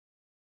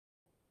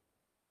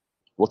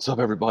What's up,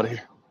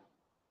 everybody?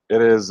 It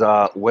is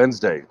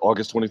Wednesday,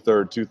 August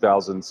 23rd,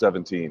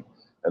 2017,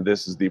 and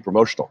this is the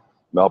Promotional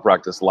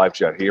Malpractice Live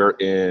Chat here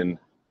in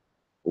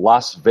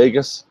Las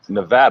Vegas,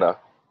 Nevada.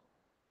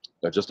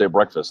 I just ate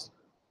breakfast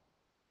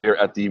here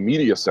at the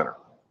Media Center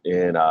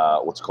in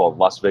what's called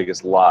Las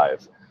Vegas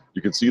Live.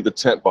 You can see the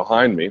tent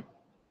behind me.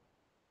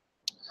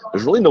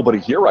 There's really nobody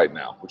here right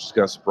now, which is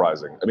kind of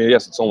surprising. I mean,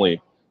 yes, it's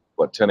only,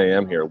 what, 10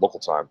 a.m. here, local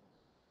time.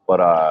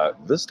 But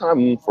this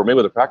time for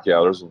Mayweather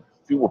Pacquiao, there's a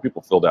few more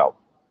people filled out.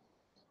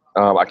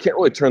 I can't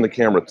really turn the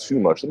camera too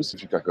much. Let me see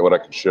if you got what I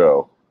can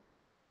show.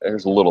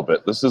 There's a little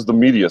bit. This is the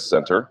Media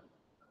Center.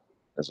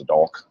 There's a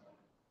dog.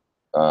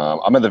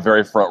 I'm in the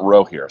very front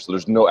row here, so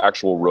there's no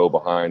actual row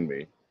behind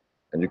me.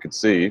 And you can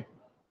see, I'm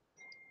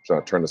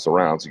trying to turn this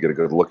around so you get a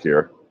good look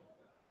here.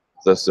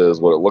 This is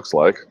what it looks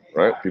like,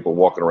 right? People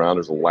walking around.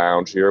 There's a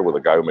lounge here with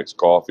a guy who makes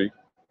coffee.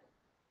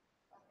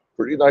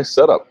 Pretty nice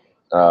setup.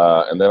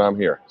 And then I'm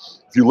here.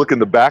 If you look in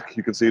the back,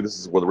 you can see this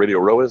is where the Radio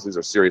Row is. These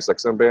are Sirius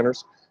XM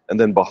banners. And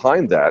then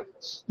behind that,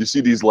 you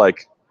see these,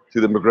 like, see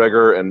the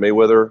McGregor and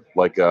Mayweather,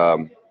 like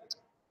the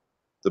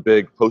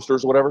big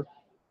posters or whatever.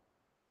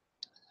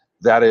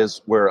 That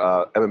is where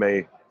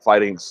MMA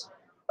fighting's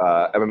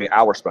MMA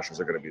hour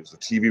specials are going to be. There's the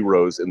TV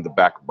rows in the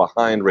back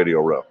behind Radio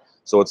Row.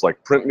 So it's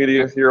like print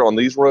media here on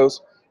these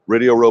rows,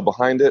 Radio Row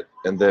behind it,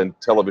 and then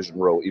television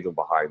row even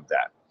behind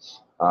that.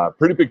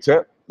 Pretty big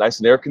tent, nice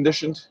and air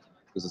conditioned,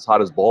 because it's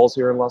hot as balls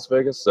here in Las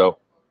Vegas. So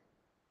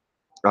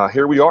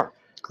here we are.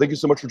 Thank you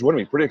so much for joining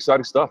me. Pretty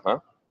exciting stuff, huh?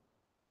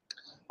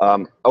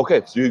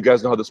 Okay, so you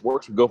guys know how this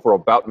works. We go for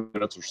about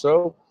minutes or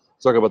so,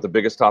 talk about the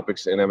biggest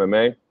topics in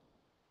MMA.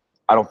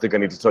 I don't think I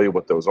need to tell you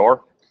what those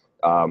are.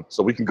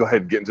 So we can go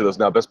ahead and get into those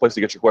now. Best place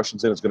to get your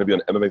questions in is going to be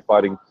on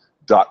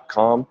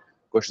MMAfighting.com.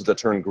 Questions that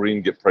turn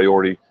green get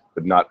priority,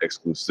 but not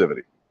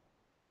exclusivity.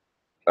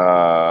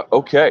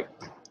 Okay,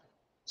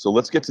 so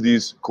let's get to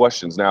these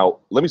questions. Now,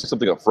 let me say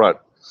something up front.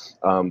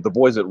 The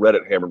boys at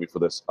Reddit hammered me for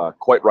this,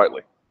 quite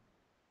rightly.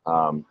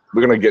 We're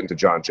going to get into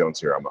Jon Jones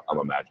here, I'm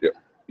imagining.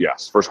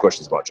 Yes, first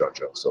question is about Jon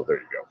Jones, so there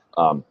you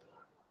go.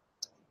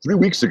 3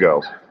 weeks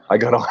ago, I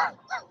got on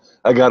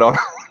I got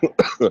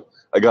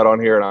on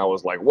here and I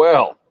was like,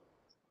 well,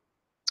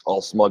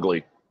 all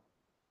smugly,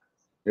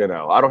 you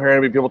know, I don't hear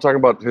any people talking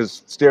about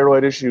his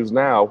steroid issues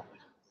now.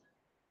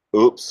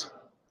 Oops,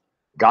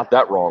 got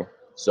that wrong.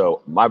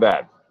 So my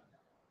bad.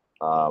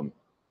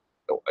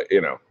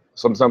 You know,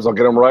 sometimes I'll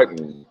get them right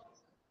and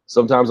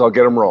sometimes I'll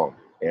get them wrong.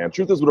 And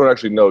truth is, we don't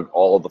actually know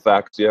all of the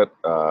facts yet.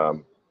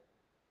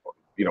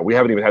 You know, we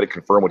haven't even had it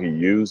confirm what he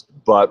used,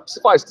 but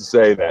suffice to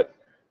say that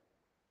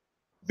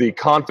the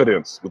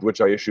confidence with which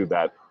I issued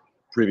that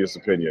previous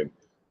opinion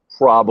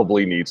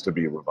probably needs to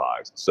be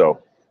revised.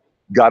 So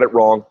got it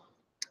wrong.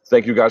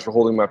 Thank you guys for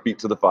holding my feet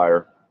to the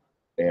fire.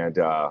 And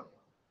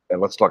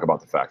let's talk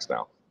about the facts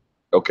now.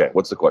 Okay,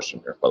 what's the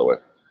question here, by the way?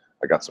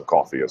 I got some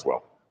coffee as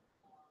well.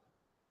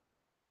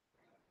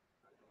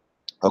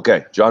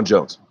 Okay, Jon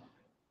Jones.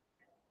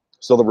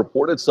 So the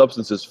reported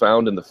substances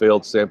found in the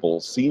failed sample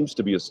seems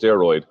to be a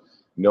steroid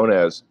known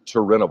as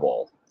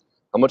turinabol.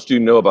 How much do you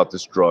know about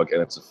this drug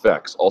and its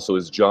effects? Also,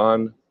 if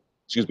Jon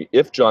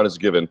is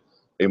given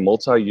a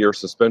multi-year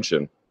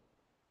suspension,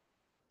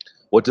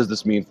 what does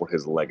this mean for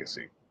his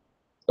legacy?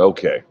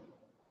 Okay.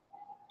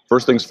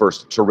 First things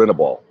first,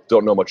 turinabol.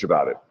 Don't know much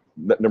about it.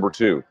 Number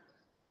two,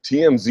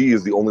 TMZ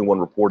is the only one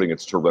reporting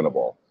it's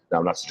turinabol. Now,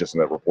 I'm not suggesting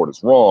that report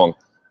is wrong,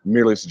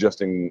 merely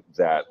suggesting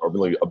that, or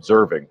merely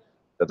observing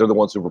that they're the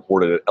ones who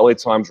reported it. LA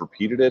Times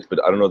repeated it,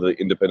 but I don't know that they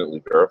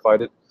independently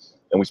verified it.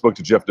 And we spoke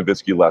to Jeff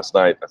Nowitzki last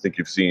night. I think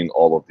you've seen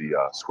all of the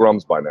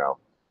scrums by now.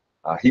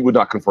 He would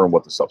not confirm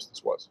what the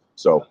substance was.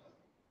 So,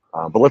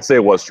 but let's say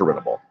it was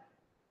turinabol,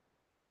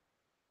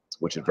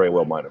 which it very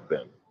well might have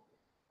been.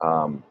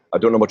 I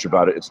don't know much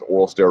about it. It's an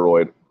oral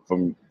steroid.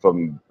 From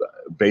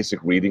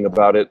basic reading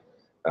about it,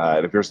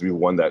 it appears to be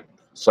one that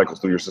cycles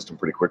through your system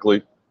pretty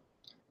quickly.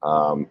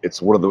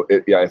 It's one of the,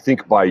 I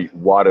think by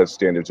WADA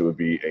standards, it would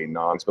be a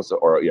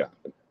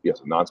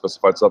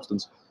non-specified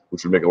substance,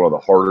 which would make it one of the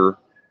harder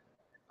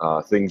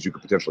things you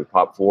could potentially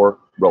pop for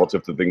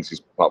relative to things he's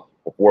popped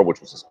before, which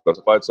was a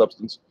specified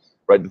substance,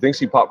 right? The things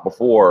he popped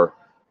before,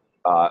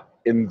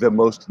 in the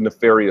most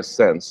nefarious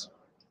sense,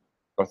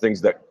 are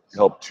things that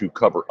help to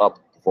cover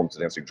up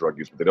performance-enhancing drug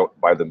use, but they don't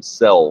by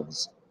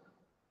themselves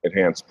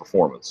enhance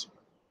performance,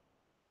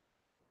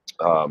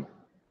 or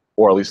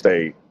at least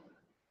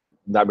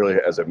not merely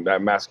as a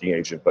masking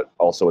agent, but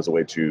also as a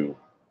way to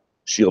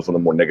shield from the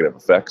more negative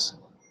effects.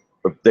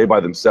 But they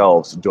by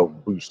themselves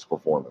don't boost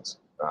performance.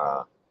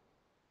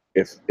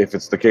 If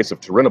it's the case of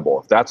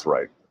turinabol, if that's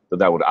right, then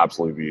that would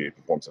absolutely be a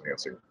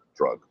performance-enhancing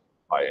drug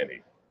by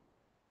any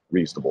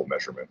reasonable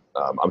measurement.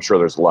 I'm sure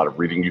there's a lot of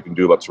reading you can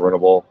do about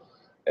turinabol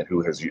and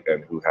who has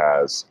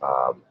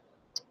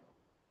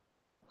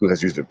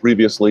used it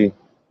previously,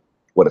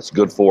 what it's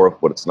good for,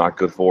 what it's not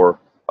good for.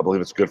 I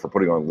believe it's good for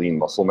putting on lean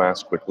muscle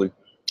mass quickly.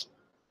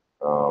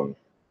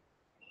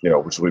 You know,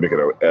 which would make it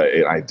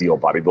an ideal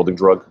bodybuilding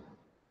drug,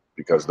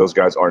 because those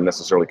guys aren't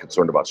necessarily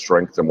concerned about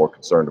strength; they're more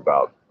concerned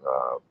about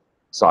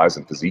size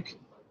and physique.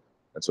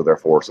 And so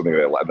therefore, something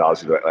that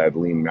allows you to add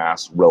lean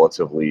mass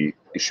relatively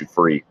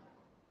issue-free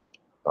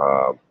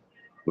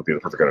would be the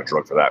perfect kind of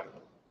drug for that.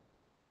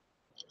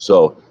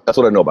 So that's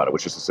what I know about it,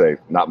 which is to say,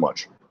 not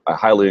much. I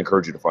highly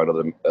encourage you to find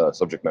other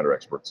subject matter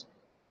experts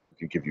who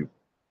can give you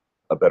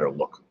a better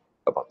look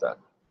about that.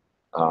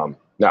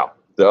 Now,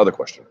 the other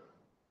question.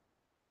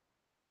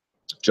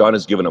 Jon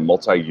is given a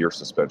multi-year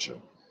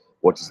suspension.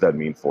 What does that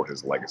mean for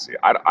his legacy?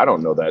 I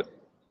don't know that.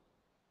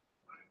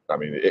 I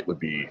mean, it would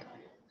be,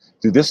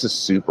 dude, this is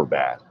super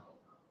bad.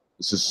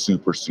 This is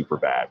super, super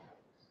bad.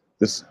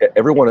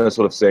 Everyone is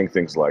sort of saying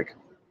things like,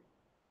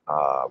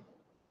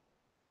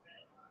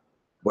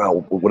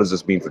 well, what does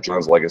this mean for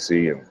Jon's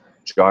legacy? And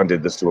Jon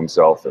did this to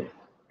himself. And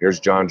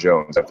here's Jon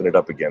Jones effing it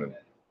up again. And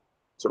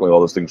certainly all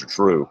those things are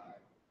true.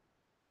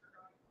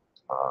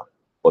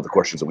 But the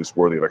question's at least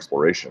worthy of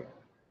exploration.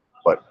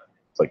 But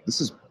like, this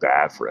is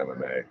bad for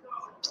MMA.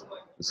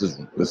 This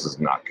is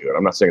not good.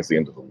 I'm not saying it's the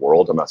end of the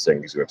world. I'm not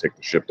saying he's going to take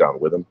the ship down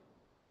with him.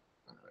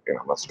 You know,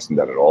 I'm not suggesting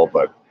that at all.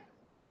 But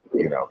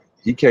you know,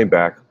 he came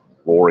back,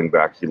 roaring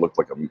back. He looked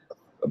like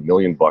a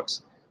million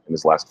bucks in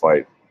his last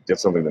fight. Did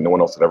something that no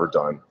one else had ever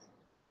done.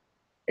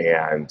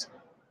 And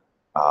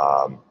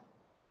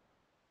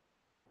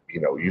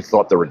you know, you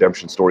thought the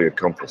redemption story had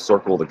come full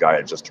circle. The guy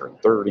had just turned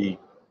 30.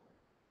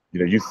 You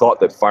know, you thought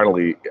that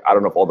finally, I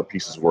don't know if all the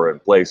pieces were in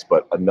place,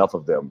 but enough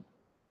of them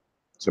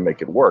to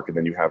make it work. And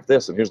then you have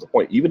this, and here's the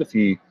point. Even if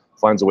he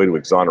finds a way to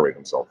exonerate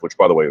himself, which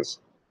by the way is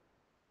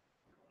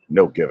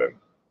no given,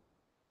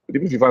 but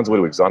even if he finds a way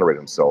to exonerate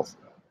himself,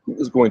 who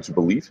is going to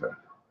believe him?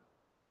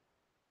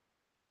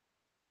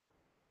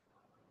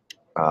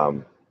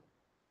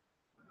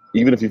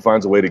 Even if he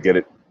finds a way to get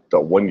it to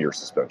a 1-year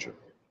suspension,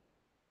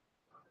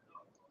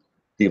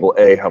 he will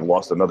have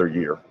lost another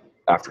year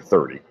after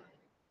 30. I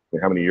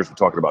mean, how many years we're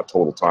talking about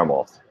total time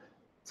off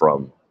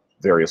from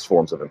various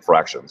forms of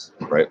infractions,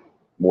 right?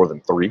 More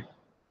than 3.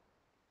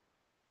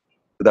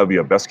 That would be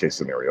a best case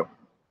scenario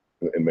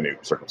in many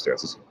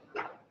circumstances.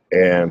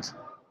 And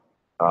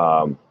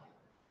now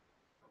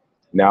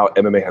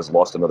MMA has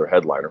lost another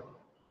headliner.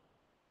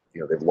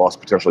 You know, they've lost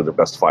potentially their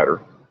best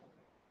fighter.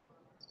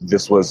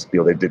 This was, you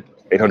know, they did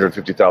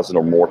 850,000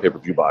 or more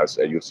pay-per-view buys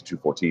at UFC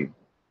 214.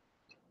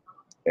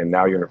 And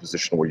now you're in a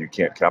position where you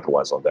can't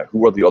capitalize on that.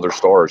 Who are the other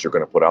stars you're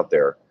going to put out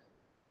there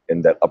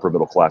in that upper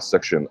middle class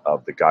section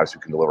of the guys who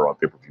can deliver on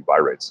pay-per-view buy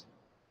rates?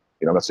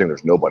 You know, I'm not saying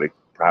there's nobody.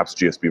 Perhaps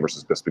GSP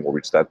versus Bisping will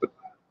reach that, but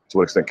to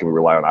what extent can we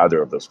rely on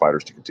either of those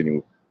fighters to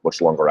continue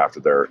much longer after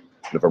their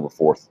November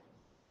 4th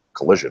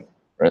collision,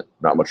 right?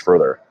 Not much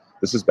further.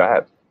 This is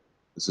bad.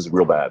 This is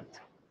real bad.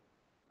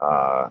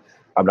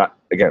 I'm not,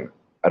 again,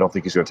 I don't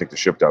think he's going to take the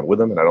ship down with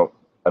him, and I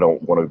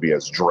don't want to be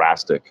as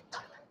drastic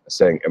as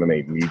saying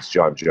MMA needs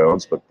Jon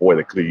Jones, but boy,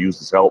 they could have used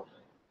his help,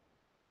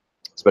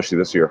 especially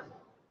this year.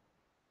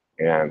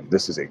 And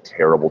this is a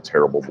terrible,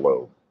 terrible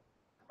blow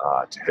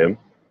to him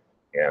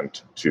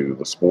and to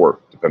the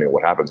sport, depending on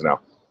what happens. Now,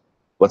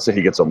 let's say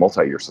he gets a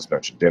multi-year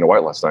suspension. Dana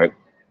White last night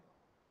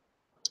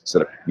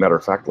said it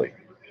matter-of-factly.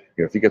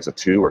 You know, if he gets a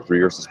 2 or 3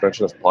 year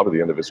suspension, that's probably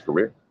the end of his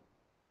career.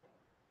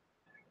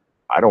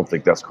 I don't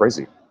think that's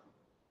crazy.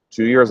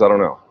 2 years, I don't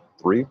know.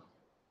 3,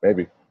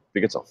 maybe. If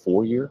he gets a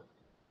 4 year,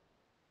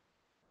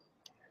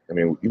 I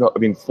mean, you know,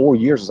 4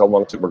 years is how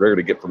long it took McGregor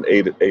to get from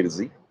A to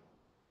Z.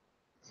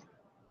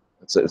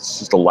 It's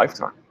just a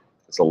lifetime.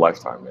 It's a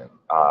lifetime, man.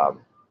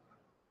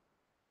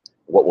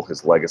 What will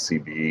his legacy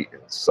be in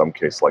some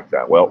case like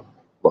that? Well,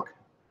 look,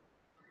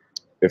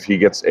 if he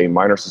gets a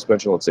minor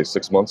suspension, let's say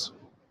 6 months,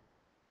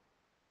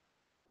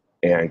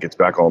 and gets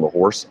back on the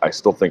horse, I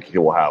still think he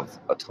will have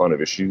a ton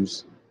of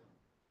issues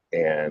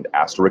and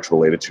asterisks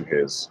related to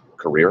his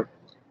career,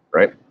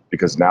 right?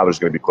 Because now there's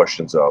going to be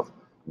questions of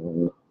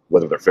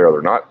whether they're fair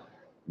or not.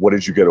 What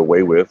did you get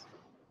away with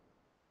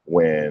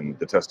when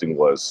the testing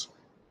was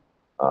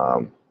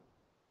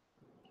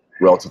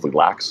relatively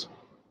lax?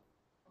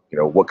 You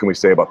know, what can we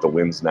say about the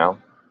wins now?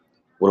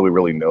 What do we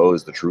really know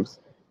is the truth?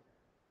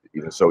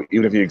 You know, so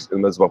even if he,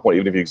 and that's my point,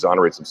 even if he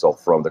exonerates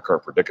himself from the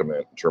current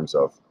predicament in terms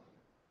of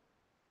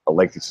a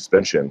lengthy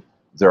suspension,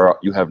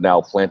 you have now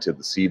planted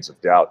the seeds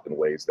of doubt in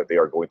ways that they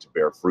are going to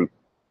bear fruit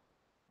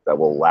that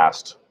will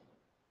last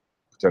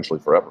potentially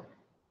forever.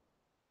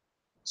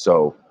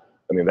 So,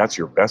 I mean, that's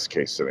your best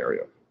case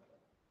scenario,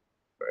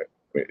 right?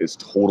 I mean, is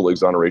total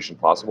exoneration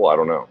possible? I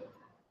don't know.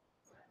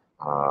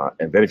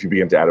 And then if you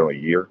begin to add on a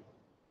year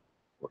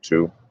or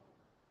 2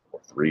 or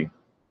 3,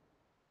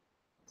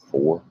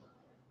 4,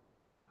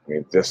 I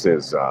mean, this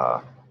is,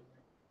 I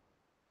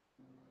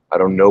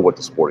don't know what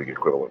the sporting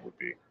equivalent would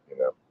be, you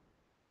know.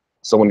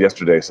 Someone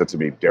yesterday said to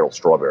me, Darryl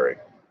Strawberry,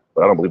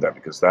 but I don't believe that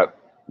because that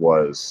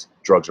was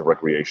drugs of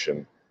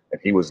recreation,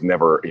 and he was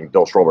never,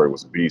 Darryl Strawberry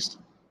was a beast.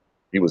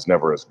 He was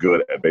never as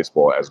good at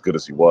baseball, as good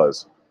as he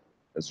was,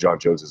 as Jon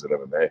Jones is at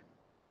MMA.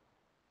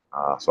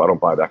 So I don't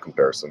buy that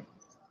comparison.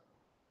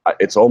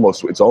 It's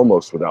almost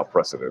without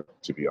precedent,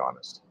 to be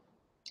honest.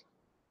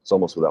 It's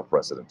almost without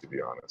precedent, to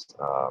be honest.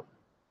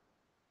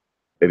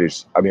 It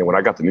is. I mean, when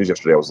I got the news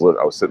yesterday, I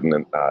was sitting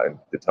in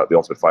the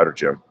Ultimate Fighter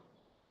gym,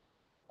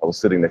 I was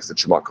sitting next to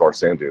Chamatkar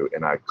Sandhu,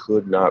 and I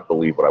could not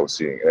believe what I was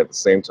seeing. And at the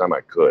same time,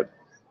 I could.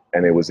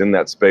 And it was in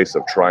that space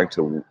of trying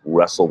to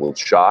wrestle with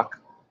shock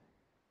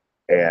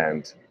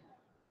and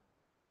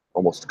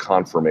almost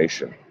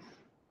confirmation.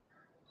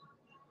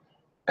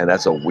 And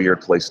that's a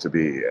weird place to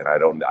be. And I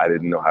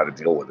didn't know how to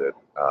deal with it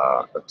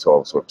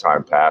until sort of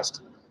time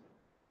passed.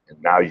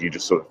 And now you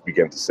just sort of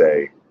begin to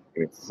say,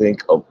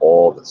 think of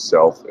all the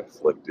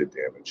self-inflicted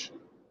damage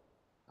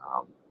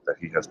that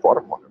he has brought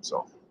upon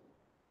himself.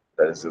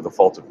 That is the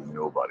fault of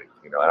nobody,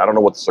 And I don't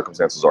know what the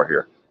circumstances are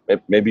here.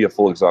 Maybe a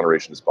full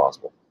exoneration is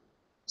possible.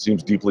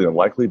 Seems deeply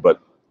unlikely,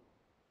 but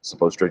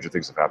suppose stranger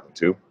things have happened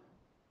too.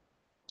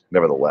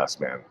 Nevertheless,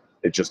 man,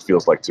 it just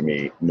feels like to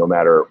me, no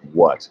matter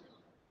what,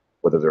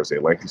 whether there's a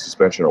lengthy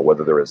suspension or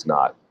whether there is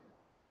not,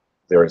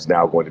 there is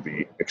now going to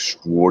be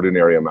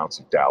extraordinary amounts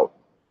of doubt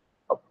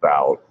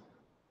about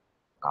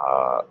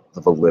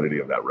the validity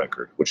of that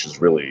record, which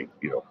is really,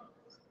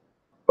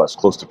 about as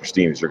close to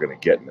pristine as you're going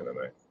to get in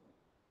MMA.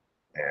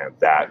 And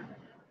that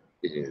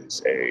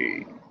is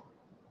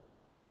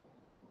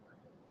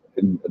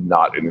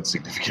not an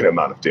insignificant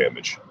amount of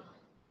damage.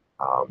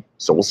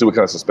 So we'll see what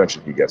kind of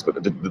suspension he gets.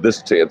 But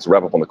to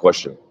wrap up on the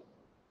question,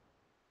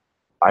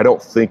 I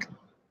don't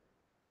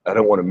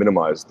want to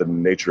minimize the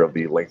nature of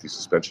the lengthy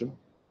suspension.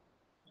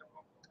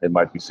 It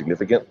might be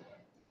significant,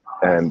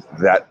 and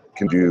that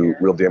can do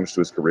real damage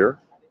to his career.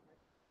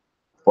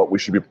 But we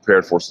should be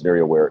prepared for a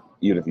scenario where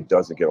even if he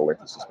doesn't get a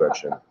lengthy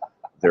suspension,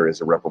 there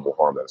is irreparable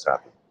harm that has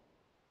happened.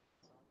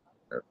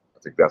 And I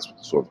think that's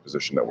sort of the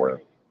position that we're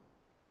in.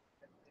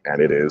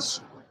 And it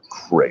is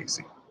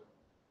crazy.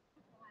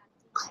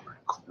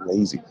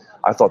 Crazy.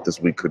 I thought this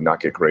week could not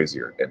get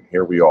crazier, and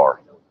here we are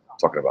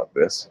talking about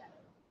this.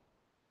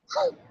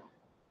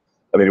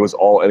 I mean, it was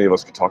all any of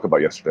us could talk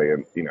about yesterday,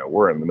 and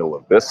we're in the middle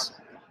of this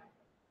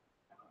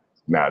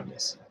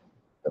madness.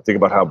 And think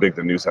about how big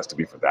the news has to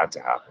be for that to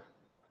happen.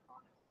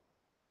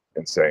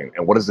 Insane.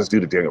 And what does this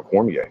do to Daniel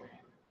Cormier?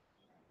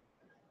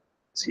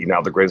 Is he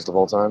now the greatest of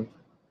all time?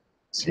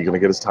 Is he going to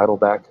get his title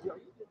back?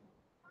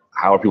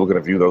 How are people going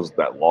to view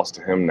that loss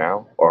to him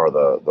now, or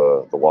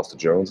the loss to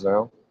Jones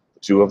now? The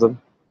two of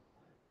them.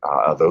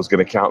 Are those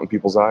going to count in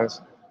people's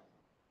eyes?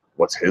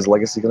 What's his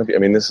legacy going to be? I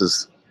mean,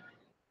 it's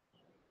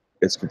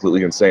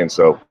completely insane.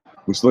 So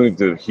we still need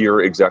to hear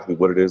exactly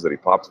what it is that he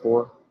popped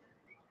for.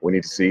 We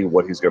need to see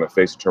what he's going to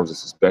face in terms of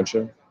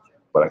suspension.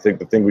 But I think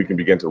the thing we can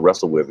begin to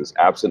wrestle with is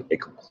absent a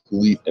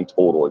complete and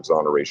total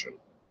exoneration,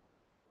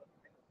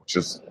 which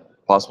is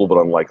possible but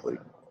unlikely.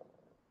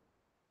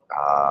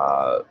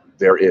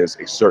 There is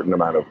a certain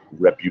amount of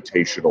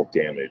reputational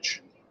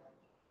damage.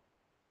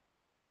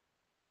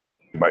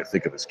 You might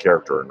think of his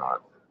character or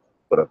not,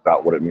 but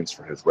about what it means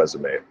for his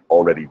resume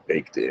already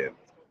baked in.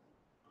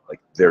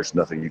 Like, there's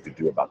nothing you can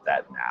do about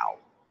that now,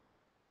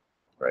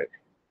 right?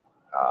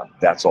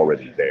 That's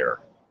already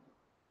there.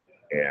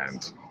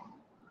 And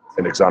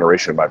an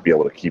exoneration might be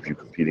able to keep you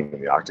competing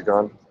in the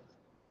octagon,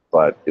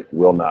 but it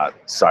will not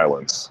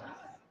silence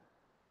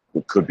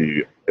what could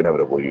be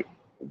inevitably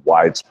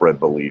widespread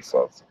belief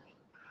of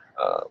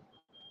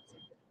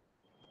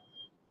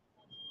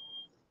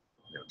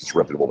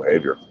disreputable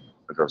behavior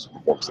in terms of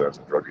performance standards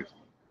and drug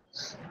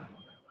use.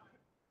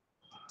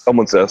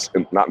 Someone says,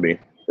 and not me,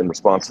 in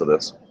response to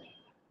this,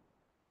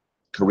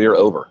 career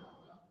over.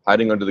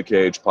 Hiding under the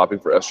cage, popping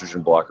for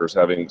estrogen blockers,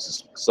 having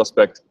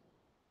suspect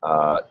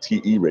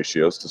TE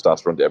ratios,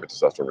 testosterone to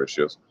epi-testosterone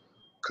ratios,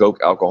 coke,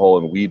 alcohol,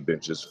 and weed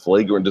binges,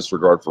 flagrant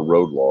disregard for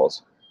road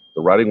laws.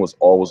 The writing was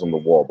always on the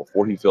wall.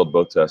 Before he failed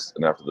both tests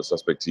and after the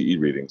suspect TE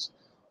readings,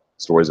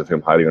 stories of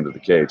him hiding under the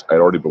cage, I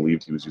had already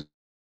believed he was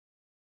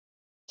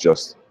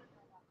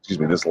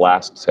this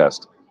last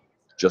test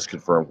just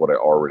confirmed what I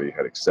already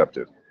had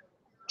accepted.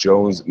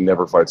 Jones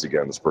never fights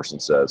again, this person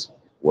says.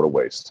 What a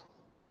waste.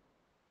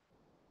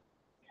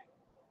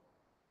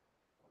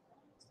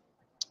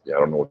 Yeah, I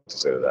don't know what to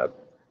say to that.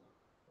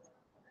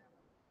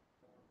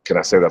 Can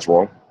I say that's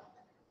wrong?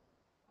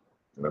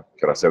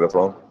 Can I say that's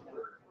wrong?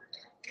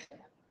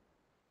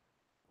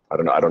 I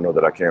don't know. I don't know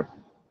that I can.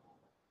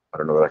 I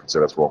don't know that I can say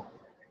that's wrong.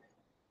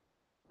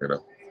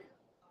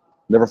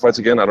 Never fights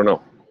again? I don't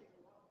know.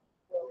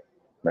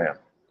 Man,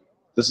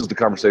 this is the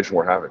conversation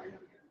we're having.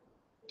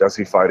 Does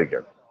he fight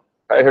again?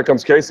 Hey, here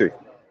comes Casey.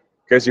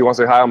 Casey, you want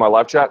to say hi on my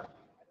live chat?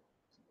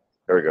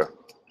 There we go.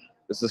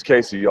 This is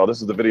Casey, y'all.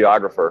 This is the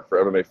videographer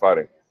for MMA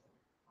Fighting.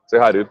 Say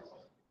hi, dude.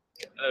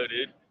 Hello,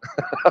 dude.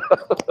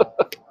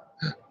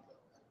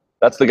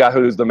 That's the guy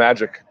who's the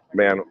magic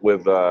man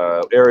with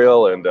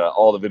Ariel and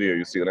all the video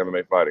you see on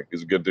MMA Fighting.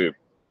 He's a good dude.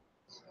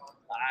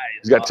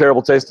 He's got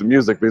terrible taste in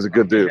music, but he's a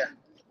good dude.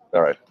 Yeah.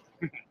 All right.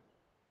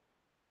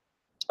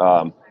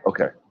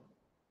 Okay.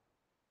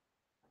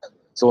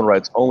 Someone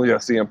writes, only a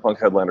CM Punk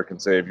headliner can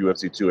save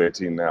UFC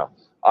 218 now.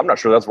 I'm not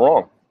sure that's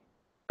wrong.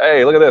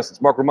 Hey, look at this.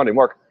 It's Mark Ramundi.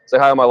 Mark, say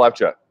hi on my live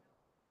chat.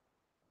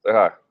 Say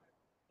hi.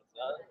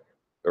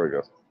 There we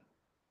go.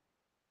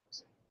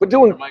 Quit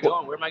doing. Where am I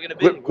going? Where am I going to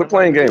be? Quit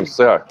playing games.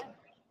 Say hi.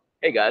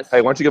 Hey, guys.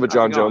 Hey, why don't you give a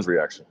Jon Jones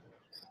reaction?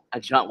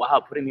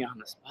 Wow, putting me on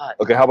the spot.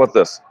 Okay, how about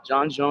this?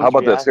 Jon Jones. How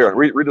about this? Here,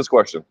 read this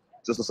question.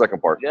 Just the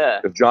second part. Yeah.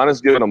 If Jon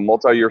is given a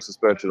multi-year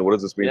suspension, what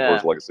does this mean for Yeah.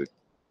 his legacy?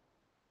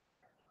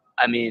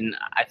 I mean,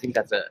 I think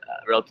that's a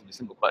relatively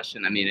simple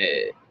question. I mean,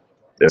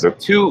 Is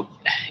it?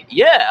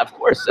 Yeah, of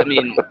course. I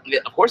mean,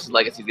 of course his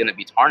legacy is going to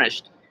be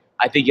tarnished.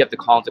 I think you have to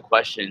call into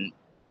question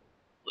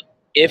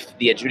if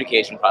the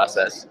adjudication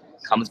process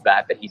comes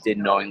back that he did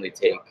knowingly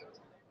take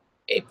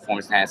a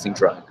performance-enhancing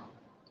drug.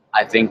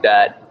 I think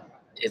that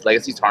his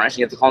legacy is tarnished.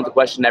 You have to call into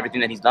question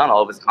everything that he's done,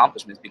 all of his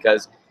accomplishments,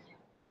 because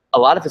a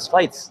lot of his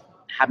fights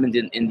happened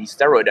in the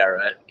steroid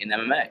era in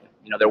MMA.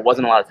 You know, there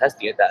wasn't a lot of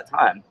testing at that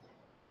time.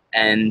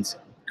 And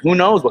who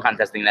knows what kind of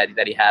testing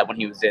that he had when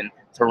he was in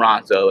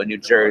Toronto and New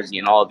Jersey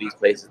and all of these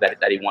places that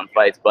he won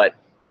fights. But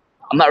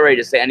I'm not ready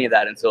to say any of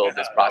that until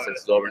this process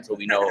is over, until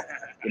we know,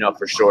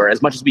 for sure,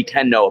 as much as we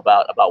can know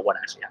about what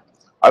actually happened.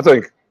 I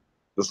think,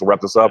 just to wrap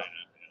this up,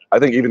 I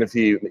think even if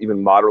he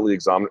even moderately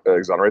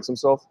exonerates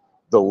himself,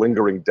 the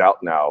lingering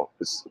doubt now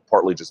is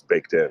partly just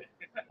baked in.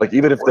 Like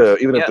even if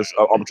this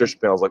arbitration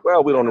panel is like,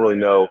 well, we don't really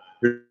know,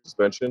 here's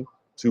suspension,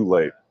 too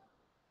late.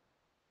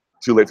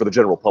 Too late for the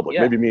general public.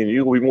 Yeah. Maybe me and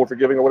you will be more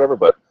forgiving or whatever,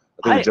 but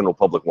I think the general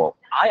public won't.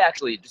 I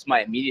actually, just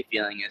my immediate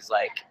feeling is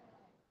like,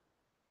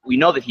 we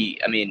know that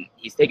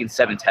he's taken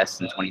 7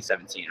 tests in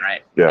 2017,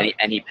 right? Yeah.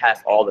 And he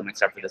passed all of them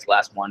except for this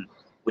last one,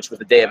 which was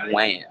the day of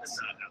weigh-ins.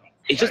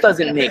 It just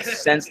doesn't make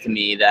sense to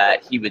me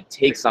that he would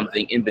take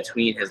something in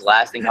between his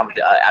last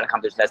out of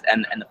competition test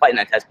and the fight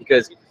night test,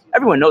 because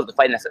everyone knows the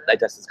fight night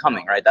test is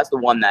coming, right? That's the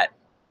one that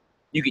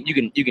you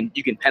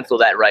can pencil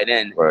that right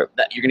in, right,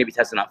 that you're going to be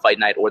tested on fight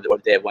night or the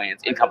day of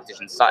weigh-ins in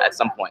competition at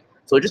some point.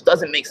 So it just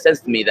doesn't make sense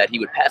to me that he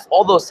would pass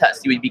all those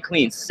tests. He would be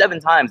clean 7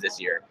 times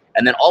this year,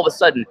 and then all of a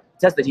sudden,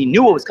 test that he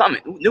knew was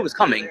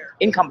coming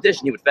in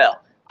competition, he would fail.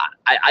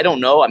 I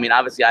don't know. I mean,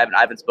 obviously, I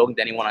haven't spoken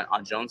to anyone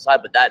on Jones'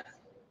 side, but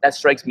that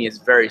strikes me as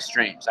very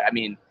strange. I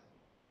mean,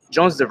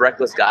 Jones is a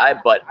reckless guy,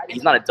 but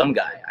he's not a dumb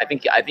guy. I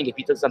think if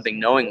he took something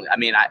knowingly, I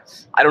mean,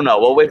 I don't know.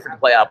 We'll wait for it to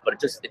play out, but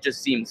it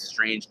just seems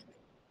strange.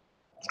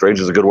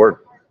 Strange is a good word.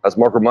 That's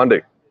Mark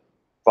Ramundi.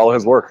 Follow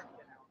his work.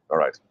 All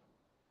right.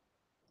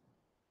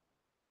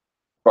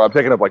 Bro, I'm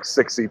picking up like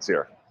 6 seats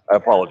here. I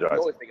apologize.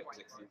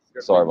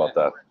 Sorry about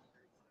that.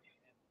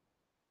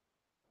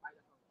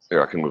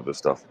 Here, I can move this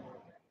stuff.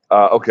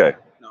 Okay.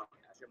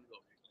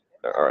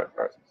 All right.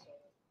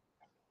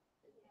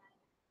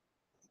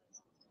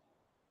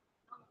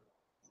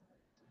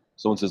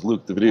 Someone says,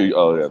 Luke, the video.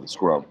 Oh, yeah, the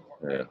scrum.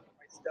 Yeah.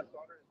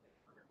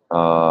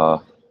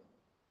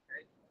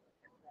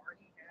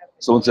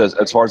 Someone says,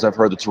 as far as I've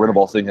heard, the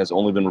Turinabol thing has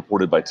only been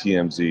reported by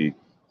TMZ,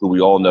 who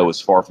we all know is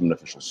far from an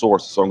official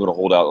source. So I'm going to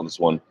hold out on this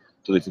one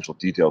until the official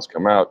details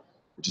come out.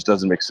 It just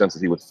doesn't make sense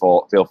that he would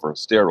fail for a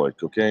steroid.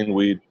 Cocaine,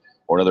 weed,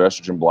 or another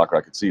estrogen blocker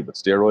I could see, but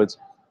steroids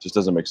just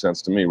doesn't make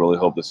sense to me. Really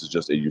hope this is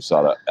just a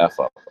USADA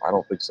F-up. I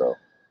don't think so.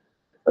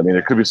 I mean,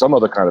 it could be some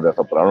other kind of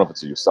F-up, but I don't know if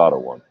it's a USADA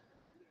one.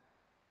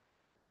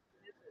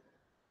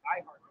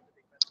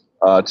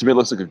 To me, it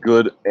looks like a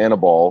good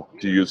anabol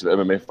to use for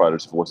MMA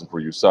fighters if it wasn't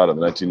for USADA. In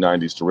the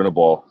 1990s,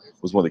 Turinabol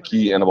was one of the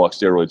key anabolic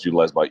steroids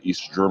utilized by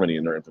East Germany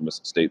in their infamous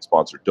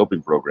state-sponsored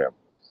doping program.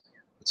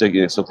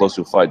 Taking it so close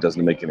to a fight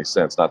doesn't make any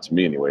sense, not to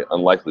me anyway.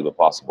 Unlikely, but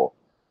possible.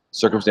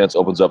 Circumstance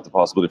opens up the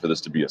possibility for this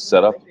to be a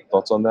setup.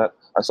 Thoughts on that?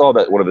 I saw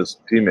that one of his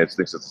teammates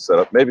thinks it's a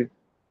setup. Maybe.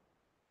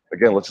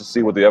 Again, let's just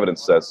see what the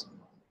evidence says.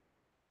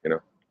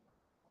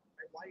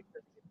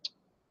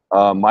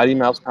 Mighty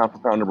Mouse pound for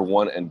pound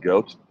 #1 and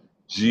GOAT.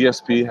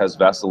 GSP has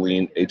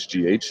Vaseline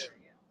HGH.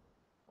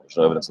 There's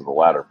no evidence of the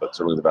latter, but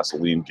certainly the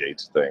Vaseline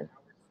gate thing.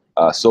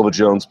 Silva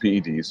Jones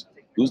PEDs.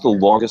 Who's the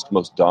longest,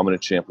 most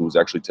dominant champ who was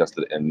actually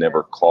tested and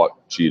never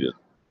caught cheated?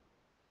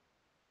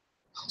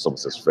 Someone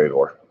says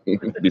Fedor.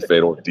 Be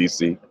Fedor.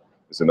 DC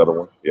is another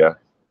one. Yeah.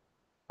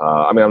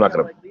 I mean, I'm not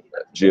going to.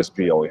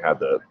 GSP only had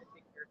the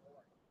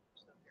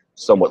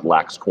somewhat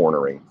lax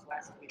cornering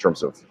in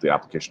terms of the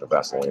application of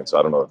Vaseline, so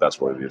I don't know if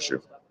that's really the issue.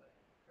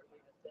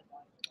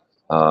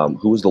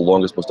 Who was the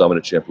longest, most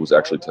dominant champ who was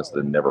actually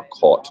tested and never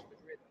caught?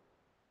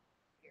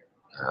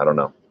 I don't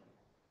know.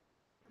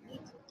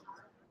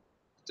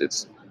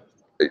 Let's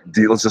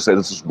just say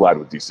this is ride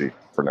with DC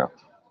for now.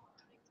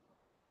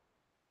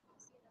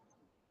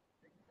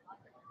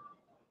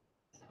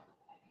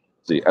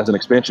 See, as an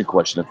expansion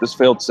question, if this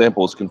failed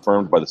sample is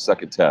confirmed by the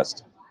second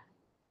test,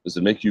 does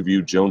it make you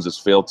view Jones's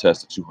failed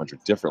test at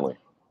 200 differently?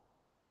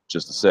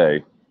 Just to say,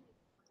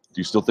 do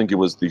you still think it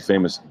was the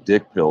famous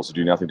dick pills, or do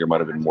you now think there might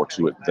have been more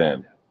to it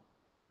then?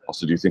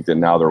 Also, do you think that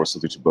now there was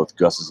something to both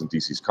Gus's and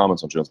DC's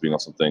comments on Jones being on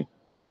something,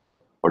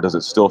 or does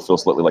it still feel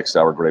slightly like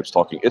sour grapes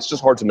talking? It's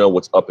just hard to know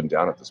what's up and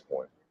down at this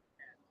point.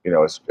 You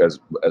know,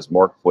 as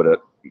Mark put it,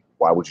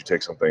 why would you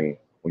take something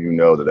when you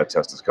know that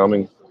test is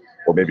coming?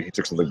 Or maybe he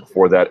took something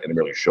before that and it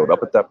merely showed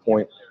up at that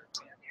point.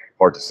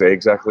 Hard to say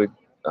exactly.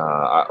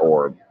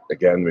 Or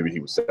again, maybe he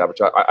was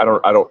sabotaged. I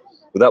don't.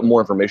 Without more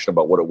information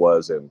about what it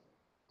was and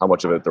how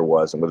much of it there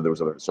was and whether there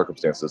was other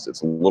circumstances,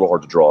 it's a little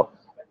hard to draw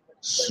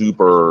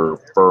super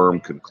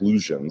firm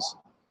conclusions.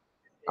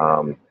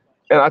 And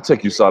I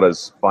take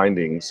USADA's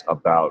findings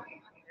about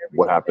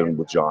what happened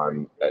with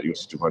Jon at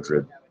UFC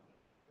 200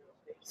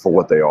 for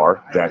what they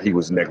are, that he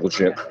was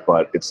negligent,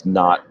 but it's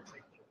not.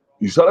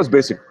 USADA's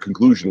basic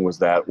conclusion was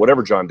that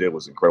whatever Jon did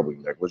was incredibly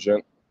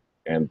negligent,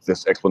 and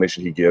this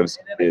explanation he gives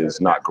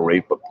is not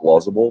great but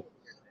plausible,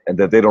 and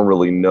that they don't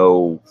really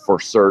know for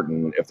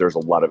certain if there's a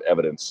lot of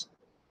evidence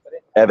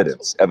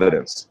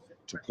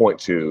to point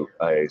to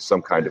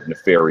some kind of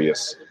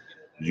nefarious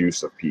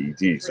use of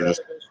PEDs. So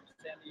just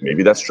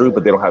maybe that's true,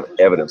 but they don't have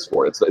evidence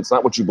for it. It's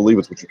not what you believe,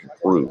 it's what you can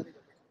prove.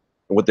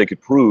 And what they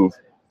could prove,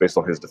 based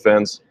on his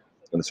defense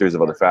and a series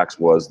of other facts,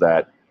 was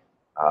that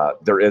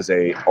there is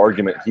a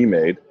argument he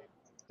made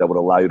that would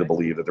allow you to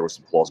believe that there was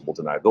some plausible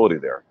deniability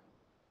there.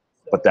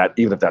 But that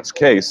even if that's the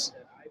case,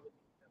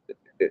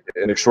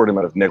 an extraordinary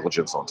amount of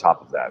negligence on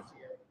top of that.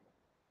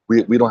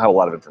 We don't have a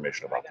lot of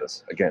information about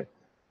this. Again,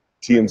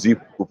 TMZ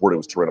reported it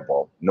was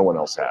Turinabol. No one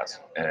else has.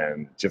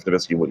 And Jeff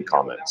Nowitzki wouldn't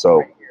comment.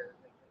 So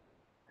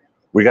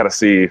we got to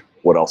see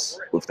what else,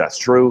 if that's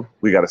true.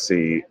 We got to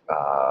see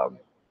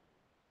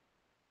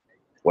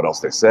what else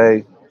they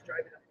say.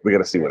 We got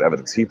to see what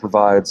evidence he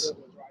provides.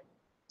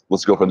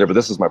 Let's go from there. But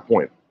this is my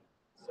point.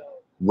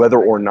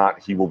 Whether or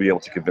not he will be able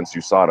to convince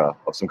USADA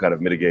of some kind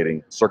of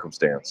mitigating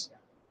circumstance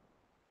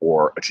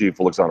or achieve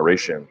full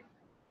exoneration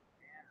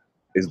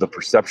is the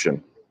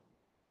perception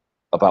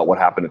about what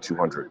happened at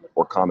 200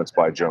 or comments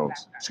by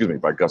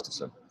by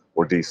Gustafson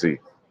or DC.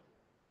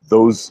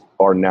 Those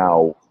are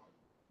now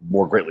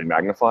more greatly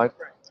magnified.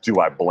 Do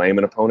I blame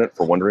an opponent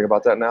for wondering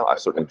about that now? I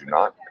certainly do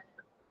not.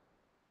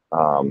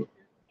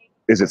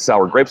 Is it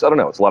sour grapes? I don't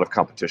know. It's a lot of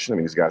competition. I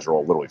mean, these guys are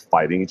all literally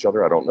fighting each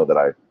other. I don't know that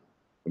I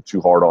am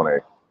too hard on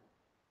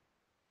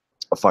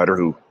a fighter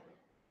who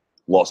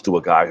lost to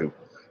a guy who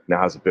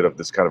now has a bit of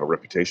this kind of a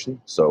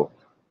reputation. So,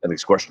 and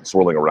these questions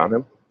swirling around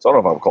him. So I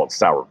don't know if I would call it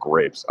sour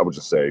grapes. I would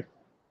just say,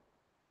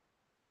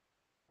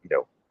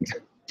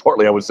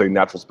 partly I would say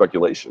natural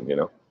speculation,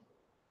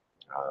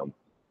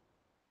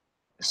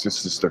 It's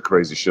just the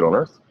crazy shit on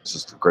earth. It's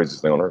just the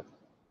craziest thing on earth.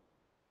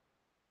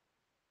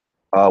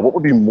 What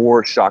would be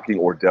more shocking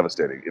or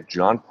devastating? If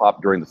Jon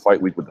popped during the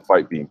fight week with the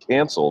fight being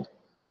canceled,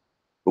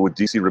 but with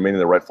DC remaining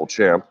the rightful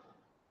champ,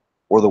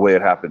 or the way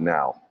it happened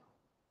now?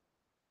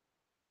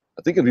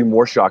 I think it'd be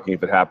more shocking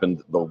if it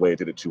happened the way it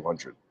did at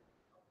 200,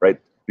 right?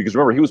 Because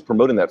remember, he was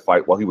promoting that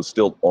fight while he was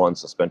still on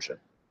suspension.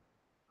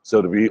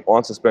 So to be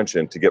on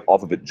suspension, to get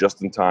off of it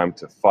just in time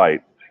to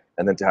fight,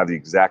 and then to have the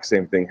exact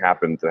same thing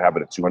happen that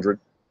happened at 200,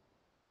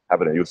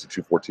 happen at UFC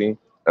 214,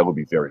 that would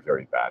be very,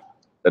 very bad.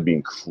 That'd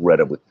be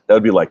that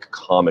would be like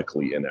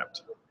comically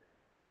inept,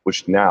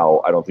 which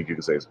now I don't think you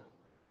can say is,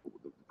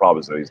 the problem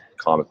is that he's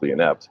comically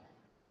inept.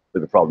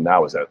 But the problem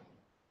now is that,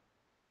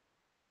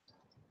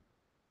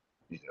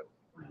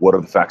 what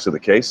are the facts of the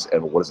case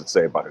and what does it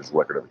say about his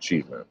record of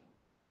achievement?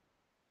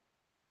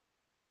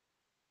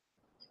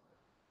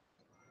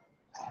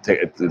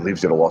 It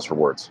leaves you at a loss for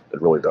words.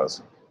 It really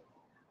does.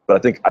 But I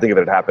think if it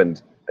had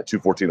happened at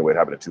 214 the way it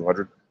happened at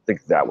 200, I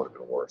think that would have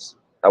been worse.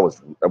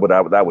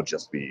 That would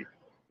just be,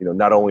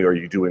 not only are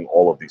you doing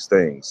all of these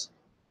things,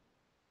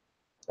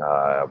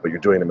 but you're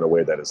doing them in a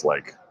way that is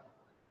like,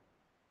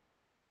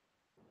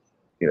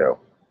 the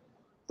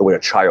way a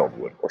child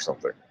would or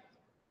something.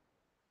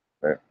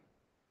 Right?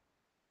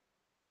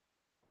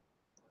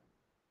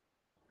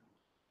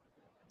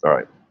 All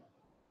right.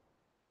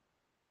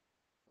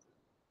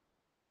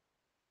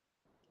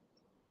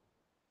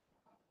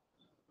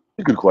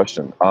 A good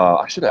question.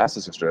 I should have asked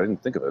this yesterday. I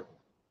didn't think of it.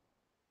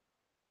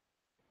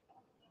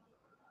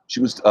 She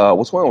was,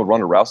 what's going on with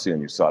Ronda Rousey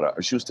and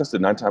USADA? She was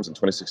tested 9 times in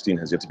 2016,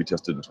 has yet to be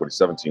tested in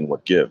 2017.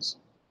 What gives?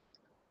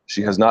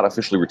 She has not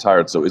officially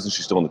retired, so isn't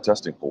she still in the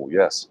testing pool?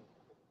 Yes.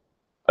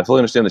 I fully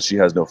understand that she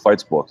has no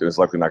fights booked and is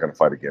likely not going to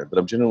fight again, but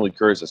I'm genuinely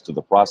curious as to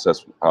the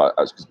process,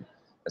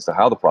 as to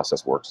how the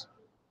process works,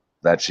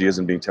 that she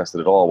isn't being tested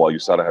at all while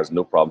USADA has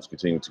no problems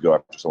continuing to go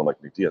after someone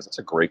like Nick Diaz. That's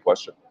a great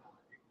question.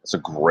 That's a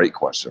great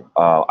question.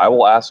 I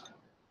will ask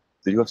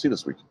the UFC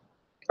this week.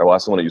 I will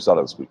ask someone at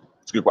USADA this week.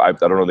 It's good. I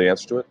don't know the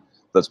answer to it.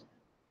 That's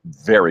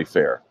very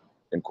fair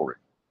inquiry.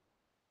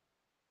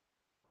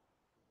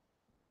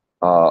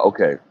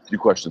 Okay, a few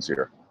questions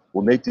here.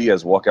 Will Nate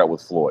Diaz walk out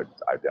with Floyd?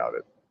 I doubt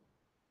it.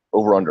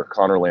 Over under.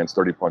 Conor lands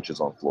 30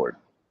 punches on Floyd.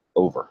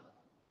 Over.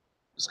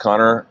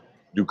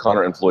 Do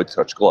Conor and Floyd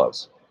touch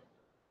gloves?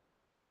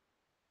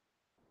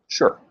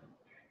 Sure.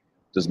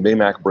 Does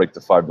Maymack break the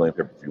 5 million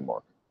pay-per-view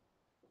mark?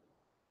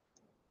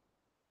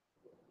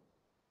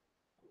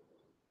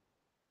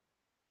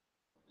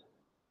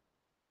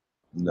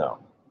 No.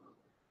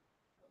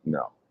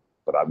 No.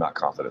 But I'm not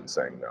confident in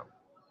saying no.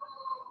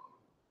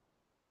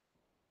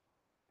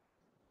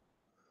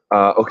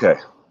 Okay.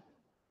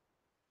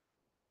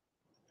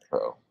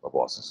 Uh-oh, my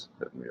boss is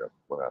hitting me up.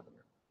 What happened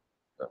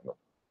here? No.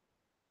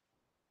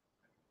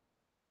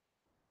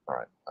 All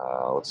right,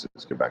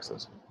 let's get back to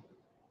this.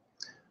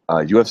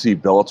 UFC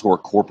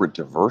Bellator corporate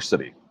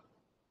diversity.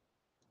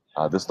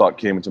 This thought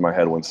came into my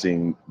head when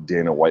seeing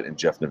Dana White and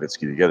Jeff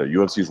Nowitzki together.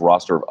 UFC's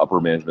roster of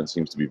upper management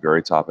seems to be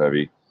very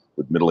top-heavy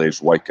with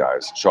middle-aged white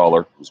guys.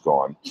 Schaller, who's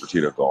gone.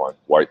 Fertitta, gone.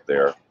 White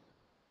there.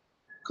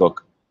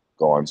 Cook,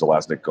 gone.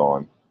 Zelaznik,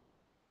 gone.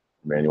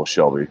 Emmanuel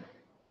Shelby.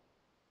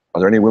 Are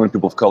there any women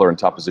people of color in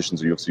top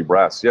positions of UFC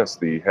brass? Yes,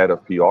 the head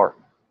of PR,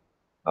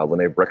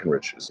 Lene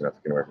Breckenridge, is an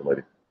African-American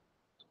lady.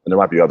 And there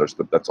might be others,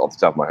 but that's off the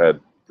top of my head,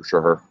 for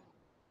sure her.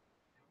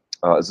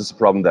 Is this a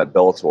problem that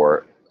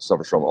Bellator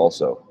suffers from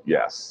also?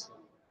 Yes.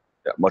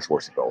 Yeah, much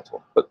worse than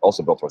Bellator. But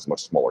also Bellator has a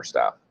much smaller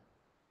staff.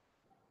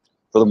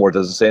 Furthermore,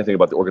 does it say anything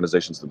about the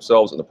organizations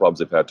themselves and the problems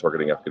they've had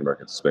targeting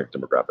African-American Hispanic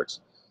demographics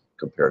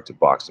compared to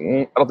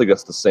boxing? I don't think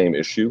that's the same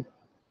issue.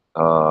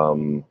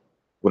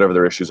 Whatever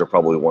their issues are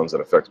probably ones that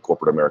affect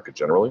corporate America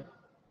generally.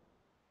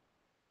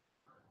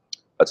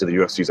 I'd say the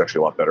UFC is actually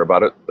a lot better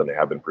about it than they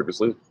have been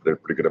previously. They're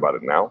pretty good about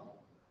it now.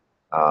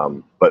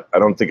 But I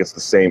don't think it's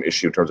the same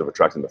issue in terms of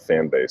attracting the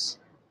fan base.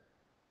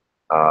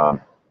 For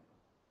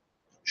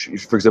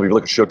example, if you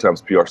look at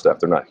Showtime's PR staff,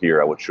 they're not here.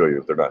 I would show you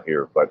if they're not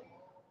here, but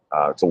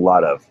it's a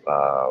lot of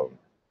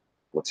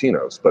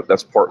Latinos, but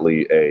that's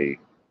partly a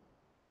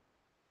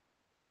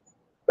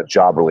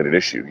job-related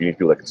issue. You need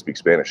people that can speak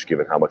Spanish,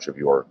 given how much of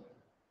your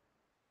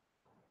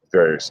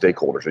various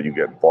stakeholders that you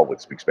get involved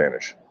with speak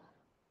Spanish.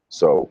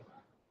 So,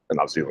 and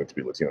obviously you don't need to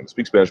be Latino to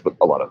speak Spanish, but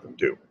a lot of them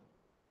do.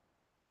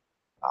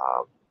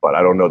 But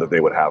I don't know that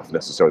they would have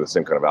necessarily the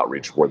same kind of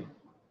outreach where,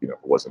 if it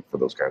wasn't for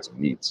those kinds of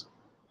needs.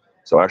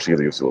 So I actually give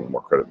the UFC a little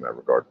more credit in that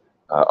regard.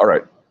 All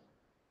right.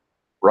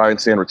 Brian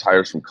Sand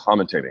retires from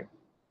commentating.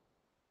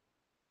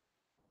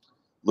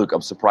 Luke,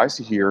 I'm surprised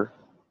to hear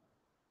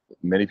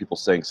many people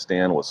saying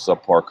Stan was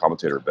subpar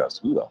commentator at best.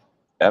 Who the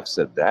F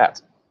said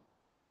that?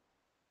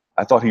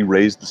 I thought he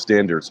raised the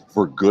standards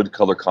for good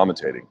color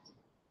commentating,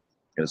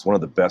 and it's one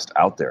of the best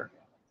out there.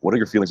 What are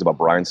your feelings about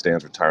Brian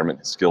Stan's retirement,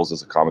 his skills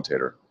as a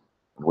commentator,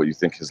 and what you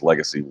think his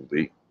legacy will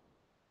be?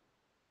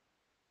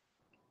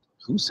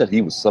 Who said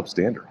he was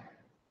substandard?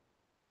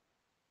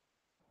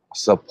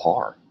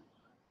 Subpar.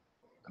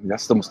 I mean,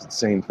 that's the most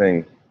insane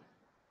thing.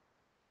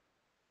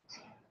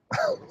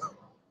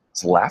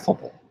 It's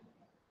laughable.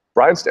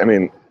 Brian Stan, do you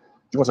want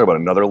to talk about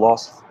another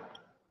loss?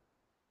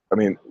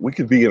 We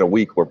could be in a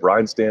week where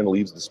Brian Stan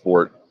leaves the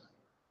sport,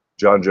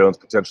 Jon Jones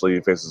potentially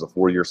faces a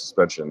 4-year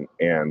suspension,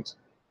 and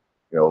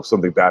if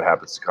something bad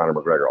happens to Conor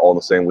McGregor all in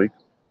the same week.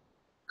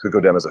 Could go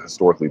down as a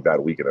historically bad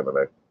week in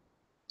MMA.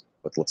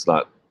 But let's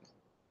not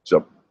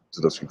jump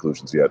to those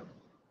conclusions yet.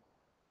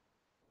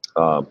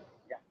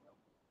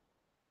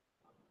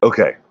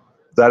 Okay,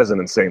 that is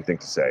an insane thing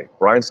to say.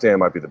 Brian Stan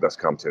might be the best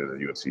commentator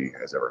the UFC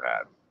has ever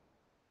had.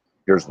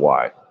 Here's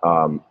why.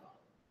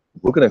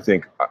 Luke and I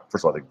think,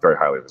 first of all, I think very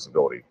highly of his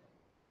ability.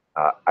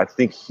 I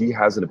think he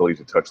has an ability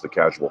to touch the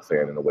casual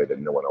fan in a way that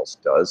no one else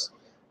does.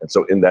 And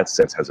so in that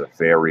sense has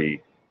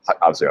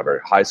obviously a very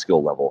high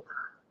skill level,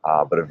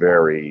 but a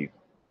very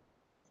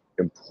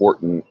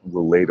important,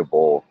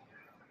 relatable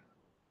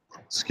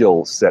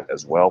skill set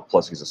as well.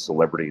 Plus he's a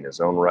celebrity in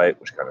his own right,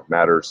 which kind of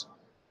matters.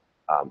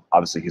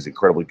 Obviously he's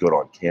incredibly good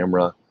on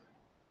camera,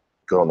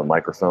 good on the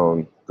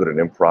microphone, good at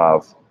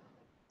improv.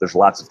 There's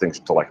lots of things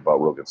to like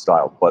about real good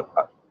style, but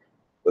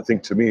I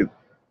think to me,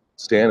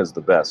 Stan is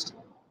the best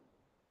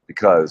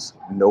because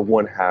no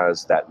one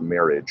has that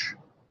marriage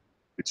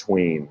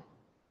between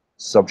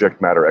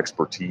subject matter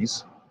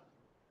expertise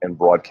and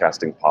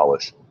broadcasting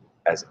polish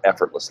as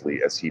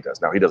effortlessly as he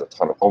does. Now, he does a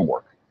ton of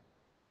homework,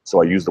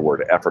 so I use the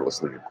word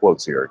effortlessly in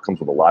quotes here. It comes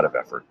with a lot of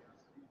effort.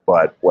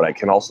 But what I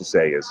can also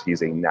say is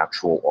he's a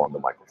natural on the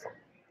microphone.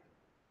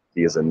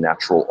 He is a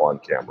natural on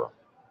camera.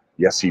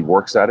 Yes, he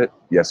works at it.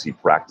 Yes, he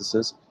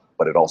practices,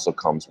 but it also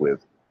comes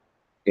with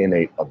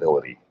innate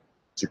ability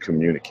to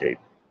communicate,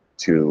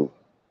 to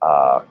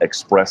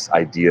express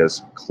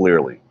ideas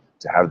clearly,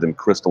 to have them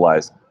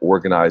crystallized,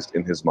 organized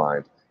in his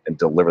mind, and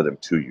deliver them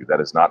to you.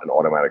 That is not an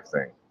automatic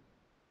thing.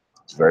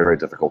 It's very, very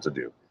difficult to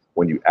do.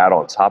 When you add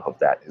on top of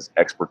that his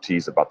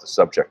expertise about the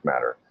subject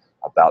matter,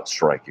 about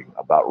striking,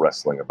 about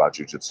wrestling, about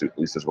jiu-jitsu, at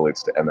least as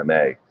relates to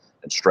MMA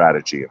and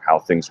strategy and how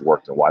things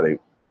worked and why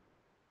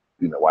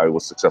why it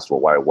was successful,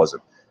 why it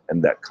wasn't,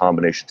 and that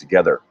combination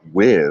together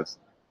with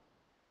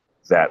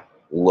that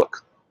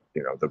look,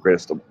 the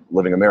greatest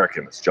living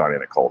American, as John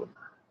Anik called him,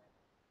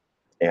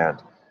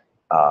 and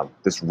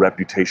this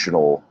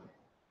reputational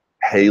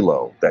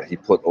halo that he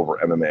put over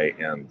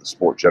MMA and the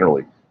sport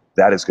generally,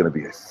 that is going to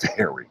be a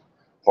very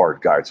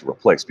hard guy to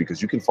replace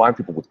because you can find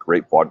people with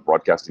great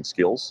broadcasting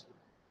skills.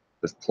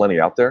 There's plenty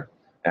out there.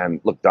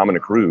 And look,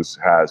 Dominic Cruz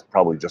has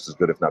probably just as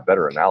good, if not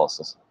better,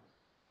 analysis.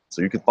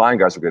 So you can find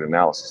guys with good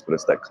analysis, but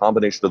it's that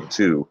combination of the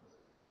two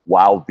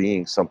while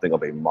being something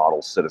of a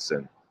model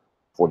citizen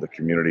for the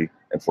community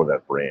and for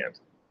that brand.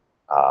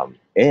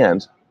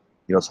 And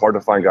it's hard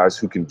to find guys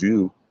who can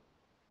do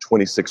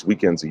 26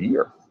 weekends a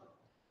year.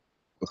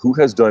 Who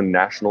has done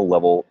national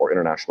level or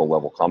international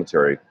level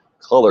commentary,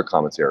 color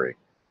commentary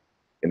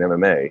in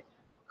MMA,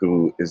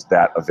 who is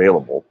that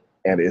available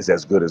and is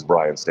as good as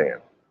Brian Stan?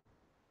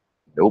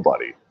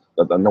 Nobody.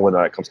 No one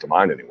that comes to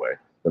mind anyway.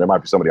 But there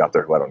might be somebody out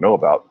there who I don't know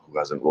about who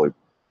hasn't really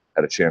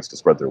had a chance to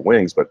spread their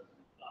wings, but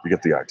you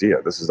get the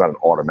idea. This is not an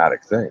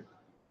automatic thing.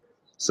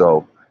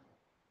 So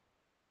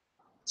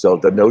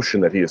the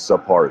notion that he is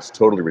subpar is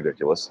totally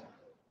ridiculous.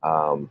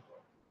 What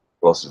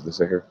else does this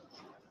say here?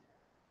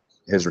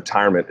 His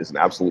retirement is an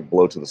absolute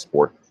blow to the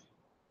sport.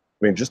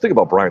 I mean, just think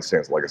about Brian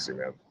Stan's legacy,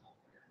 man.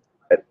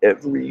 At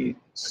every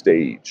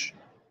stage,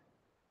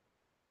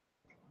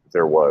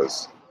 there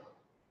was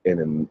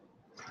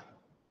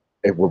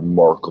a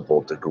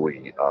remarkable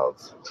degree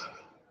of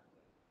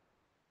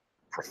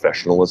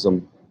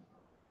professionalism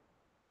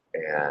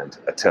and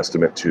a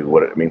testament to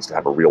what it means to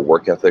have a real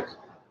work ethic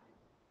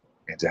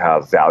and to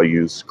have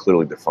values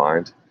clearly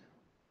defined.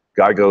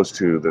 Guy goes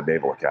to the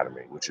Naval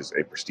Academy, which is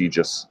a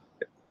prestigious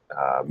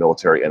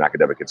military and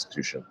academic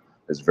institution.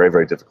 It's very,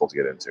 very difficult to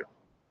get into,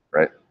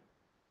 right?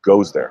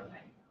 Goes there,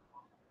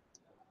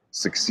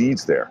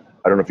 succeeds there.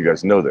 I don't know if you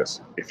guys know this.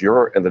 If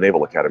you're in the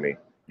Naval Academy,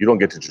 you don't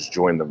get to just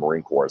join the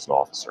Marine Corps as an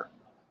officer.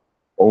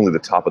 Only the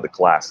top of the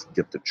class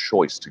get the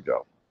choice to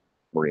go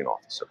Marine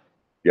officer.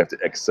 You have to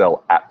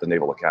excel at the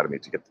Naval Academy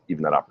to get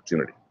even that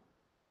opportunity,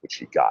 which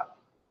he got.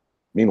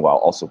 Meanwhile,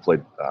 also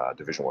played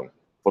Division I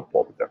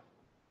football with them.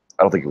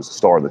 I don't think he was a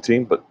star on the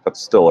team, but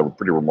that's still a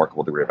pretty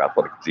remarkable degree of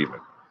athletic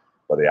achievement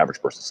by the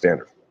average person's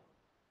standard.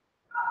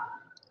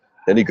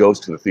 Then he goes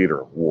to the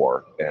theater of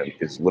war and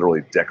is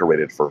literally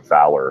decorated for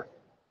valor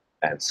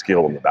and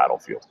skill in the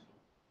battlefield.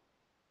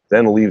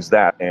 Then leaves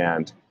that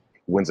and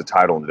wins a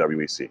title in the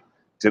WEC.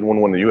 Didn't win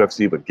one in the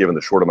UFC, but given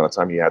the short amount of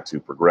time he had to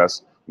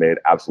progress, made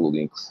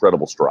absolutely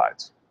incredible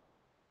strides,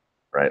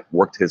 right?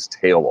 Worked his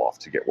tail off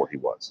to get where he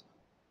was.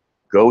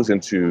 Goes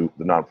into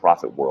the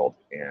nonprofit world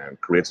and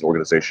creates an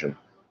organization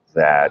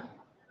that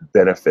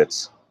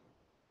benefits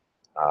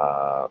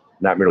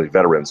not merely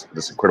veterans,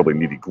 this incredibly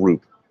needy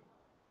group,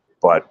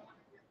 but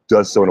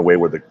does so in a way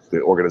where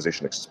the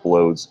organization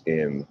explodes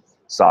in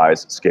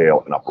size,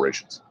 scale, and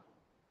operations.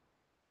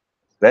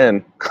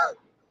 Then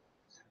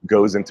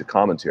goes into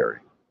commentary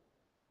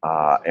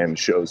and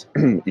shows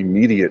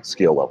immediate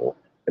skill level,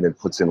 and then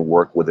puts in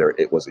work whether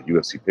it was a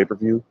UFC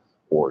pay-per-view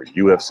or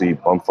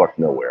UFC bumfuck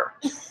nowhere.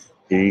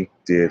 He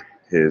did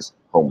his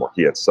homework.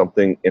 He had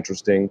something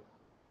interesting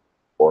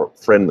or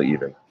friendly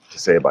even to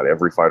say about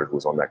every fighter who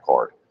was on that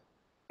card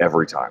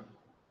every time.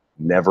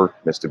 Never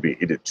missed a beat.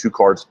 He did 2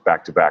 cards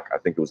back to back. I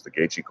think it was the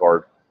Gaethje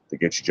card, the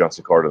Gaethje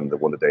Johnson card, and the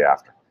one the day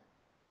after.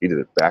 He did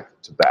it back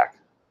to back.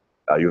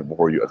 Even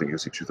before I think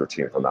UFC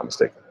 213, if I'm not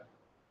mistaken,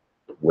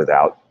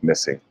 without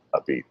missing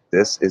a beat.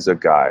 This is a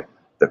guy,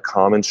 the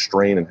common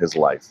strain in his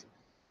life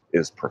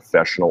is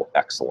professional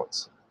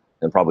excellence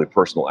and probably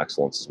personal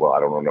excellence as well. I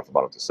don't know enough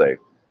about it to say,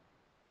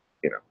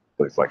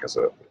 what it's like as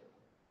a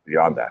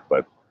beyond that,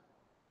 but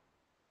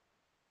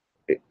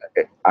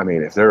I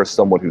mean, if there is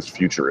someone whose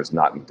future is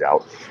not in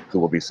doubt, who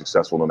will be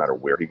successful no matter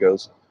where he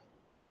goes,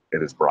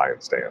 it is Brian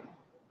Stan.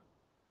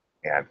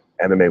 And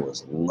MMA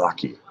was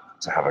lucky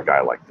to have a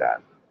guy like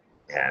that.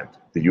 And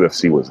the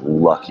UFC was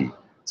lucky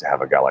to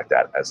have a guy like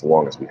that as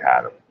long as we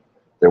had him.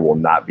 There will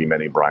not be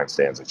many Brian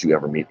Stans that you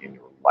ever meet in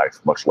your life,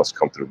 much less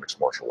come through mixed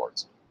martial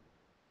arts.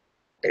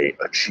 A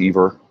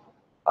achiever,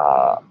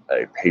 a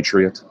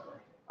patriot,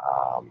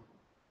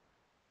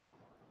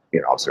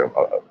 obviously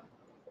a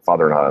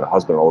father and a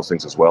husband, and all those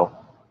things as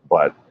well,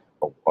 but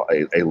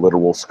a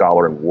literal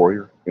scholar and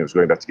warrior. He was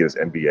going back to get his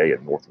MBA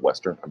at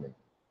Northwestern. I mean,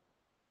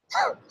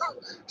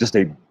 just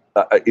when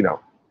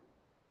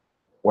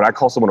I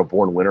call someone a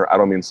born winner, I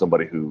don't mean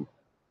somebody who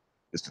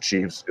just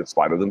achieves in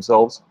spite of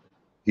themselves.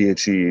 He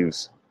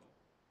achieves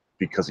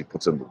because he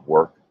puts in the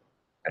work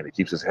and he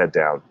keeps his head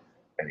down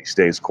and he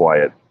stays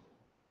quiet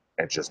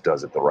and just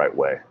does it the right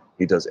way.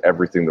 He does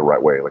everything the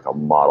right way, like a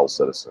model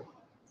citizen.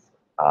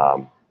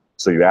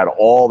 So you add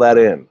all that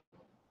in,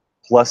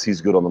 plus he's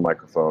good on the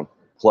microphone,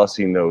 plus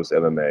he knows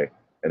MMA,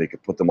 and he can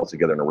put them all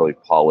together in a really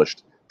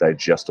polished,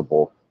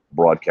 digestible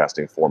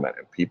broadcasting format.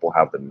 And people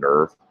have the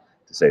nerve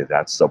to say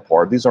that's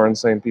subpar. These are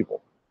insane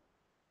people.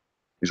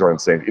 These are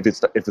insane.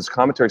 If his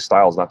commentary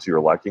style is not to your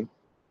liking,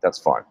 that's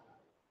fine.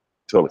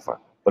 Totally fine.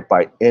 But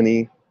by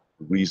any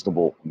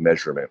reasonable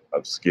measurement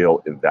of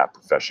skill in that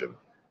profession,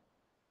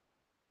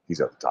 he's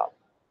at the top.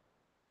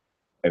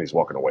 And he's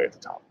walking away at the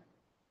top.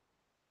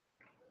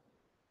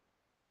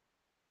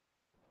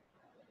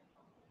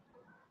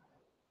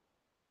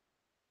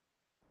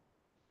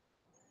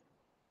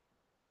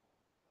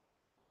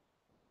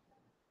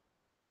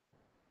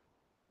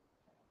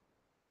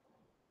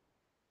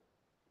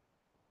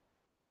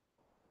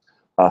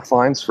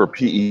 Fines for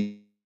PE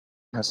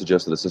has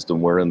suggested a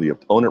system wherein the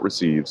opponent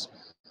receives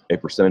a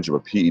percentage of a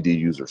PED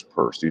user's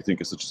purse. Do you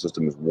think such a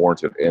system is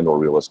warranted and or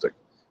realistic?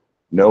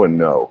 No and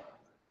no.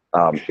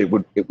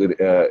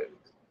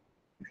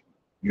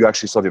 You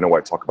actually saw, why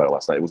I talked about it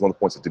last night. It was one of the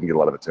points that didn't get a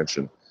lot of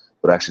attention,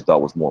 but I actually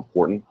thought was more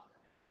important.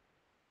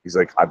 He's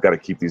like, I've got to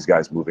keep these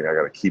guys moving. I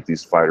got to keep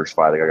these fighters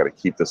fighting. I got to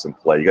keep this in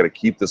play. You got to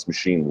keep this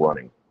machine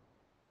running.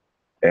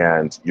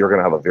 And you're going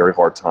to have a very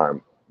hard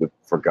time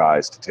for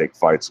guys to take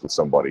fights with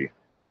somebody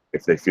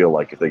if they feel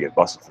like if they get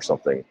busted for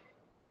something,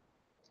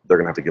 they're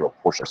going to have to give up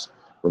portions.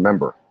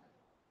 Remember,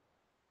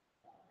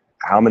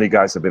 how many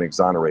guys have been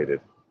exonerated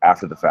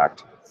after the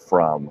fact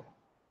from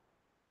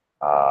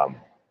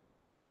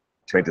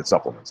tainted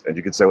supplements? And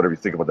you can say whatever you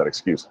think about that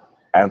excuse.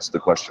 Answer the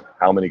question.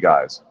 How many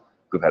guys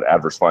who've had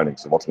adverse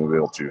findings have ultimately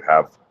been able to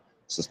have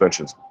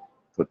suspensions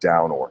put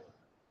down or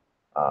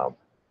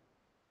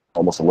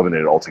almost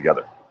eliminated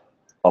altogether.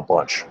 A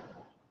bunch.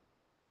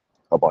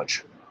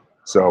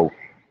 So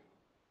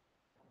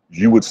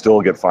you would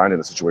still get fined in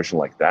a situation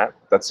like that?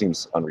 That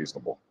seems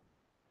unreasonable.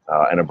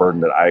 And a burden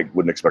that I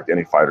wouldn't expect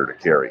any fighter to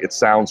carry. It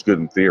sounds good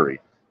in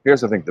theory.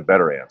 Here's, I think, the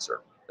better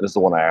answer. And this is the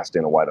one I asked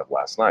Dana White of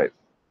last night.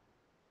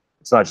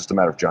 It's not just a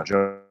matter of Jon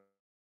Jones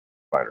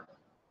fighter.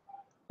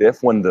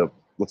 If when the,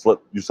 let's let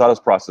USADA's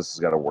process has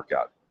got to work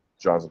out.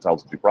 Jon's entitled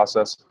to due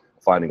process,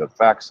 finding of the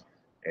facts,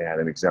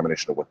 and an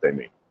examination of what they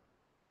mean.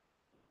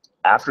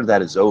 After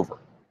that is over,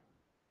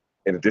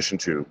 in addition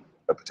to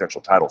a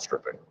potential title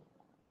stripping,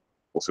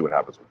 we'll see what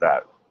happens with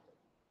that.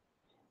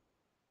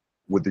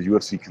 Would the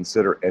UFC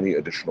consider any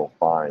additional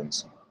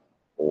fines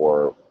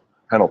or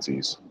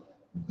penalties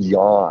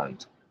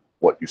beyond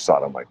what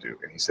USADA might do?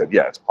 And he said,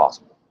 yeah, it's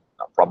possible.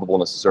 Not probable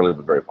necessarily,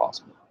 but very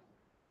possible.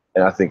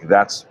 And I think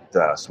that's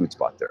the sweet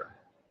spot there,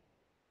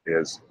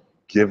 is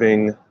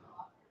giving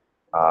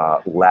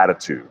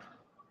latitude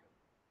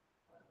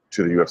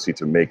to the UFC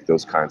to make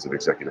those kinds of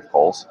executive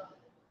calls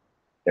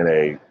in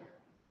a,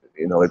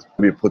 you know, it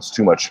puts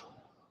too much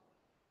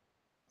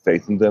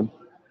faith in them.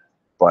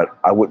 But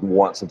I wouldn't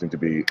want something to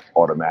be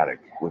automatic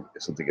with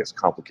something as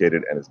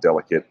complicated and as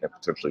delicate and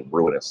potentially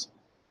ruinous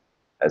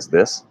as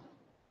this,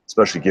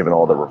 especially given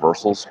all the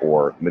reversals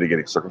or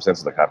mitigating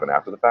circumstances that happen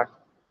after the fact.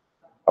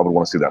 I would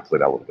want to see that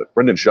played out a little bit.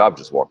 Brendan Schaub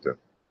just walked in.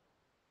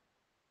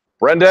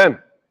 Brendan!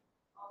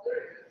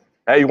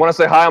 Hey, you want to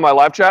say hi on my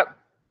live chat?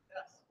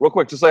 Yes. Real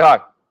quick, just say hi.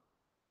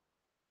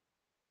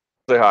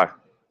 Say hi.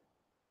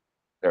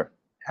 There.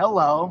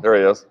 Hello. There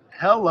he is.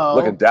 Hello.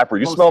 Looking dapper.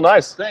 You smell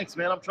nice. Thanks,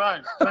 man. I'm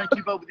trying to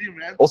keep up with you,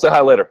 man. We'll say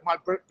hi later. My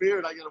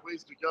beard, I got a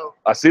ways to go.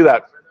 I see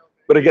that.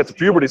 But it gets to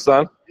puberty,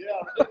 son.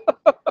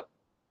 Yeah.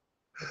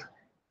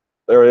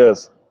 There he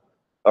is.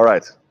 All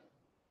right.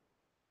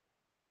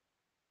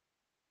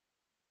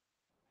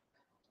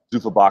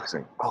 Zuffa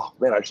boxing. Oh,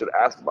 man, I should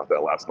have asked about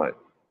that last night.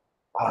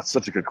 Oh, it's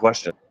such a good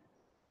question.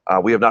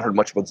 We have not heard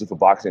much about Zuffa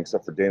boxing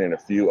except for Dana and a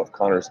few of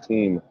Conor's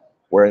team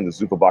wearing the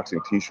Zuffa boxing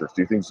t-shirts.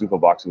 Do you think Zuffa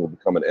boxing will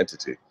become an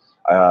entity?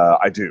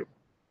 I do,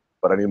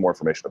 but I need more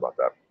information about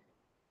that.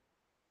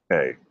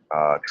 Okay,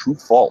 true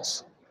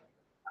false.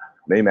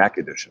 Maymac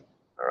edition.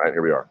 All right,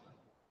 here we are.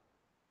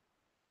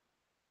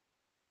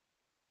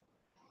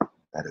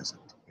 That is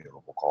a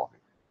terrible coffee.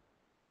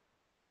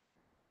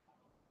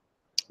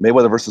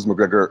 Mayweather versus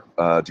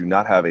McGregor do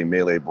not have a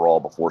melee brawl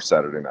before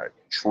Saturday night.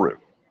 True.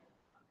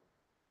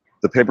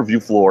 The pay-per-view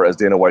floor, as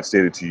Dana White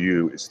stated to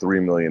you, is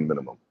 $3 million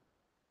minimum.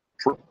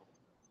 True.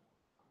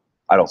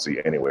 I don't see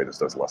any way this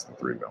does less than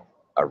 $3 million.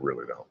 I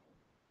really don't.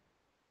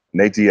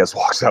 Nate Diaz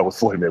walks out with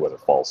Floyd Mayweather.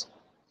 False.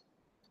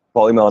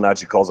 Paulie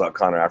Malignaggi calls out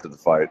Conor after the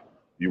fight.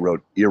 You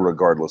wrote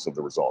irregardless of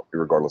the result.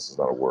 Irregardless is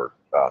not a word.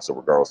 So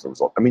regardless of the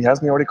result. I mean,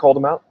 hasn't he already called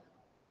him out?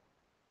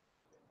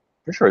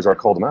 Pretty sure he's already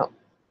called him out.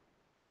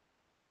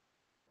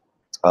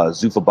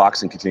 Zuffa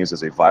Boxing continues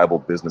as a viable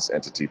business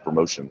entity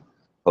promotion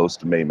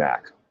post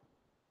Maymac.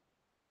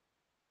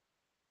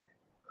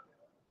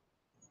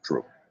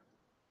 True.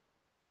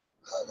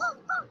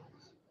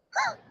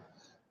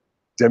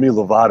 Demi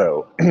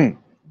Lovato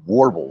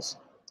warbles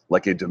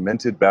like a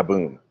demented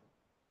baboon,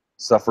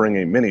 suffering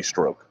a mini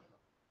stroke,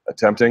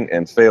 attempting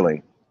and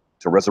failing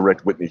to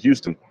resurrect Whitney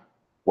Houston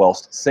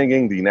whilst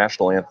singing the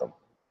national anthem.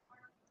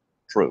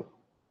 True.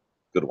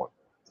 Good one.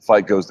 The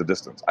fight goes the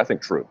distance. I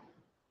think true.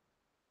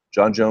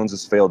 Jon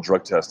Jones' failed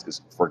drug test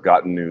is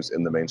forgotten news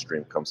in the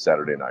mainstream come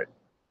Saturday night.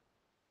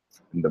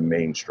 In the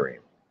mainstream.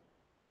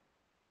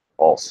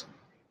 False.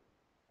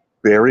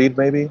 Buried,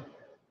 maybe?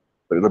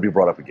 But it'll be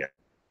brought up again.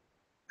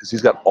 Because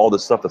he's got all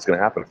this stuff that's going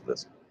to happen for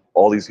this.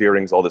 All these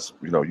hearings, all this,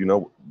 you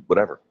know,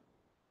 whatever.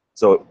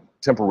 So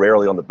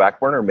temporarily on the back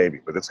burner, maybe,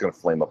 but it's going to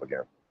flame up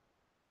again.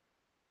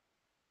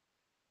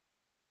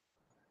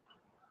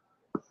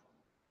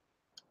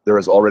 There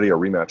is already a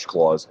rematch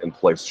clause in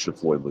place should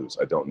Floyd lose.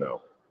 I don't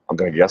know. I'm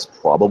going to guess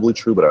probably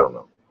true, but I don't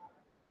know.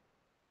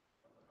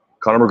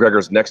 Conor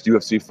McGregor's next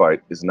UFC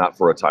fight is not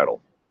for a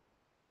title.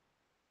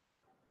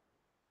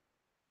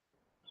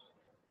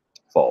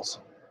 False.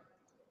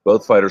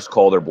 Both fighters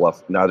call their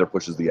bluff, neither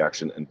pushes the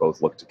action, and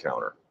both look to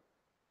counter.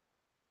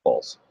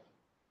 False.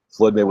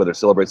 Floyd Mayweather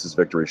celebrates his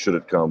victory, should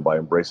it come, by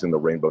embracing the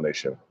Rainbow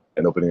Nation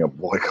and opening a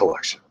boy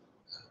collection.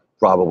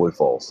 Probably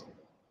false.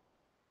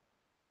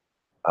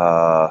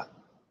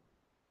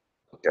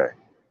 Okay.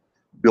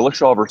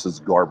 Billickshaw versus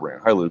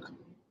Garbrandt. Hi, Luke.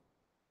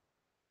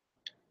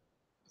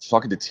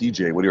 Talking to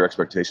TJ, what are your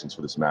expectations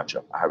for this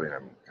matchup? I haven't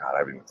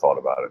even thought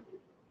about it.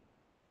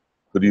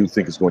 Who do you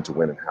think is going to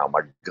win and how?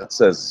 My gut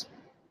says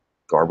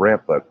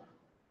Garbrandt, but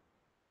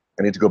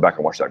I need to go back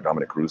and watch that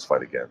Dominic Cruz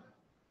fight again.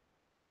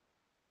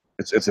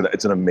 It's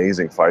an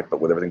amazing fight,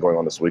 but with everything going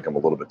on this week, I'm a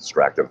little bit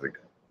distracted. I think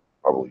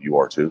probably you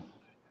are too.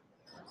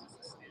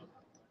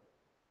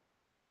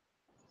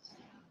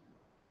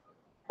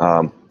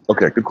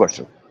 Okay, good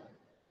question.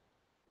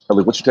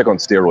 What's your take on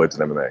steroids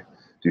in MMA?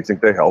 Do you think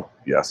they help?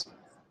 Yes.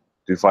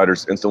 Do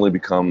fighters instantly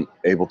become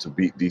able to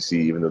beat DC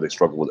even though they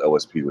struggle with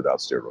OSP without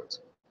steroids?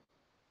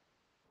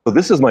 So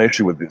this is my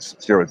issue with these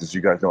steroids. As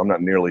you guys know, I'm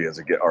not nearly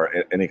as or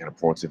any kind of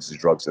performance-enhancing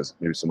drugs as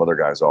maybe some other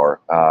guys are.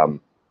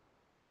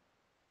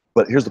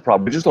 But here's the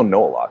problem: we just don't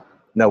know a lot.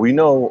 Now we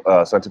know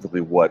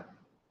scientifically what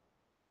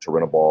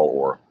turinabol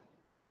or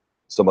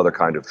some other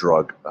kind of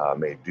drug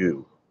may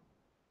do,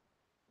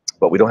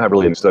 but we don't have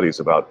really any studies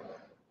about.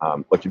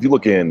 Like if you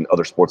look in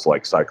other sports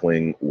like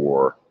cycling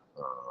or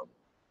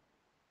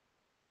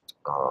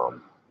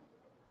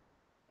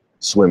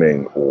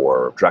swimming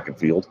or track and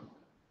field,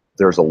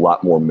 there's a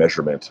lot more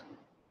measurement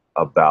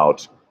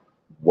about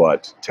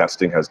what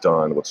testing has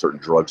done, what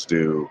certain drugs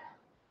do,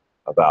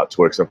 about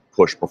to what extent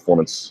push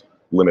performance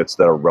limits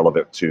that are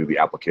relevant to the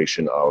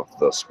application of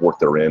the sport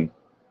they're in.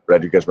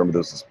 Brad, do you guys remember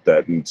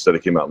that study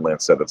came out in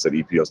Lancet that said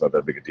EPO is not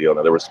that big a deal?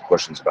 Now there were some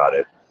questions about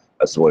it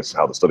as to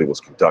how the study was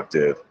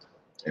conducted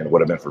and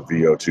what it meant for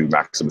VO2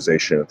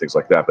 maximization and things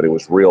like that, but it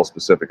was real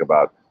specific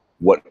about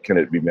what can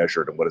it be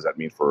measured and what does that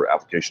mean for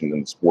application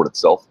in the sport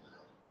itself.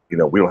 We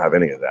don't have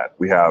any of that.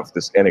 We have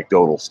this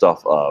anecdotal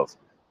stuff of,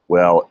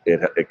 well,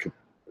 it could,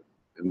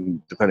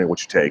 depending on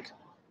what you take,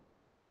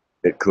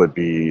 it could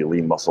be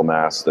lean muscle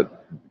mass that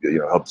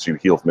helps you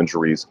heal from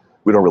injuries.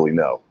 We don't really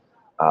know.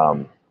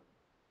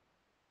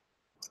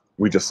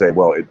 We just say,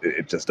 well,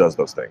 it just does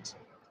those things.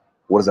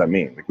 What does that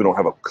mean? We don't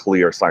have a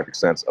clear scientific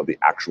sense of the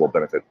actual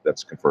benefit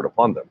that's conferred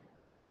upon them.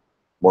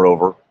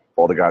 Moreover,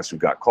 all the guys who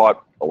got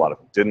caught, a lot of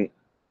them didn't.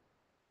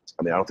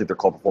 I mean, I don't think they're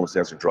called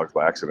performance-enhancing drugs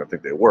by accident. I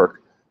think they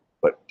work,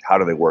 but how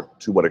do they work?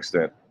 To what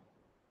extent?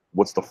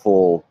 What's the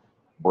full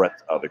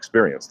breadth of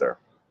experience there?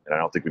 And I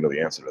don't think we know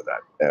the answer to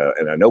that.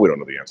 And I know we don't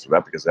know the answer to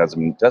that because it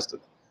hasn't been tested.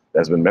 It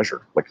hasn't been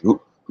measured. Like,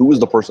 who is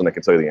the person that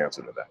can tell you the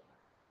answer to that?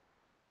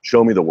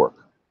 Show me the work.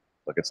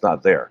 Like, it's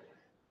not there.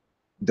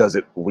 Does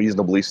it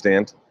reasonably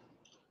stand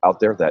out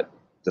there that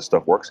this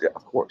stuff works? Yeah,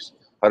 of course.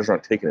 Fighters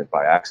aren't taking it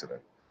by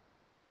accident.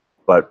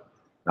 But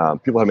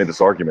people have made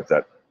this argument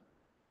that,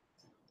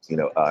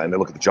 and they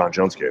look at the Jon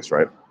Jones case,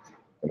 right?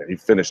 I mean, he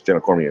finished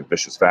Daniel Cormier in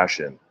vicious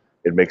fashion.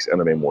 It makes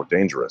MMA more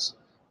dangerous.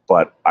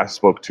 But I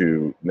spoke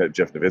to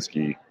Jeff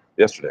Nowitzki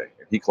yesterday,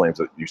 and he claims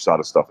that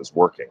USADA stuff is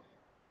working.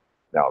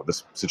 Now,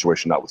 this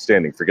situation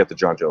notwithstanding, forget the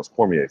Jon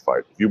Jones-Cormier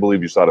fight. If you believe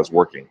USADA is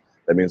working,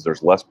 that means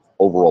there's less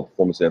overall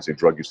performance-enhancing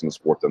drug use in the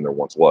sport than there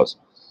once was.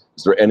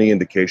 Is there any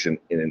indication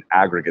in an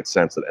aggregate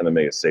sense that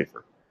MMA is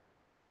safer?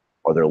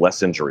 Are there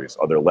less injuries?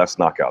 Are there less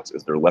knockouts?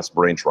 Is there less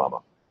brain trauma?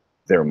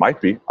 There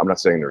might be. I'm not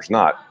saying there's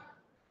not.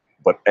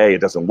 But A,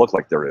 it doesn't look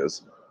like there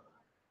is.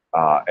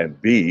 And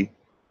B,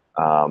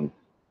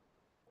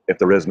 if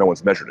there is, no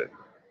one's measured it.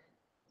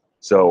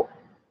 So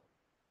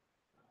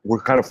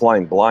we're kind of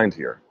flying blind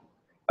here.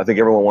 I think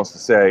everyone wants to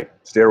say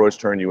steroids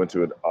turn you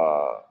into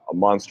a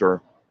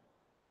monster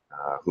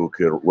who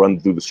could run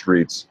through the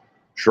streets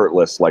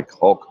shirtless like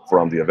Hulk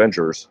from the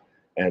Avengers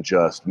and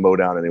just mow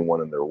down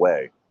anyone in their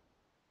way.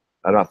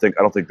 I don't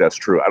think that's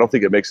true. I don't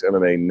think it makes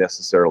MMA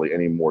necessarily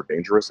any more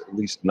dangerous, at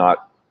least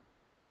not.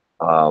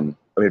 I mean,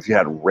 if you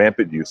had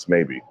rampant use,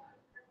 maybe.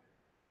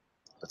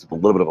 That's a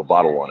little bit of a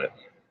bottle on it.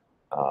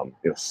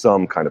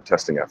 Some kind of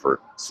testing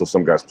effort, so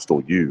some guys will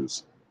still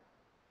use.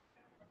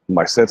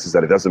 My sense is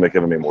that it doesn't make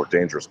MMA more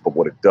dangerous, but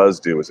what it does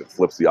do is it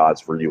flips the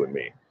odds for you and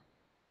me.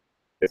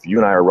 If you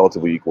and I are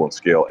relatively equal in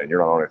scale and you're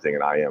not on anything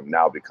and I am,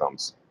 now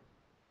becomes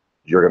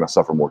you're going to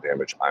suffer more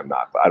damage, I'm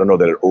not. But I don't know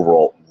that it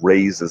overall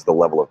raises the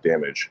level of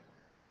damage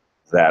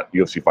that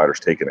UFC fighters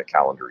take in a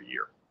calendar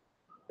year.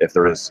 If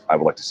there is, I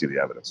would like to see the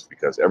evidence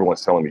because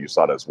everyone's telling me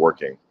USADA is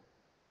working,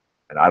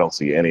 and I don't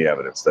see any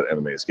evidence that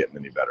MMA is getting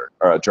any better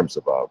in terms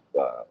of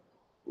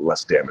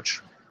less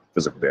damage,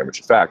 physical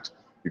damage. In fact,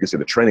 you can see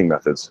the training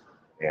methods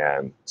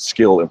and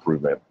skill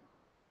improvement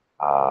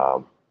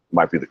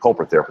might be the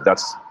culprit there, but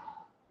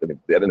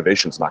that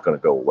innovation is not going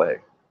to go away.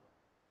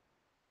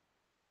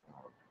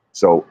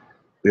 So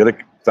the other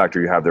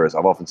factor you have there is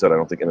I've often said I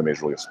don't think MMA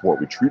is really a sport.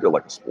 We treat it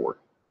like a sport.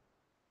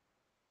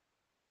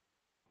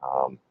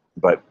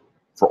 But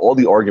for all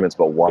the arguments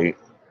about why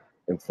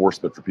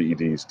enforcement for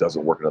PEDs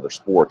doesn't work in other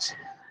sports,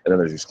 and then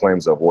there's these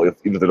claims of, well,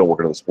 even if they don't work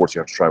in other sports, you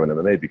have to try them in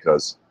MMA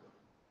because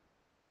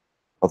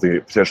of the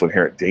potential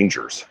inherent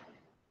dangers.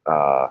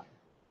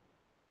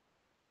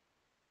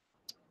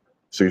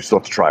 So you still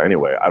have to try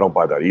anyway. I don't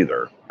buy that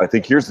either. I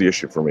think here's the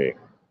issue for me,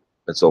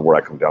 and so where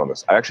I come down on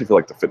this, I actually feel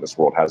like the fitness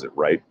world has it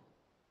right.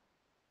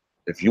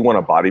 If you want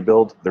to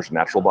bodybuild, there's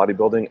natural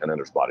bodybuilding, and then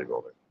there's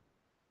bodybuilding.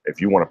 If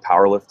you want to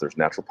powerlift, there's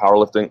natural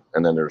powerlifting,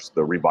 and then there's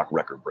the Reebok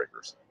record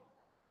breakers.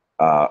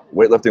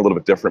 Weightlifting a little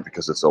bit different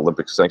because it's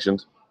Olympic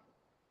sanctioned,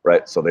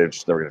 right? So they're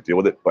just never going to deal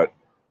with it, but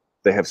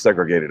they have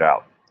segregated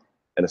out.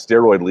 And a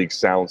steroid league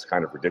sounds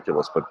kind of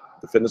ridiculous, but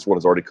the fitness world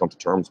has already come to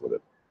terms with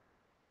it,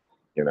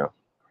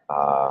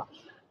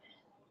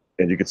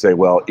 and you could say,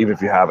 well, even if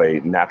you have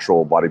a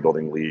natural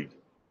bodybuilding league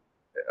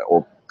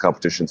or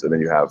competitions, and then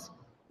you have,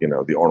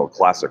 the Arnold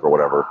Classic or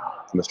whatever,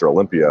 Mr.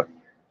 Olympia,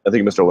 I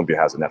think Mr. Olympia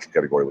has a natural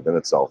category within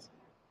itself.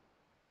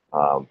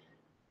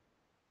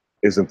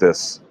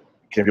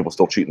 Can people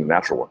still cheat in the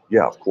natural one?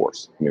 Yeah, of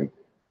course. I mean,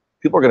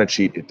 people are going to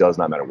cheat. It does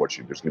not matter what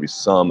you do. There's going to be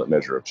some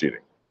measure of cheating.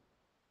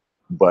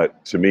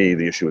 But to me,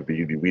 the issue would be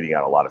you'd be weeding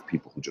out a lot of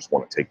people who just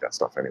want to take that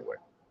stuff anyway.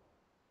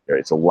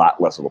 It's a lot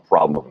less of a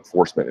problem of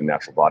enforcement in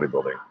natural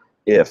bodybuilding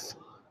if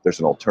there's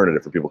an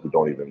alternative for people who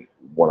don't even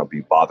want to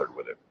be bothered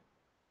with it.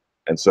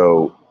 And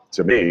so,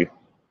 to me,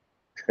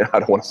 I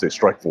don't want to say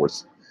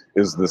Strikeforce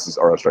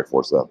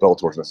Strikeforce.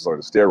 Bellator's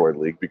necessarily the steroid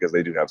league because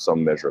they do have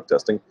some measure of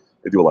testing.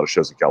 They do a lot of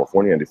shows in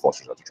California. Andy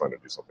Foster's out there trying to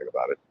do something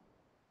about it.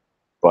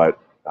 But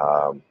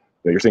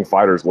you're seeing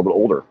fighters a little bit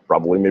older,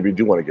 probably maybe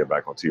do want to get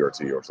back on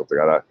TRT or something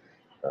like that.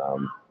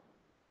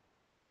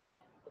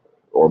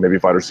 Or maybe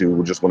fighters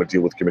who just want to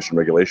deal with commission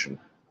regulation.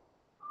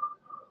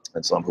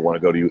 And some who want to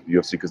go to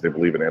UFC because they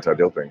believe in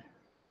anti-doping.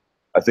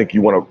 I think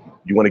you want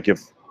to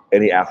give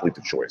any athlete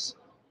the choice.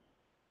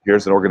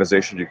 Here's an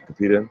organization you can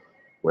compete in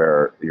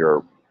where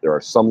there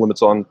are some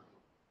limits on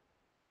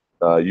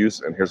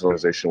use, and here's an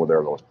organization where there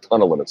are a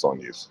ton of limits on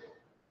use.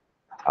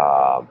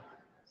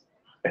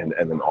 And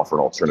then offer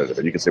an alternative.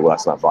 And you can say, well,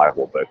 that's not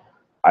viable, but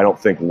I don't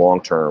think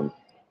long-term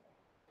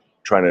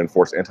trying to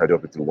enforce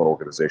anti-doping through one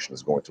organization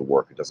is going to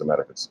work. It doesn't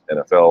matter if it's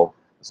NFL,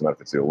 it doesn't matter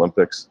if it's the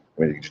Olympics.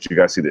 I mean, did you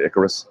guys see the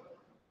Icarus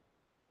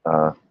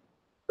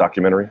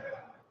documentary?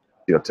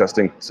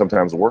 Testing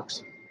sometimes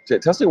works.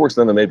 Testing works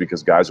in MMA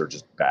because guys are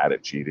just bad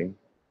at cheating.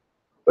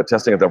 But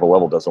testing at that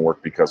level doesn't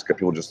work because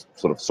people just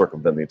sort of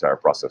circumvent the entire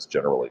process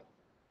generally.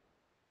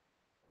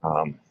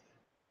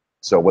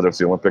 So whether it's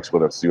the Olympics,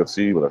 whether it's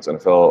UFC, whether it's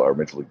NFL or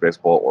Major League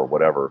Baseball or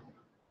whatever,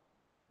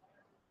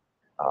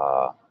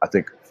 I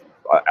think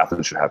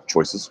athletes should have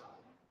choices.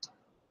 I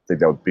think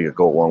that would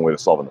go a long way to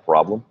solving the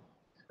problem.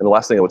 And the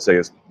last thing I would say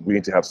is we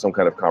need to have some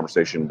kind of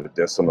conversation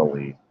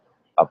medicinally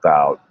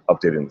about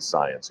updating the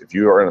science. If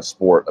you are in a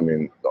sport, I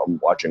mean, I'm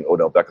watching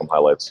Odell Beckham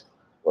highlights.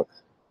 Look.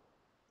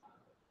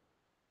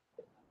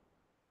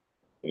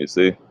 Can you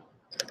see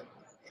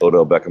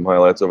Odell Beckham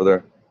highlights over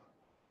there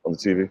on the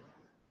TV?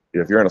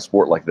 If you're in a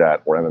sport like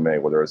that, or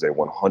MMA, where there is a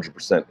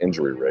 100%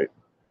 injury rate,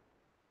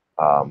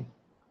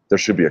 there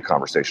should be a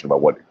conversation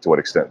about to what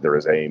extent there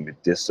is a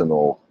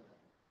medicinal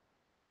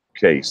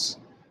case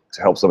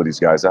to help some of these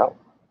guys out.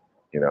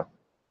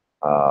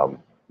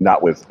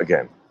 Not with,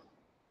 again,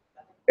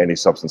 any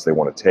substance they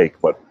want to take,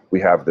 but we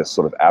have this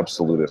sort of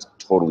absolutist,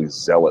 totally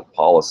zealot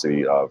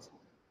policy of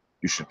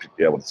you should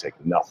be able to take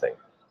nothing.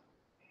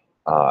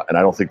 And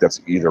I don't think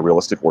that's either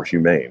realistic or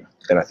humane.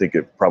 And I think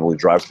it probably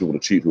drives people to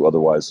cheat who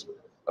otherwise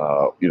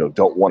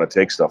don't want to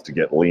take stuff to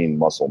get lean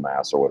muscle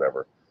mass or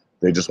whatever.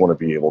 They just want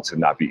to be able to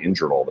not be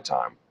injured all the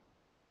time.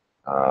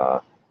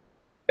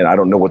 And I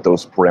don't know what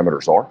those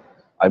parameters are.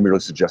 I'm merely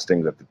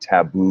suggesting that the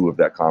taboo of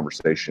that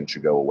conversation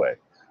should go away.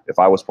 If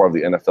I was part of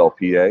the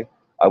NFLPA,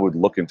 I would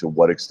look into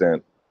what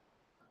extent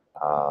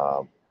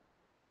the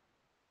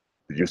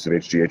use of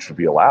HGH would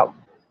be allowed.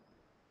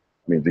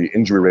 I mean, the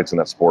injury rates in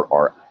that sport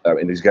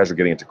these guys are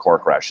getting into car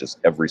crashes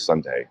every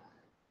Sunday.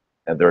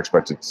 And they're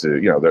expected to,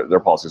 their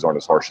policies aren't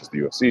as harsh as the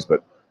UFC's,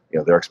 but,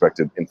 they're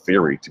expected, in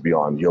theory, to be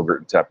on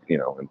yogurt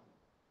and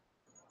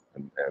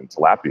and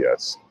tilapia.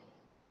 It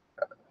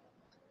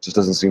just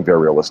doesn't seem very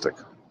realistic.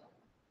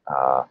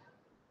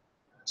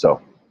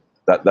 So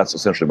that's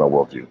essentially my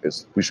worldview,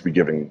 is we should be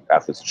giving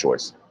athletes a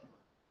choice.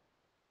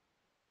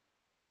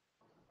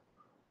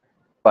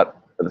 But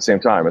at the same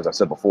time, as I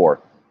said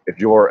before, if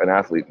you're an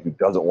athlete who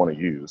doesn't want to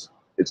use,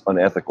 it's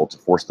unethical to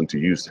force them to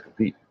use to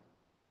compete.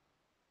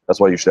 That's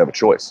why you should have a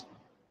choice,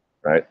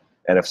 right?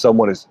 And if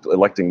someone is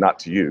electing not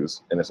to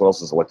use, and if someone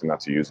else is electing not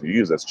to use, and you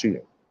use, that's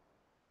cheating.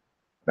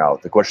 Now,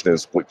 the question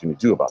is, what can you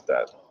do about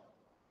that?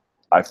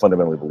 I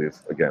fundamentally believe,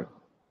 again,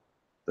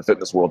 the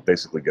fitness world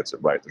basically gets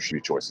it right. There should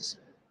be choices.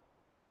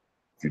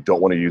 If you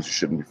don't want to use, you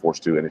shouldn't be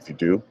forced to. And if you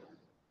do,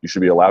 you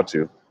should be allowed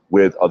to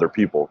with other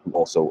people who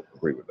also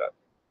agree with that.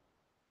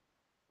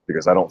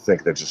 Because I don't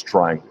think they're just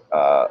trying,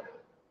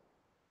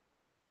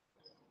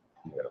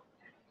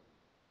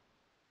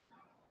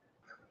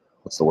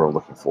 what's the word I'm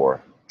looking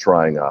for?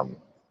 Trying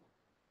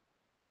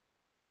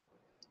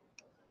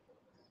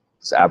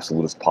this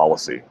absolutist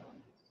policy,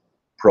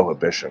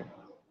 prohibition,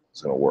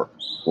 is going to work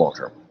long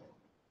term.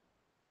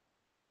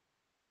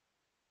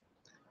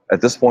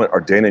 At this point,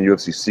 are Dana and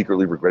UFC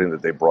secretly regretting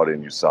that they brought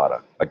in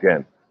USADA?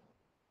 Again,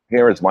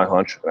 here is my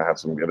hunch, and I have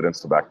some evidence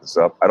to back this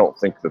up. I don't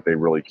think that they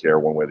really care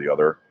one way or the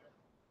other.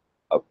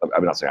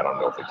 I'm not saying I don't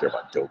know if they care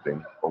about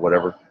doping or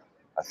whatever.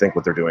 I think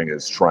what they're doing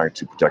is trying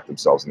to protect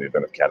themselves in the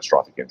event of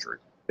catastrophic injury.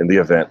 In the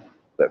event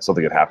that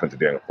something had happened to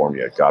Daniel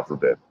Cormier, God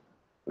forbid,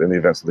 but in the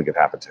event something had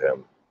happened to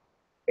him,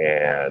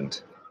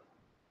 and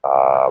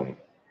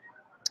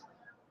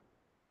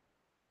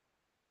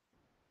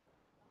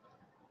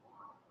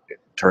it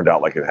turned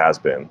out like it has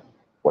been,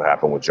 what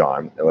happened with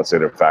Jon, and let's say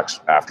the facts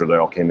after they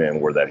all came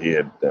in were that he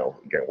had,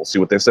 again, we'll see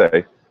what they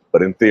say,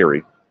 but in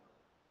theory,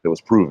 it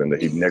was proven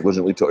that he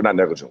negligently took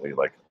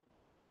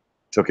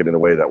it in a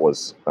way that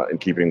was in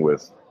keeping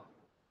with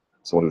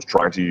someone who was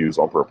trying to use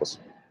on purpose.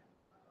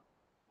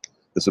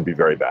 This would be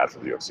very bad for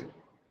the UFC.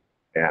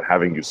 And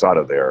having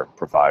USADA there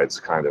provides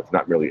kind of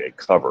not merely a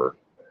cover,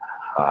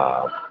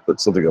 but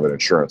something of an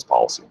insurance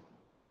policy,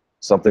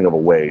 something of a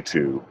way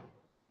to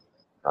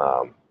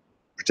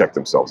protect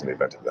themselves in the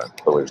event of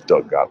that. Earlier was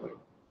Doug Gottlieb.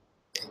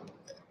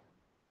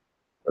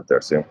 Right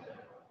there, see him?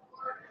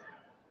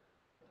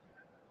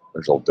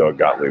 There's old Doug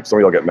Gottlieb. Some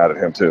of y'all get mad at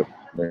him too.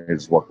 He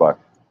just walked by.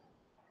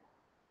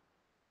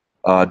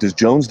 Does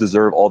Jones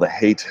deserve all the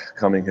hate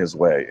coming his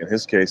way? In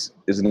his case,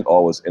 isn't it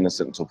always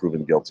innocent until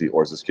proven guilty,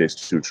 or is this case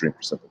too extreme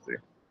for sympathy?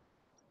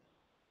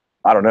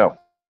 I don't know.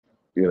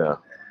 You know,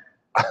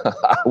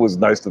 I was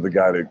nice to the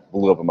guy that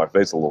blew up in my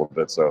face a little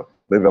bit, so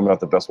maybe I'm not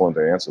the best one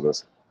to answer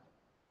this.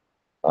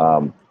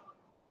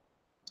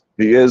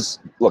 He is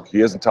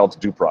entitled to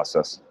due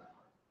process.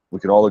 We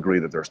can all agree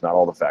that there's not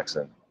all the facts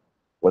in.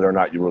 Whether or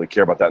not you really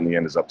care about that in the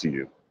end is up to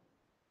you.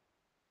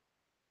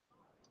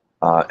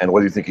 And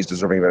whether you think he's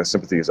deserving of any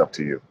sympathy is up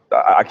to you.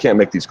 I can't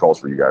make these calls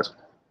for you guys.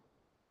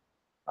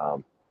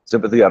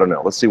 Sympathy, I don't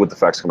know. Let's see what the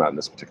facts come out in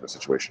this particular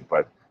situation.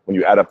 But when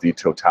you add up the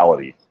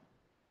totality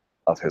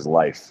of his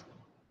life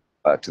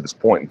to this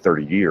point in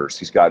 30 years,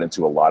 he's got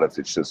into a lot of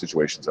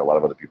situations that a lot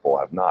of other people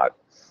have not.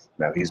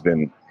 Now, he's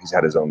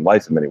had his own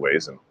life in many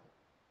ways, and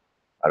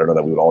I don't know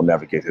that we would all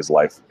navigate his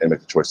life and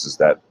make the choices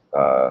that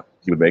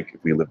he would make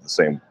if we lived the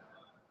same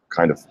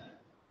kind of,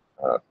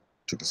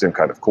 took the same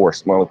kind of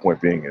course. My only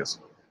point being is,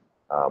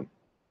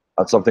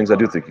 on some things I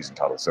do think he's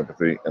entitled to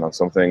sympathy, and on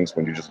some things,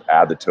 when you just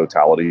add the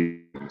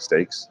totality of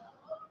mistakes,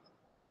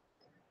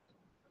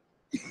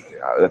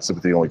 that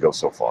sympathy only goes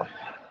so far.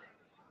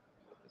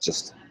 It's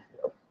just,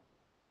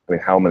 I mean,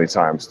 how many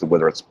times,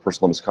 whether it's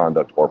personal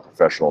misconduct or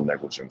professional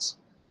negligence,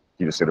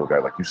 you just say to a guy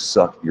like, you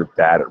suck, you're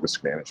bad at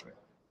risk management.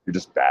 You're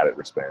just bad at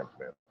risk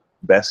management.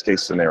 Best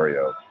case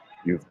scenario,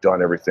 you've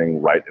done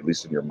everything right, at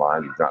least in your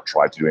mind. You've not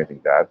tried to do anything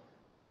bad,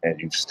 and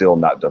you've still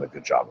not done a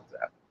good job of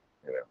that.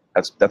 You know,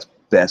 that's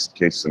best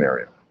case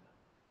scenario.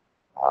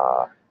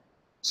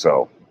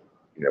 So,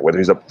 you know, whether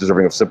he's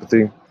deserving of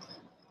sympathy,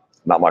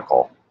 not my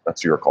call.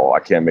 That's your call. I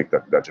can't make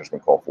that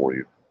judgment call for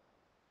you.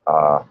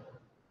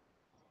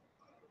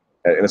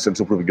 Innocent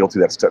until proven guilty,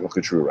 that's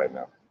technically true right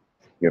now.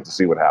 You have to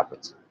see what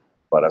happens.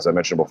 But as I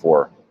mentioned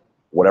before,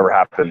 whatever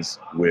happens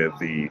with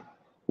the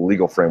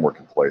legal framework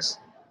in place,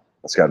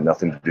 that's got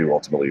nothing to do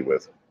ultimately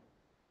with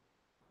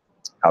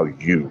how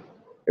you,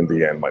 in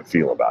the end, might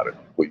feel about it,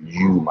 what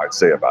you might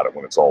say about it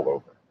when it's all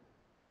over.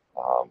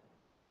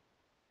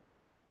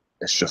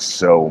 It's just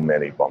so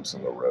many bumps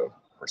in the road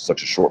for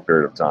such a short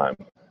period of time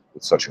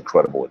with such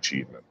incredible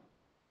achievement.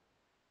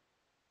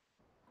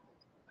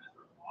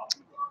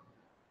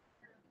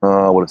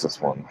 What is this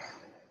one?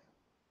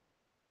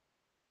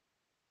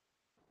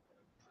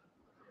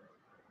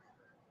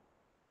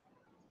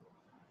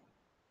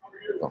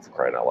 Oh, for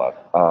crying out loud.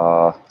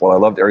 Well, I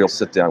loved Ariel's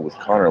sit down with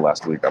Conor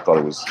last week. I thought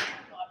it was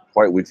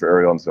quite weak for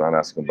Ariel to not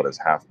ask him about his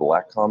half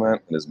black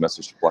comment and his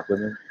message to black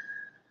women.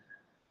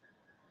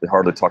 They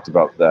hardly talked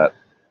about that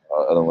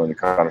other than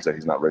Conor said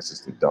he's not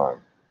racist and done.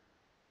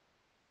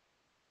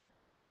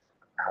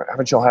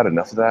 Haven't y'all had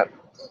enough of that?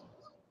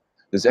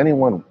 Does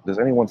anyone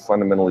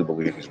fundamentally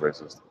believe he's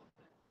racist?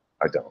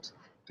 I don't.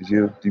 Do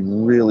you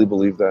really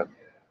believe that?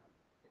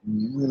 Do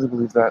you really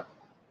believe that?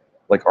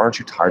 Like, aren't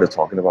you tired of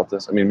talking about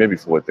this? I mean, maybe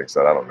Floyd thinks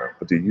that, I don't know.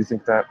 But do you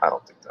think that? I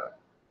don't think that.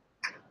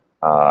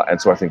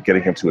 And so I think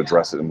getting him to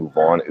address it and move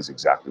on is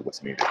exactly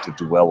what's needed, to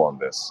dwell on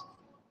this.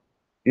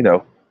 You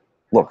know,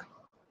 look,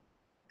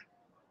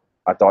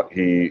 I thought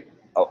he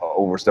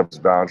overstepped his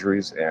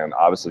boundaries and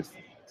obviously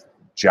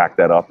jacked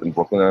that up in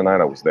Brooklyn that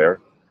night. I was there.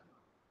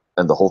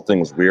 And the whole thing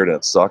was weird and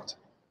it sucked.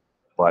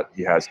 But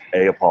he has,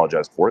 A,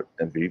 apologized for it,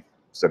 and B,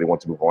 said he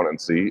wanted to move on, and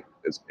C,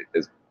 is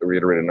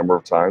reiterated a number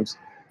of times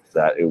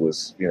that it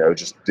was, you know,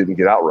 just didn't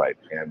get out right.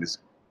 And is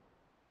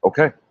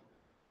okay.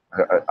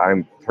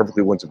 I'm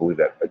perfectly willing to believe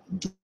that.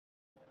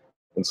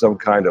 In some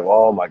kind of,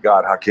 oh my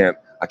God, I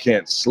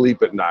can't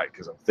sleep at night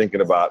because I'm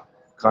thinking about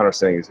Conor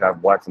saying he's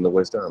half black from the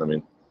waist down. I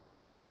mean,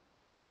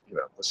 you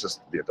know, let's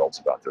just be adults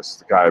about this.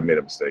 The guy made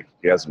a mistake.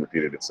 He hasn't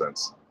repeated it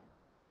since.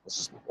 Let's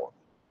just move on.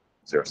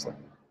 Seriously.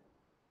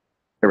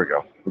 Here we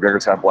go.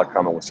 McGregor's half black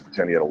comment was to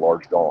pretend he had a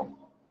large dong.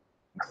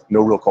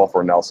 No real call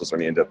for analysis or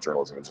any in-depth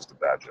journalism. It's just a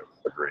bad joke.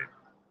 Agreed.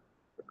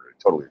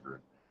 Totally agreed.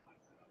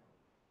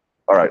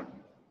 All right.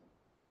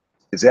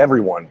 Is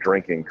everyone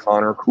drinking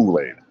Conor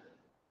Kool-Aid?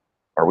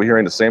 Are we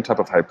hearing the same type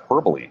of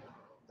hyperbole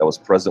that was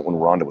present when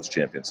Ronda was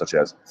champion, such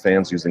as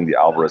fans using the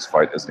Alvarez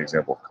fight as an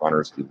example of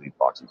Conor's elite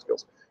boxing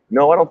skills?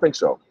 No, I don't think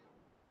so.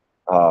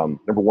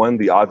 Number one,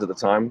 the odds at the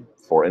time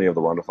for any of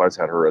the Ronda fights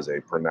had her as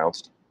a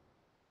pronounced.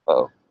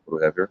 What do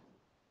we have here?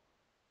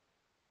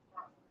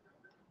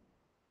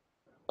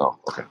 Oh,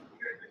 okay.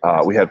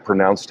 We had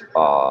pronounced.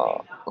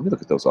 Let me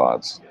look at those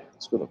odds.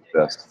 Let's go to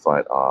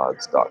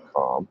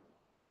bestfightodds.com.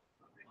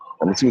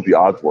 And let's see what the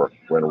odds were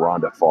when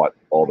Ronda fought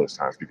all those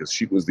times, because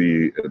she was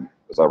the,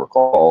 as I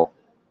recall,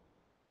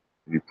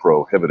 the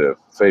prohibitive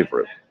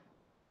favorite.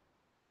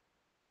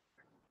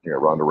 Yeah,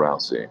 Ronda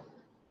Rousey.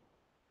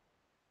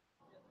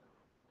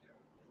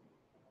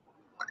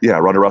 Yeah,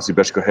 Ronda Rousey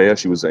Beshkohea,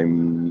 she was a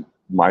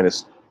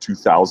minus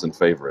 2,000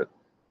 favorite.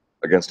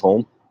 Against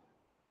Holm,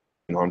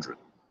 100.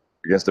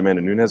 Against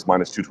Amanda Nunes,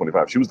 minus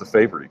 225. She was the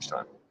favorite each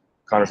time.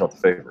 Conor's not the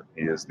favorite.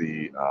 He is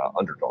the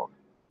underdog.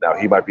 Now,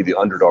 he might be the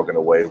underdog in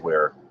a way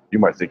where you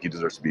might think he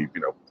deserves to be,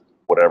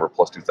 whatever,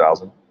 plus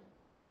 2,000,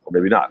 or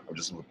maybe not. I'm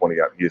just pointing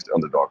out he is the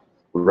underdog.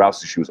 With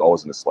Rousey, she was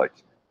always in this, like,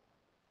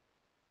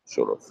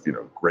 sort of,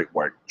 great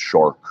white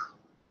shark,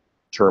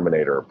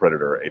 Terminator,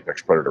 Predator,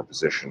 apex predator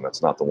position.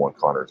 That's not the one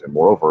Conor's in.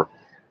 Moreover,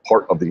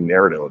 part of the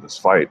narrative of this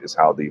fight is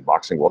how the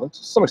boxing world, and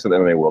to some extent the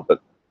MMA world,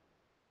 but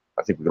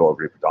I think we can all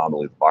agree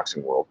predominantly the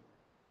boxing world,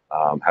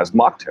 has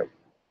mocked him.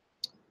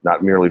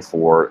 Not merely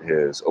for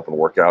his open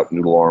workout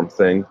noodle arm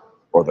thing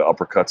or the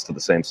uppercuts to the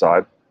same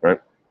side,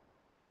 right?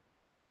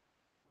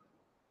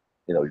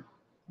 You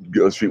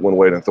go his feet one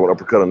way and throw an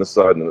uppercut on this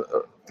side, and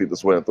feet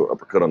this way and throw an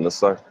uppercut on this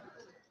side.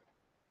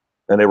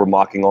 And they were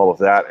mocking all of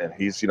that, and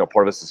he's, part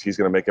of this is he's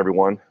going to make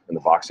everyone in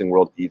the boxing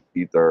world eat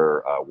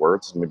their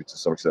words, maybe to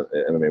some extent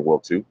the MMA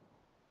world too.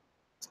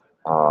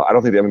 I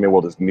don't think the MMA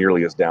world is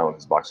nearly as down on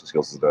his boxing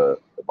skills as the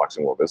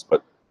boxing world is,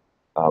 but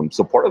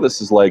so part of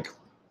this is like,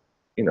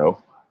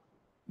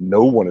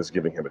 no one is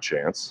giving him a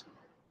chance,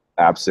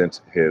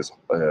 absent his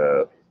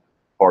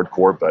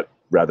hardcore but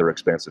rather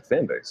expansive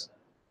fan base.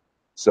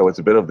 So it's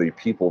a bit of the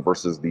people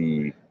versus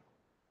the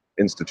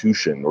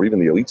institution, or even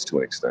the elites to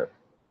an extent.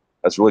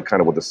 That's really kind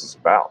of what this is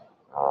about.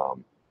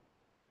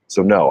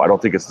 So no, I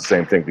don't think it's the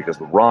same thing, because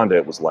with Ronda,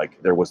 it was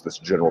like there was this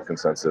general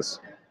consensus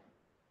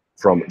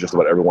from just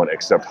about everyone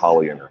except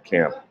Holly and her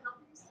camp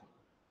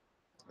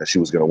that she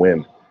was going to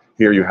win.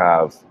 Here you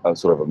have a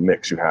sort of a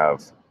mix. You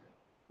have,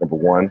 number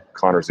one,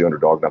 Conor's the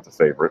underdog, not the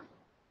favorite.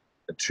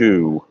 And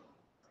two,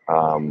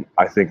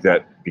 I think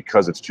that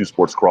because it's two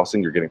sports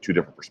crossing, you're getting two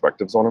different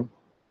perspectives on him.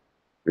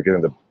 You're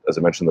getting as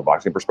I mentioned, the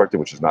boxing perspective,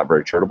 which is not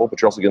very charitable,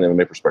 but you're also getting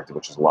the MMA perspective,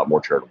 which is a lot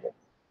more charitable.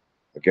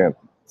 Again,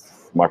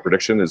 my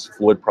prediction is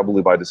Floyd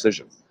probably by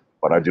decision,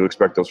 but I do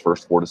expect those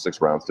first 4 to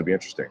 6 rounds to be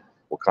interesting.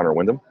 Will Conor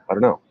win them? I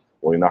don't know.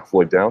 Will he knock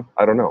Floyd down?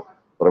 I don't know,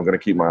 but I'm going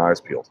to keep my eyes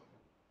peeled,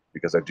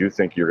 because I do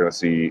think you're going to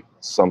see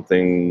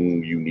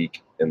something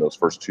unique in those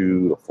first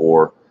 2 to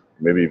 4,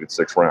 maybe even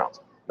 6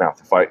 rounds. Now, if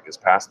the fight is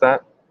past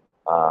that,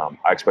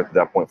 I expect at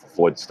that point for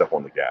Floyd to step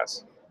on the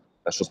gas.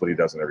 That's just what he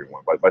does in every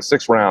one. By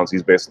 6 rounds,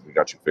 he's basically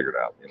got you figured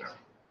out.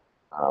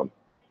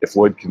 If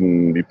Floyd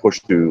can be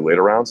pushed to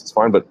later rounds, it's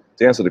fine. But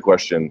to answer the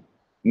question,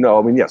 no.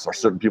 I mean, yes, are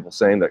certain people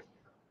saying that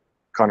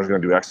Conor's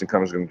going to do X and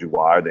Conor's going to do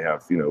Y? They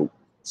have,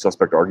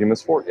 suspect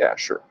arguments for it. Yeah,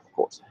 sure, of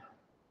course.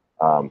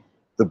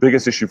 The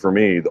biggest issue for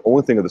me, the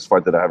only thing of this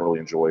fight that I haven't really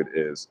enjoyed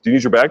is, do you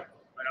need your bag?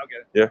 Right, I'll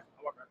get it. Yeah.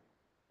 I'll walk around.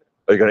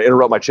 Are you going to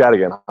interrupt my chat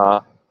again, huh?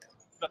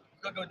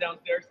 Go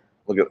downstairs.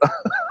 Look at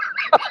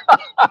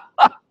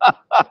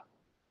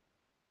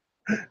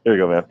Here you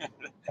go, man.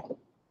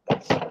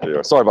 There you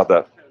go. Sorry about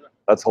that.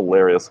 That's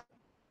hilarious.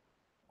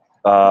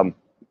 The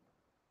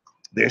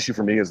issue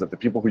for me is that the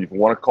people who you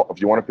want to call,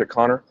 if you want to pick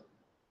Conor,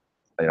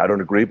 and I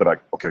don't agree,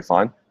 but okay,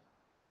 fine.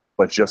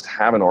 But just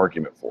have an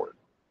argument for it.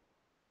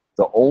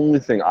 The only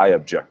thing I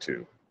object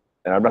to,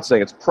 and I'm not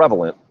saying it's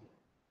prevalent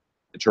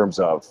in terms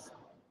of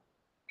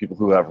people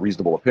who have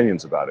reasonable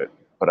opinions about it,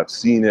 but I've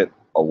seen it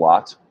a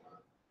lot,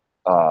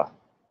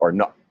 or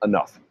not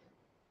enough,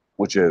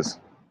 which is,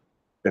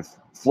 if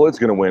Floyd's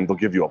going to win, they'll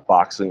give you a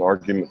boxing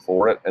argument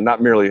for it, and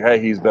not merely, hey,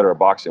 he's better at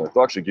boxing. Like,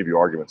 they'll actually give you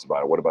arguments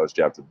about it. What about his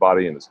jab to the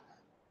body and his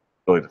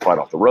ability to fight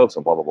off the ropes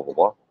and blah, blah, blah, blah,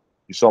 blah.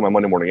 You saw my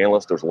Monday morning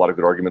analyst. There's a lot of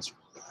good arguments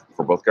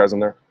for both guys in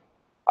there.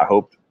 I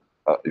hoped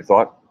you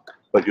thought.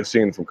 But you're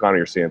seeing from Conor,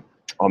 you're seeing,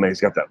 oh, man,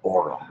 he's got that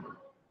aura.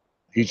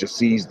 He just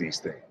sees these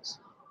things.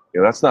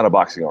 That's not a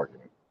boxing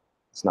argument.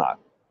 It's not.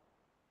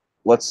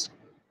 Let's,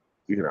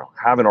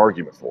 have an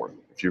argument for it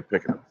if you're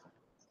picking him.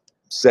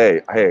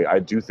 Say, hey, I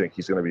do think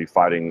he's going to be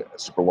fighting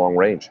super long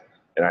range,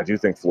 and I do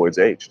think Floyd's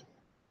aged,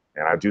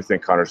 and I do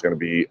think Conor's going to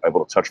be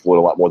able to touch Floyd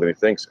a lot more than he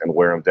thinks and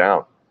wear him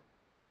down.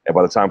 And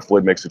by the time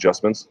Floyd makes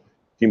adjustments,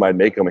 he might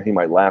make them and he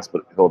might last,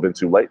 but he'll have been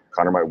too late.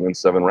 Conor might win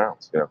 7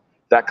 rounds.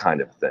 That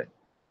kind of thing.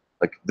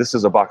 Like, this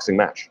is a boxing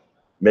match.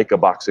 Make a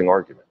boxing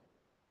argument.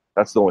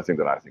 That's the only thing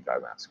that I think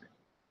I'm asking.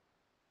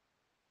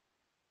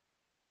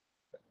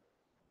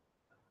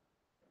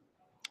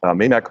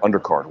 Maniac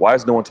undercard. Why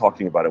is no one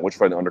talking about it? Which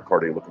fight in the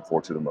undercard are you looking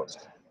forward to the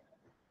most?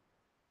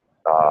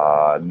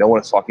 No one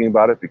is talking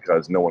about it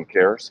because no one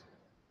cares.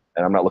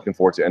 And I'm not looking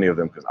forward to any of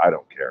them because I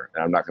don't care.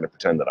 And I'm not going to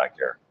pretend that I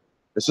care.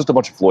 It's just a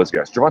bunch of Floyd's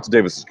guys. Gervonta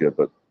Davis is good,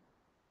 but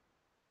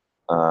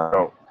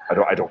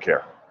I don't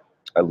care.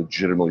 I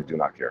legitimately do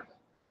not care.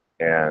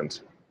 And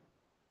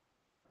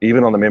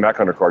even on the Maniac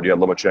undercard, you had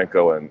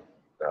Lomachenko and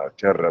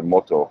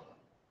Terremoto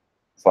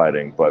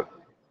fighting, but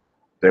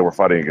they were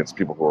fighting against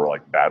people who were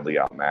like badly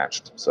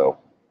outmatched. So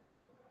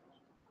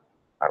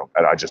I don't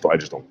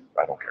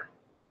care.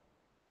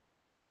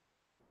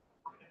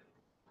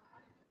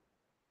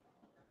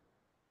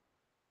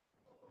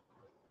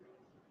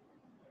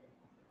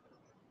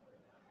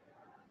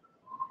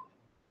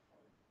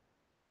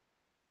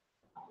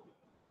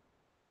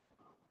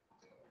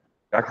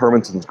 Jack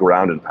Hermanson's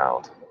ground and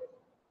pound.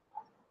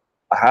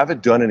 I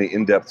haven't done any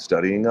in-depth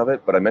studying of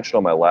it, but I mentioned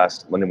on my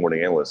last Monday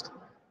Morning Analyst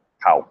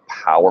how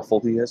powerful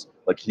he is.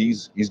 Like,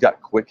 he's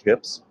got quick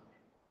hips.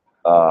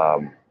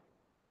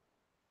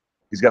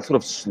 he's got sort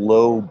of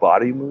slow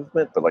body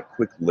movement, but like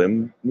quick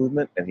limb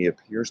movement, and he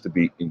appears to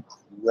be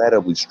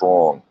incredibly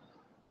strong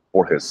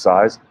for his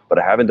size. But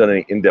I haven't done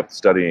any in-depth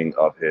studying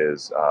of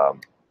his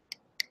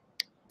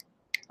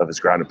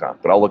ground and pound.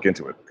 But I'll look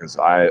into it because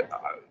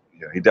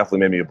he definitely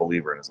made me a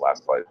believer in his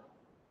last fight.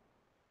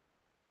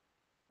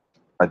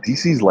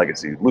 DC's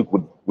legacy, Luke.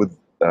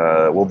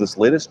 Will this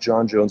latest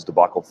Jon Jones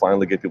debacle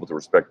finally get people to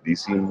respect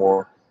DC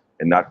more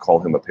and not call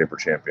him a paper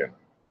champion?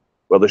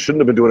 Well, they shouldn't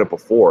have been doing it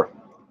before.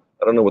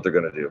 I don't know what they're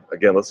going to do.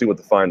 Again, let's see what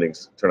the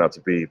findings turn out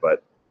to be.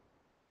 But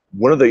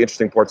one of the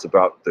interesting parts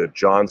about the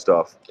Jon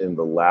stuff in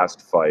the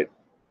last fight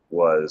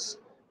was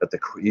that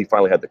he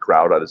finally had the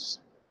crowd at his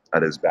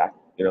back.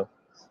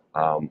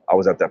 I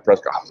was at that press.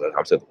 I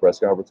was at the press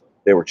conference.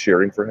 They were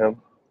cheering for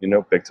him.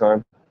 Big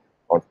time.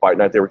 On fight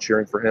night, they were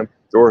cheering for him.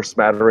 There were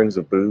smatterings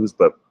of boos,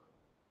 but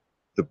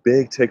the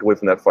big takeaway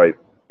from that fight,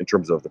 in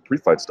terms of the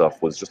pre-fight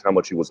stuff, was just how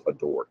much he was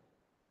adored,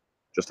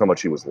 just how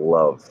much he was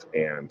loved,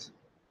 and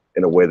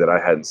in a way that I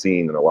hadn't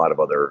seen in a lot of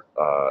other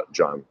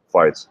Jon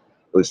fights,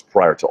 at least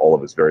prior to all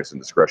of his various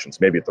indiscretions.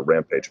 Maybe at the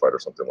Rampage fight or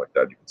something like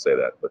that, you could say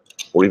that,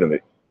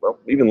 or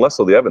even less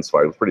so the Evans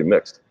fight. It was pretty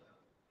mixed.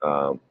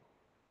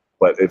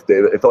 But it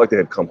felt like they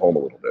had come home a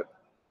little bit,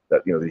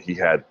 that he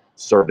had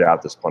served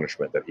out this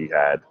punishment, that he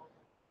had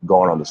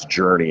gone on this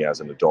journey as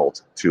an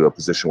adult to a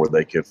position where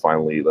they could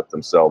finally let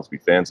themselves be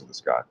fans of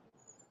this guy.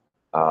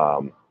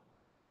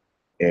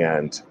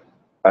 And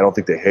I don't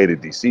think they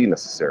hated DC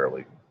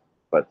necessarily,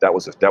 but that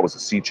was a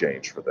sea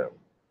change for them.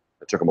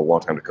 It took them a long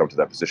time to come to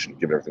that position,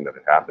 given everything that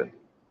had happened.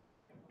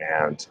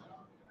 And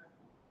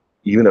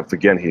even if,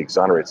 again, he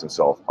exonerates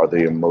himself, are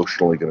they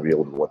emotionally going to be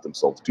able to let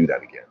themselves do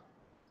that again?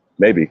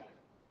 Maybe.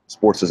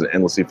 Sports is an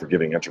endlessly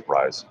forgiving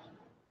enterprise.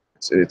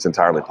 It's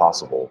entirely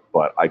possible,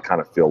 but I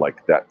kind of feel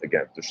like that,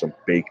 again, there's some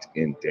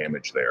baked-in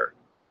damage there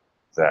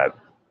that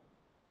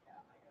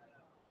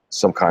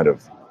some kind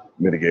of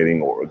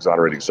mitigating or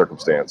exonerating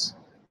circumstance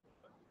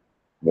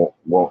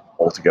won't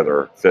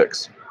altogether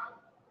fix.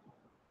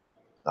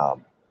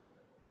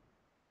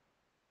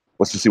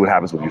 Let's just see what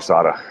happens with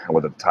USADA and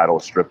whether the title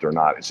is stripped or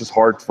not. It's just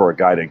hard for a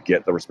guy to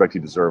get the respect he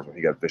deserves when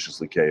he got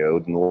viciously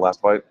KO'd in the last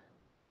fight,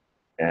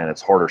 and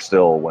it's harder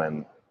still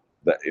when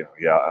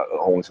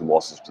only 2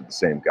 losses to the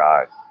same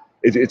guy.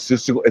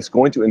 It's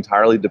going to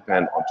entirely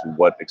depend on to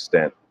what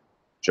extent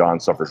Jon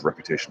suffers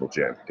reputational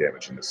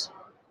damage in this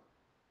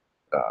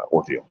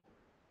ordeal.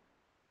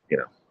 It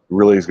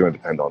really is going to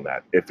depend on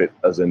that. If it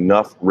is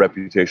enough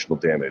reputational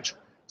damage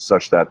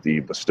such that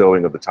the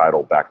bestowing of the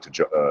title back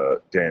to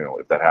Daniel,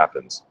 if that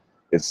happens,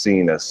 is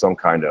seen as some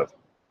kind of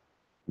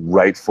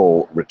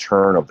rightful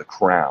return of the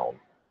crown,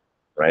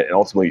 right? And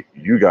ultimately,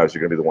 you guys are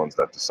going to be the ones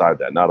that decide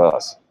that, not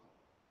us.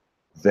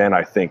 Then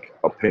I think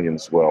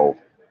opinions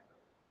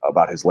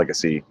about his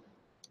legacy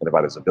and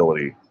about his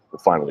ability will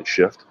finally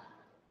shift.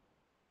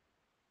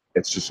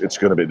 It's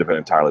going to depend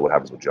entirely what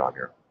happens with Jon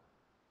here.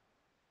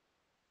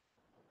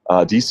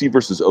 DC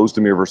versus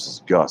Ozdemir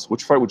versus Gus.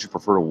 Which fight would you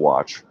prefer to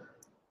watch?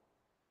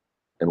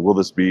 And will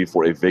this be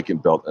for a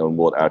vacant belt, and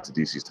will it add to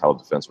DC's title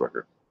defense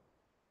record?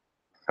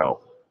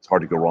 Hell, it's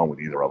hard to go wrong with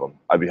either of them.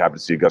 I'd be happy to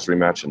see a Gus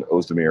rematch, and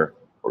Ozdemir,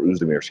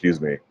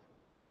 excuse me,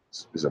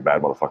 is a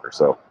bad motherfucker.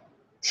 So,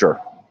 sure.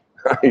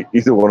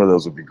 Either one of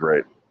those would be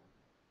great.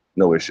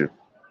 No issue.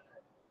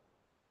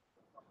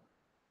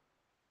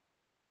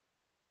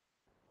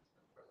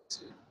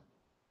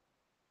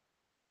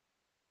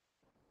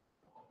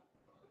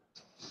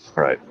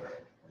 All right.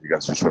 You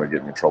guys are just trying to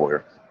get me in trouble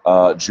here.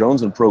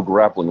 Jones and pro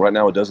grappling. Right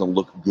now, it doesn't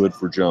look good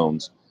for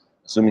Jones.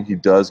 Assuming he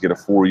does get a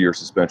 4-year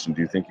suspension,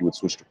 do you think he would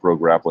switch to pro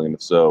grappling? And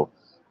if so,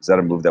 is that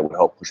a move that would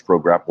help push pro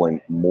grappling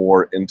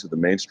more into the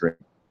mainstream?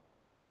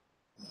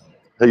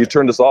 Hey, you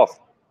turned this off.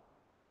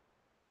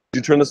 Did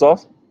you turn this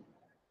off?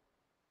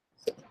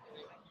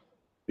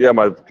 Yeah,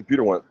 my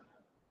computer my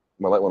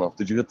light went off.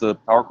 Did you hit the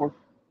power cord?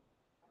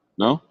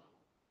 No?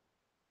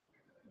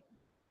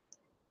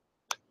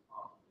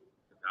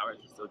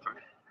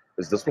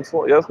 Is this one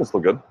still? Yeah, this one's still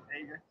good.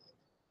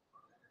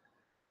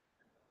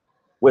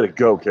 Way to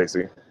go,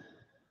 Casey.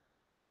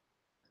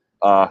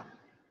 Would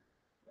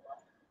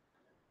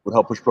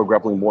help push pro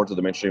grappling more into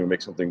the mainstream and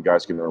make something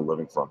guys can earn a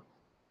living from.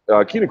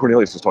 Keenan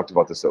Cornelius has talked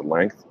about this at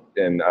length,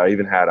 and I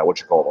even had on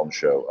the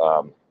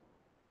show,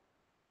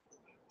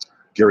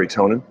 Gary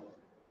Tonin.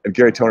 And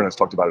Gary Tonin has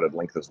talked about it at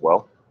length as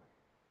well,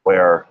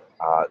 where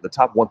the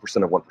top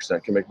 1% of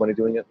 1% can make money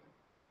doing it.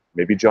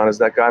 Maybe Jon is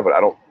that guy, but I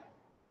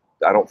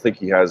don't think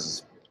he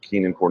has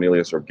Keenan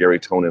Cornelius or Gary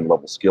Tonin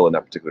level skill in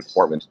that particular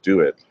department to do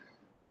it,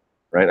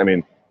 right? I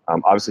mean,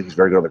 obviously he's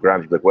very good on the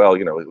ground. He'd be like, well,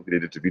 look at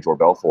it to Vitor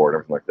Belfort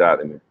and everything like that,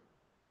 and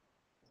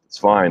it's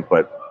fine,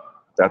 but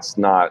that's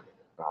not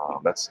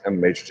that's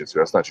MMA jiu-jitsu.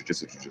 That's not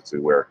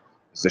jiu-jitsu, where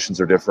positions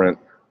are different,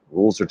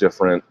 rules are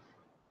different,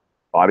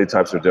 body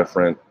types are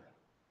different.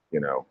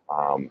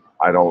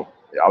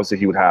 Obviously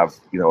he would have,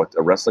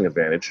 a wrestling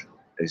advantage.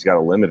 He's got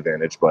a limb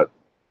advantage, but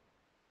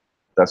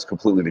that's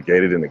completely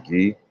negated in the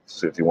gi.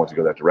 So if you want to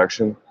go that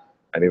direction,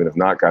 and even if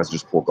not, guys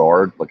just pull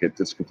guard. Like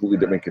it's completely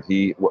different.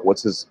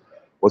 What's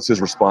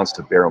his response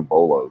to Baron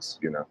Bolos?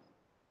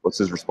 What's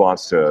his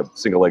response to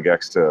single leg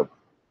X to,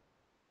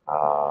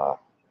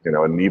 you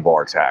know, a knee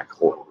bar attack?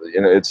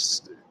 You know,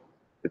 it's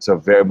a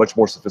very much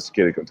more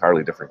sophisticated,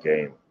 entirely different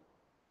game.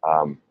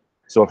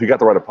 So if he got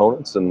the right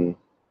opponents and,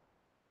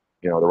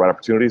 you know, the right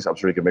opportunities, I'm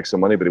sure he could make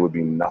some money, but it would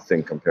be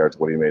nothing compared to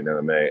what he made in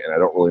MMA. And I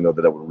don't really know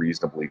that would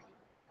reasonably.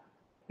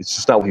 It's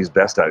just not what he's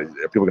best at.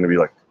 People are going to be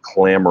like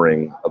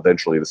clamoring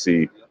eventually to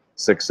see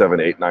 6, 7,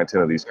 8, 9,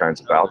 10 of these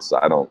kinds of bouts.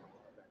 I don't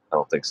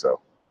think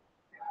so.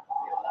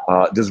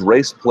 Does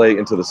race play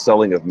into the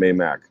selling of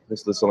Maymac?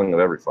 It's the selling of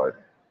every fight.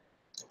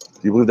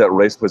 Do you believe that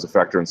race plays a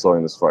factor in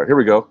selling this fight? Here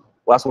we go.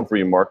 Last one for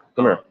you, Mark.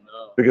 Come here.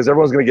 No. Because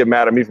everyone's going to get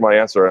mad at me for my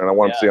answer, and I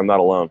want them to see I'm not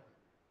alone.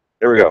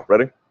 Here we go.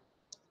 Ready?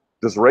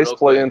 Does race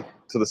play into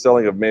the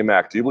selling of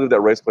Maymac? Do you believe that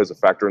race plays a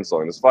factor in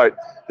selling this fight?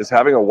 Does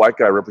having a white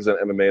guy represent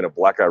MMA and a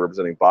black guy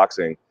representing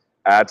boxing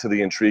add to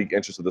the intrigue,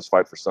 interest of this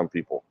fight for some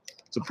people?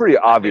 It's a pretty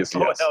obvious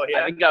yes.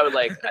 I think I would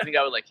like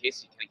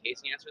Casey. Can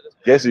Casey answer this?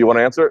 Casey, you want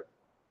to answer it?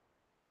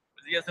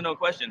 It's a yes or no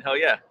question. Hell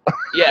yeah.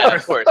 Yeah,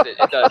 of course.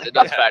 It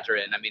does factor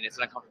in. I mean, it's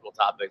an uncomfortable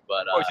topic,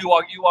 but of course, you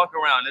walk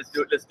around.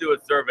 Let's do a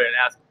survey and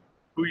ask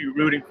who you're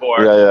rooting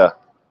for. Yeah.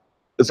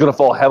 It's going to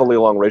fall heavily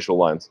along racial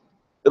lines.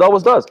 It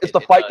always does. It's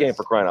the fight game,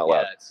 for crying out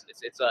loud. Yeah,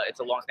 it's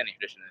a long-standing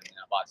tradition in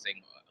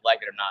boxing,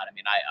 like it or not. I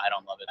mean, I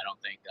don't love it. I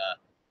don't think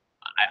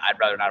I'd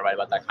rather not write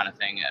about that kind of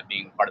thing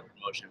being part of the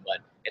promotion, but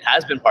it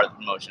has been part of the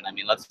promotion. I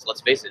mean, let's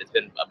face it, it's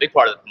been a big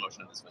part of the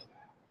promotion of this fight.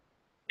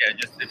 Yeah,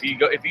 just if you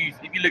look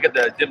at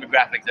the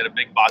demographics at a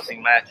big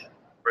boxing match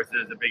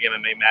versus a big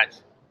MMA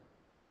match,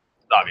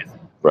 it's obvious.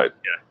 Right.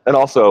 Yeah. And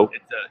also,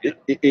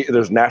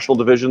 there's national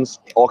divisions,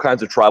 all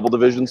kinds of tribal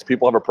divisions.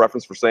 People have a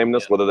preference for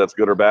sameness, whether that's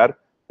good or bad.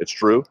 It's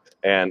true.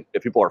 And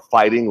if people are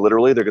fighting,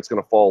 literally, it's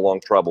going to fall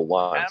along tribal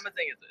lines. I'm not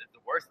saying it's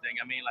the worst thing.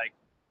 I mean, like,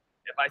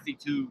 if I see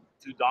two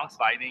donks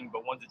fighting,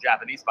 but one's a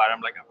Japanese fighter,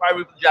 I'm like, I'm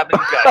probably with the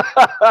Japanese guy.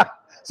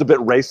 It's a bit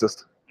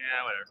racist.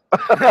 Yeah,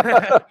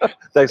 whatever.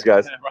 Thanks,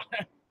 guys.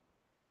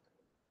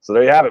 So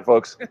there you have it,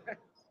 folks.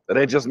 It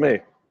ain't just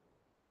me.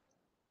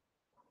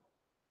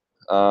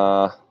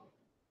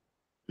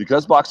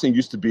 Because boxing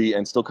used to be,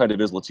 and still kind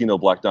of is, Latino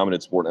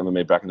black-dominated sport,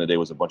 MMA back in the day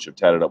was a bunch of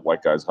tatted-up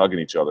white guys hugging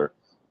each other,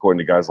 according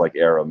to guys like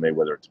Era,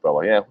 Mayweather,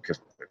 Tabella. Yeah, who cares?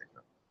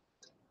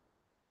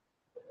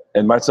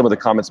 And might some of the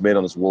comments made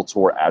on this world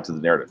tour add to the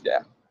narrative? Yeah,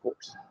 of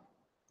course.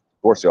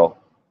 Of course, y'all.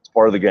 It's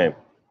part of the game.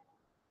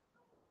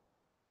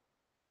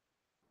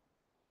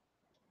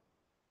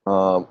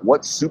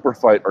 What super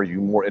fight are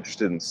you more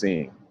interested in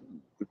seeing?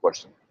 Good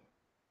question.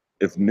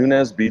 If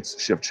Nunes beats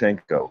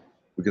Shevchenko,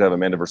 we could have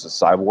Amanda versus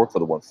Cyborg for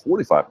the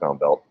 145-pound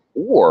belt.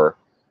 Or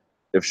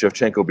if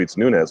Shevchenko beats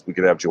Nunes, we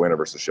could have Joanna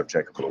versus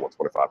Shevchenko for the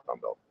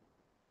 125-pound belt.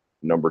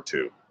 Number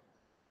 2,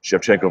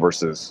 Shevchenko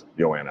versus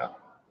Joanna.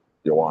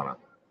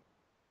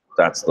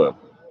 That's the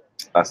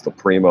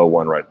primo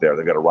one right there.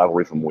 They've got a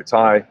rivalry from Muay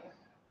Thai.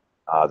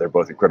 They're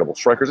both incredible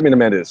strikers. I mean,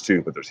 Amanda is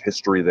too, but there's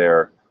history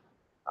there.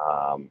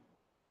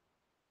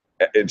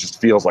 It just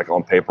feels like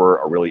on paper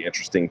a really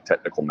interesting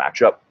technical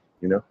matchup,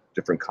 you know,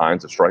 different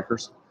kinds of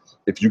strikers.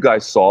 If you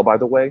guys saw, by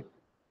the way,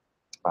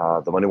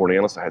 the Monday Morning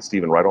Analyst, I had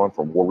Stephen Wright on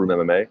from War Room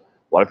MMA.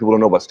 A lot of people don't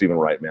know about Stephen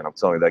Wright, man. I'm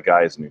telling you, that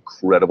guy is an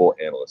incredible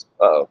analyst.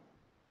 Here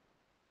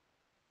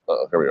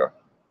we are.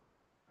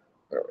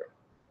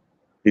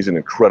 He's an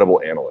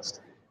incredible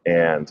analyst.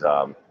 And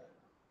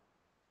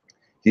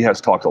he has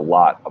talked a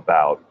lot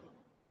about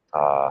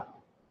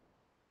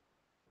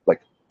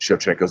like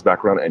Shevchenko's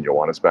background and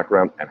Joanna's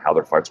background and how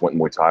their fights went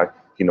in Muay Thai.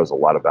 He knows a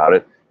lot about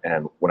it.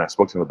 And when I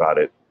spoke to him about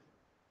it,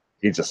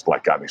 he just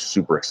like got me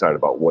super excited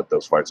about what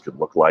those fights could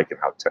look like and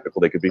how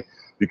technical they could be.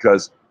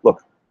 Because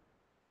look,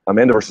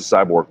 Amanda versus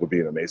Cyborg would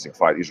be an amazing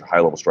fight. These are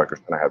high-level strikers,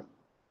 and I have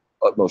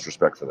utmost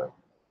respect for them.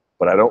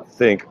 But I don't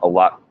think a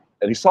lot,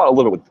 and you saw it a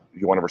little bit with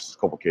Joanna versus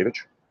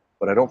Kovalkiewicz,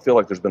 but I don't feel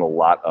like there's been a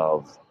lot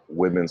of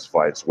women's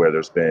fights where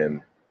there's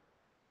been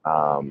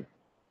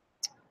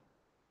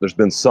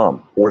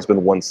some, or it's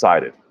been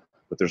one-sided,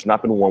 but there's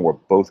not been one where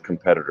both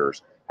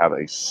competitors have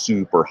a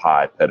super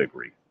high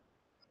pedigree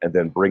and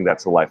then bring that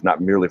to life, not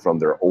merely from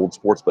their old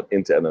sports, but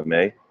into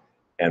MMA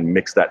and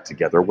mix that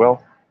together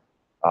well.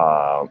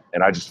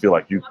 And I just feel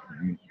like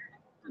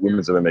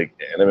women's MMA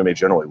and MMA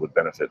generally would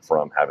benefit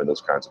from having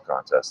those kinds of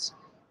contests.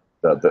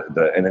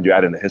 And then you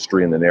add in the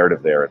history and the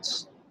narrative there,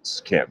 it's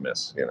can't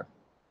miss, you know,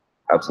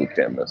 absolutely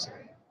can't miss.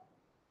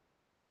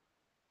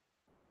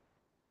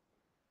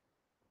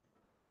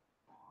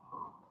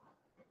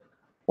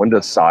 When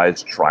does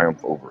size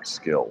triumph over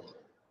skill?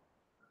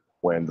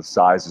 When the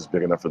size is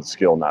big enough for the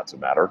skill not to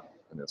matter.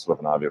 And it's sort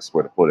of an obvious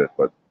way to put it,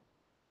 but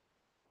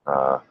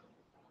oh,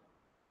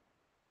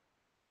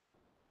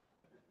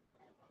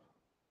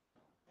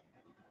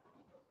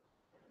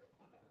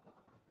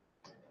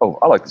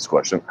 I like this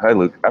question. Hi,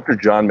 Luke. After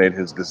Jon made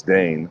his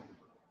disdain,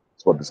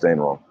 spelled disdain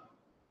wrong.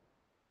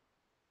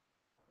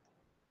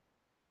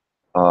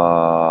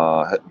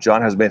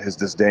 Jon has made his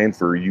disdain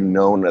for you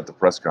known at the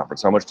press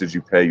conference. How much did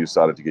you pay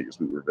USADA to get your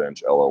sweet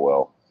revenge?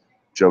 LOL.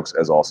 Jokes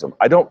as awesome.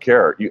 I don't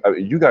care.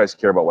 You guys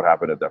care about what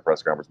happened at that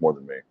press conference more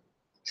than me.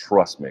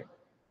 Trust me.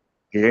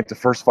 He ain't the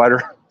first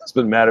fighter that's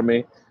been mad at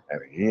me,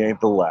 and he ain't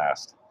the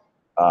last.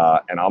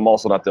 And I'm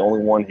also not the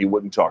only one he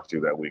wouldn't talk to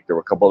that week. There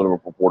were a couple other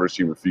reporters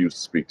he refused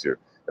to speak to.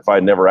 If I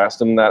had never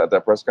asked him that at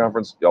that press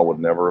conference, y'all would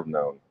never have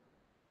known.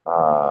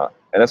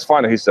 And it's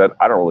fine that he said,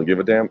 I don't really give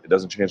a damn. It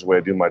doesn't change the way I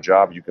do my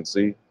job. You can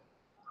see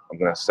I'm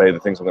going to say the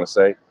things I'm going to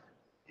say.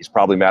 He's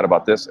probably mad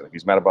about this. And if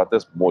he's mad about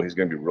this, boy, he's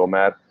going to be real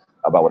mad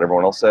about what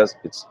everyone else says.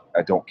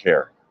 I don't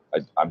care.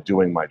 I'm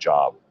doing my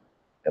job.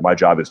 And my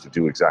job is to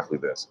do exactly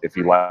this. If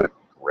you like it,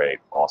 great,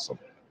 awesome.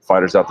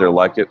 Fighters out there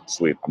like it,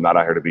 sweet. I'm not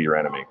out here to be your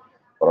enemy.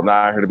 But I'm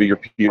not out here to be your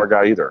PR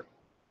guy either.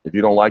 If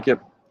you don't like it,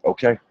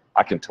 okay,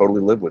 I can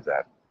totally live with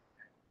that.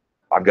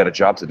 I've got a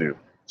job to do.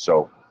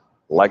 So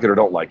like it or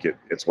don't like it,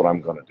 it's what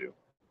I'm going to do.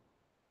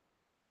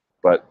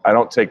 But I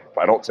don't take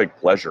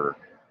pleasure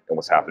in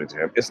what's happening to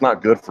him. It's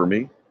not good for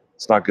me.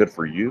 It's not good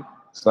for you.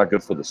 It's not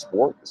good for the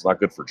sport. It's not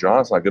good for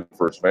Jon. It's not good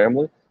for his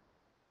family.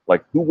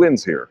 Like, who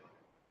wins here?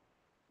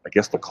 I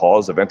guess the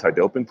cause of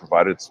anti-doping,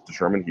 provided it's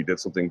determined he did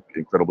something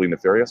incredibly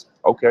nefarious.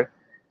 Okay,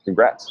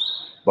 congrats.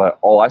 But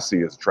all I see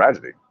is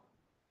tragedy.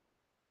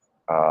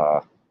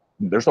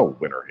 There's no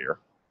winner here.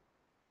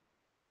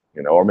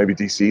 You know, or maybe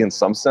DC in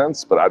some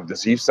sense, but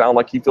does he sound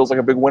like he feels like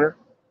a big winner?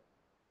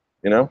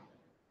 You know,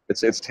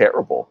 it's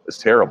terrible. It's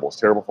terrible. It's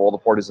terrible for all the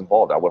parties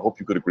involved. I would hope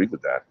you could agree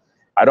with that.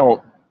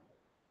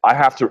 I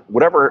have to,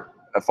 whatever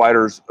a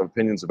fighter's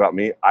opinions about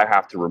me, I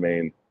have to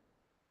remain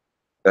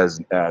as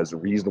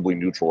reasonably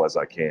neutral as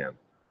I can.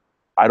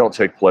 I don't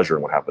take pleasure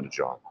in what happened to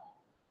Jon.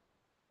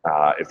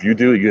 If you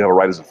do, you have a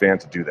right as a fan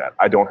to do that.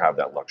 I don't have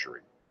that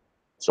luxury.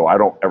 So I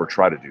don't ever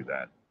try to do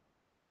that.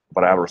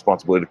 But I have a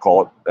responsibility to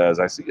call it as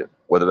I see it,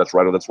 whether that's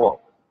right or that's wrong.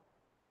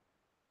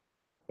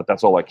 But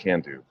that's all I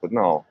can do. But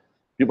no,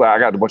 I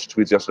got a bunch of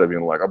tweets yesterday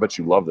being like, I bet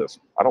you love this.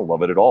 I don't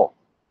love it at all.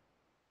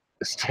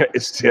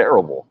 It's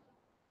terrible.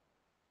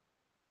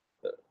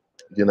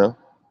 You know,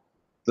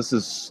 this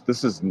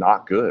is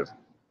not good.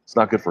 It's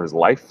not good for his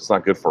life. It's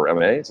not good for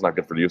MMA. It's not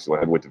good for the UFC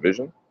heavyweight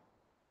division.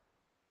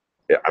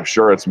 Yeah, I'm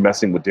sure it's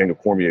messing with Daniel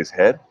Cormier's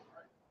head.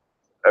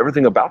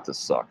 Everything about this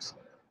sucks.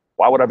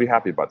 Why would I be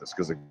happy about this?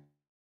 Because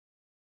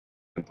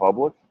in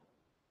public,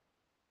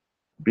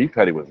 be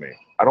petty with me.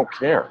 I don't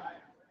care.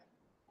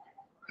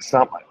 It's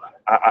not.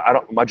 I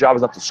don't. My job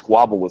is not to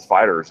squabble with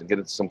fighters and get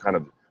into some kind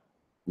of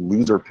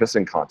loser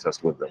pissing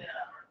contest with them.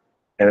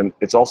 And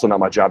it's also not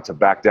my job to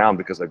back down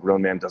because a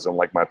grown man doesn't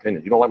like my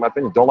opinion. You don't like my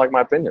opinion? Don't like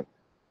my opinion.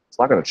 It's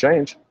not going to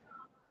change.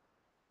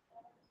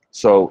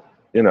 So,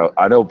 you know,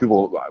 I know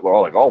people are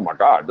all like, oh my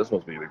God, this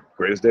must be the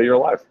greatest day of your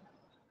life.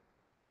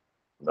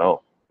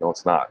 No,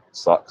 it's not. It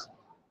sucks.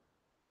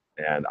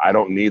 And I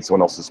don't need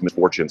someone else's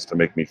misfortunes to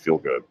make me feel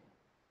good,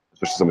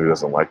 especially somebody who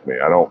doesn't like me.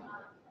 I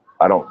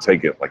don't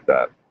take it like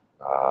that.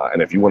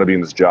 And if you want to be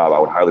in this job, I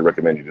would highly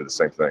recommend you do the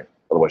same thing.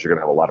 Otherwise, you're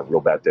going to have a lot of real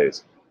bad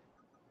days.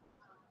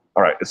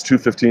 All right, it's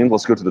 2:15.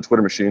 Let's go to the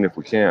Twitter machine if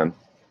we can.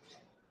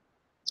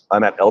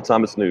 I'm at L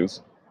Thomas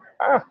News.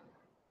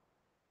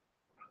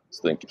 This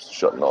thing keeps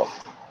shutting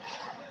off.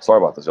 Sorry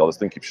about this, y'all. This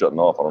thing keeps shutting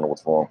off. I don't know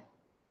what's wrong.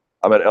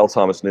 I'm at L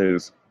Thomas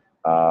News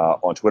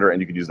on Twitter, and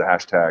you can use the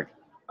hashtag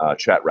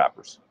chat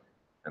rappers,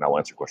 and I'll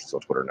answer questions on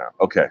Twitter now.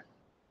 Okay.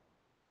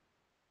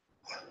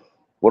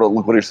 What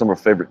are some of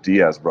your favorite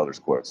Diaz brothers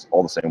quotes?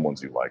 All the same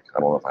ones you like. I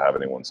don't know if I have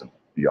any ones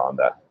beyond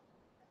that.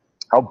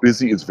 How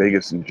busy is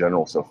Vegas in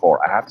general so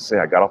far? I have to say,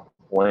 I got off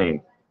the plane,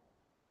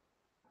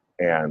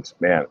 and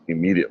man,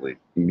 immediately,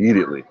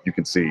 you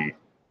can see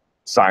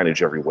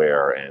signage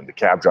everywhere, and the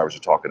cab drivers are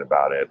talking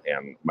about it.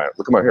 And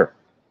look at my hair.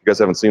 You guys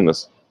haven't seen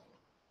this.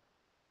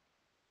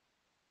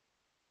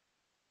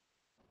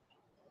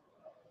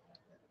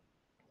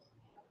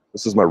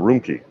 This is my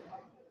room key.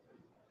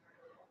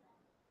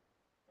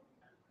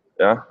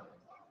 Yeah.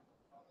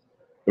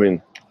 I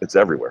mean, it's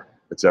everywhere.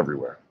 It's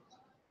everywhere.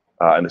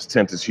 And this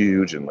tent is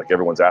huge, and like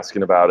everyone's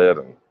asking about it.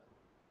 And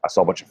I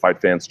saw a bunch of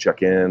fight fans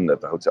check in at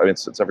the hotel. I mean,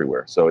 it's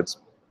everywhere. So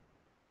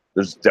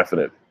there's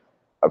definite,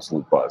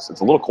 absolute buzz.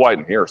 It's a little quiet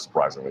in here,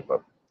 surprisingly,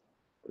 but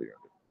what are you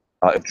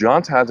gonna do? If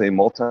Jones has a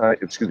multi-year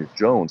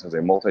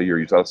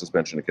USADA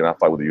suspension and cannot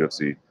fight with the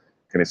UFC,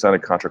 can he sign a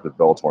contract with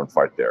Bellator and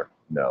fight there?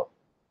 No.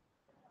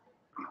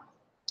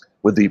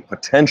 With the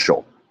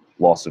potential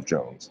loss of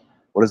Jones,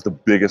 what is the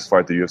biggest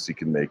fight the UFC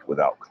can make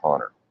without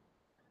Conor?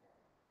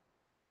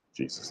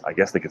 Jesus, I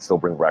guess they could still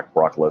bring back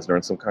Brock Lesnar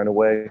in some kind of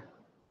way.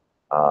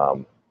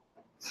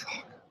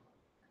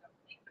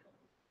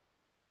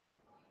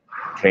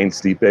 Kane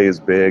Stipe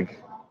is big.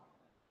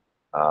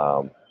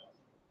 I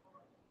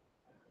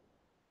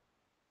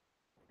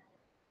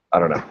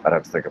don't know. I'd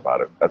have to think about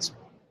it. That's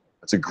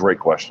a great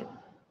question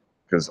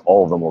because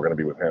all of them were going to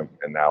be with him,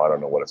 and now I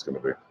don't know what it's going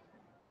to be.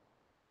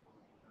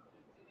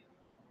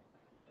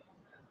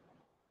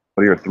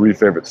 What are your 3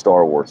 favorite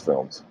Star Wars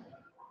films?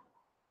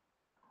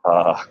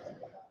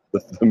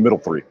 The middle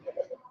 3.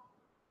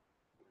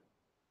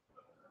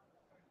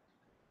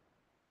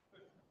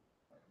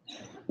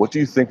 What do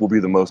you think will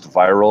be the most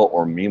viral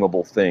or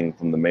memeable thing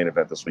from the main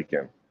event this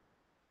weekend?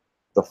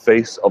 The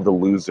face of the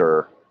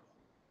loser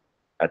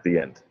at the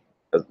end,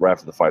 right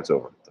after the fight's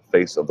over. The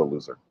face of the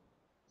loser.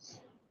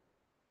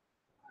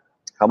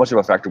 How much of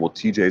a factor will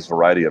TJ's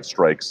variety of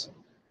strikes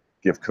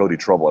give Cody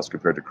trouble as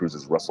compared to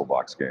Cruz's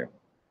WrestleBox game?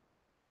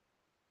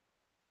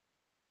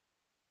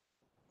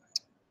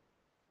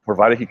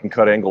 Provided he can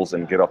cut angles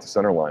and get off the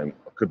center line,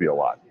 it could be a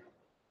lot.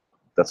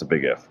 That's a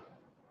big if.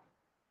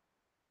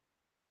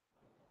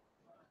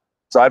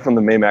 Aside from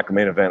the Maymac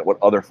main event, what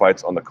other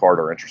fights on the card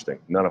are interesting?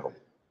 None of them.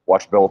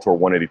 Watch Bellator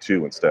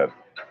 182 instead.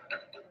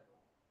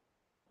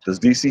 Does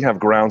DC have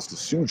grounds to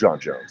sue Jon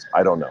Jones?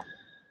 I don't know.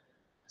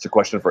 It's a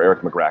question for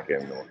Eric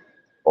McGracken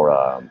or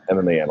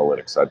MMA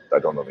Analytics. I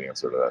don't know the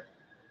answer to that.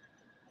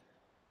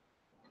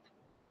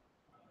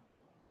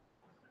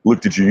 Luke,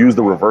 did you use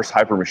the reverse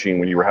hyper machine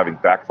when you were having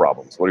back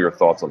problems? What are your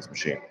thoughts on this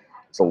machine?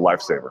 It's a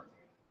lifesaver.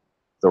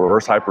 The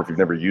reverse hyper, if you've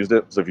never used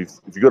it, so if you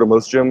go to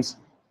most gyms,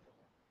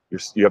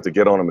 you have to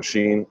get on a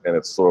machine, and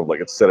it's sort of like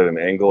it's set at an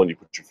angle, and you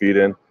put your feet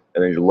in,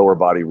 and then your lower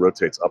body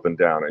rotates up and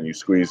down, and you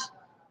squeeze.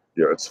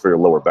 It's for your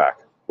lower back.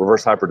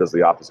 Reverse hyper does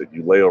the opposite.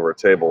 You lay over a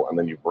table, and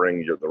then you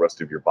bring the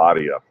rest of your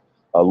body up.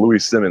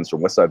 Louis Simmons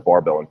from Westside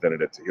Barbell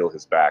invented it to heal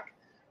his back,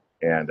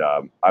 and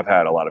I've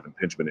had a lot of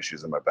impingement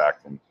issues in my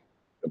back from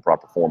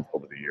improper form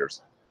over the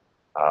years.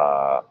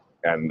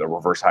 And the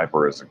reverse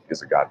hyper is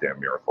a goddamn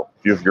miracle.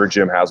 If your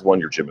gym has one,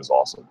 your gym is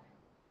awesome.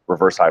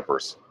 Reverse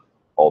hypers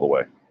all the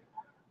way.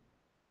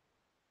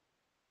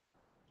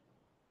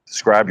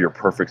 Describe your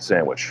perfect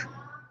sandwich,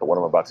 the one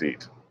I'm about to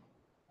eat.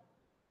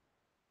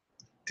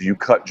 Do you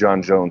cut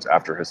Jon Jones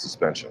after his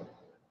suspension?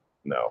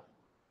 No.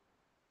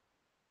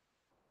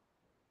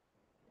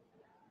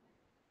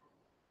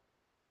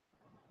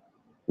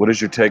 What is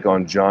your take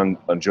on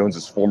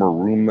Jones's former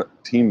room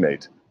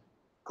teammate,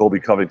 Colby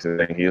Covington,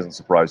 saying he isn't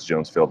surprised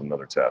Jones failed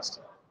another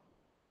test?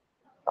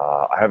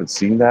 I haven't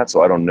seen that,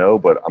 so I don't know,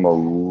 but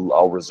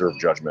I'll reserve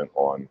judgment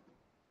on.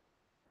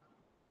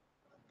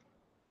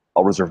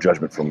 I'll reserve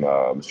judgment from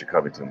Mr.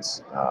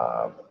 Covington's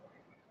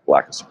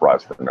lack of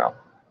surprise for now.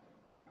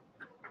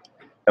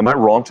 Am I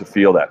wrong to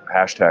feel that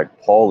hashtag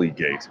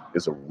Paulygate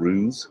is a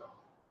ruse?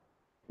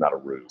 Not a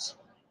ruse.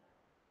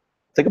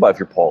 Think about if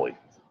you're Paulie.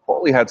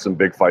 Paulie had some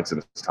big fights in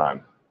his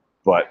time,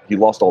 but he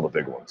lost all the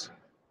big ones,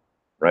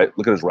 right?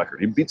 Look at his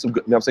record. He beat some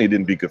good. I'm saying he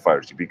didn't beat good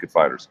fighters. He beat good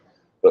fighters.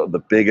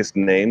 The biggest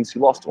names, he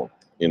lost to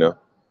them,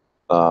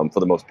 for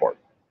the most part.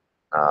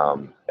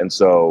 And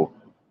so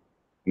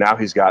now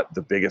he's got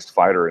the biggest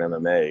fighter in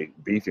MMA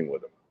beefing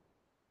with him.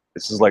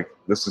 This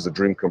is a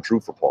dream come true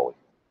for Paulie,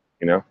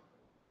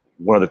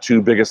 One of the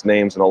two biggest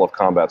names in all of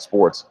combat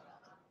sports,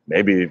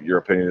 maybe your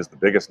opinion is the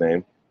biggest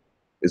name,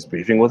 is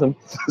beefing with him.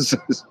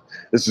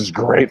 This is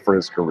great for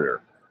his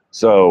career.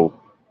 So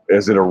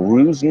is it a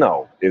ruse?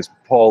 No. Is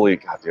Paulie,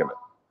 God damn it,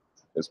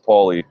 is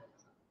Paulie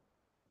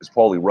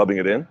rubbing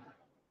it in?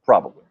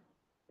 Probably.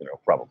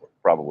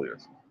 Probably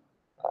is.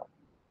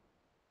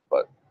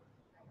 But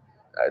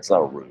it's not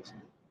a ruse.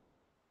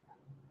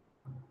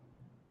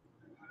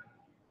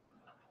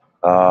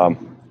 How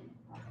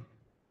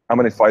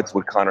many fights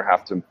would Conor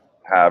have to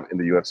have in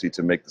the UFC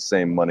to make the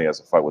same money as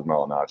a fight with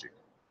Malignaggi?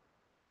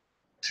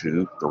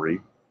 2, 3.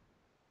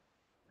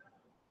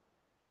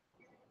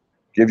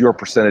 Give your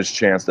percentage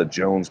chance that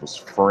Jones was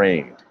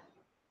framed.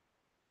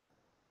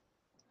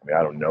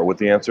 I don't know what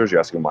the answer is. You're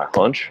asking my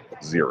hunch?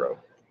 0.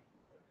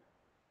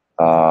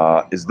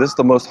 Is this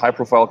the most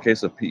high-profile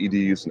case of PED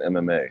use in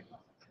MMA?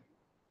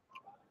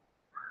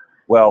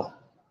 Well,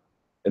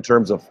 in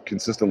terms of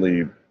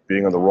consistently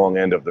being on the wrong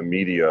end of the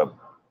media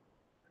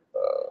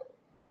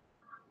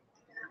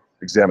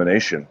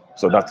examination,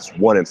 so not this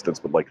one instance,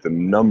 but like the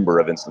number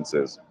of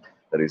instances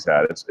that he's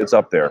had, it's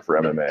up there for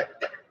MMA.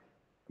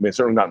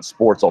 Certainly not in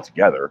sports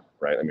altogether,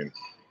 right?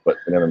 But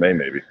in MMA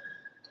maybe.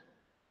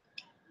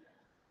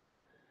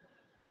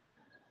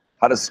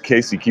 How does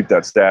Casey keep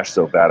that stash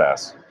so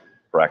badass?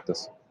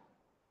 Practice.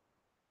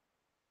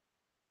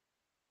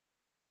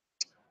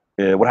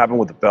 What happened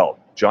with the belt?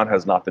 Jon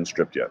has not been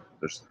stripped yet.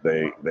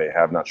 They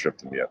have not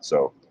stripped him yet.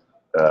 So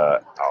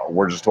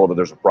we're just told that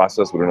there's a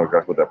process. We don't know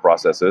exactly what that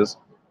process is,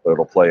 but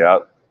it'll play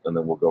out, and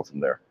then we'll go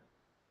from there.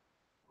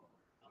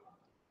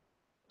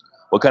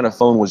 What kind of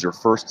phone was your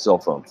first cell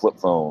phone? Flip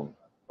phone?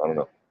 I don't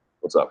know.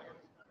 What's up?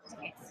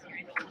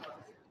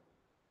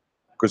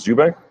 Chris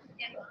Eubank?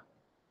 Yeah.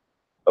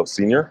 Oh,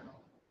 senior?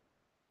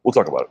 We'll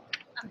talk about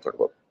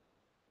it.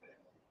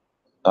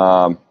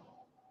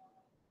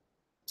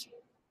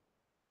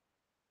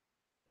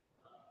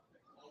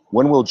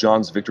 When will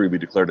Jon's victory be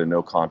declared a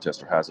no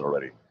contest, or has it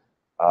already?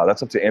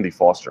 That's up to Andy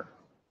Foster,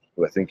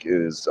 who I think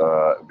is,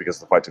 because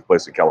the fight took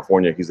place in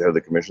California, he's the head of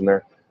the commission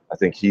there. I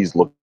think he's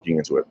looking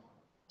into it.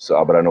 So,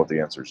 but I don't know what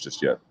the answer is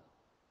just yet.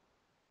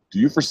 Do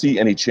you foresee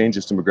any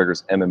changes to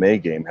McGregor's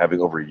MMA game,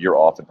 having over a year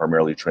off and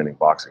primarily training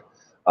boxing?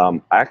 I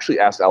actually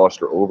asked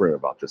Alistair Overeem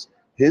about this.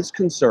 His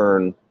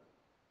concern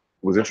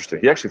was interesting.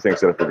 He actually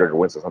thinks that if McGregor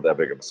wins, it's not that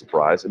big of a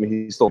surprise.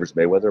 he still favors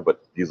Mayweather,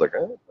 but he's like,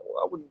 I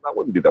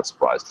wouldn't be that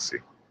surprised to see.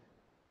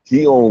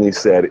 He only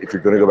said, if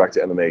you're going to go back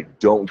to MMA,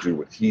 don't do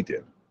what he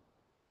did,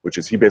 which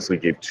is he basically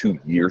gave 2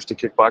 years to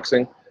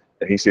kickboxing,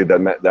 and he said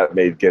that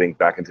made getting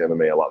back into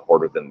MMA a lot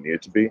harder than it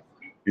needed to be.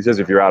 He says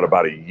if you're out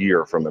about a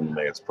year from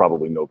MMA, it's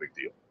probably no big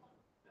deal.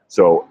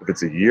 So if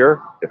it's a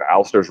year, if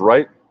Alistair's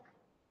right,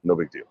 no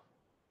big deal.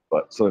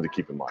 But something to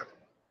keep in mind.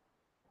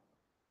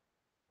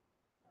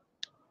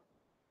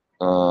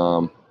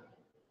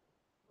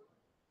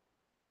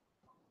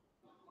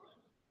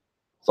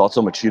 Thoughts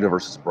on Machida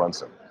versus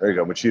Brunson? There you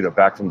go. Machida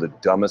back from the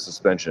dumbest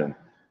suspension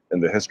in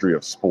the history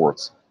of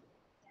sports.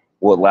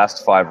 Will it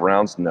last 5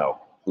 rounds? No.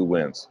 Who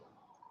wins?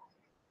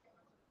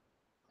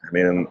 I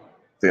mean,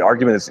 the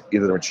argument is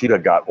either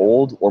Machida got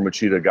old or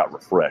Machida got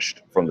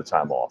refreshed from the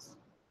time off.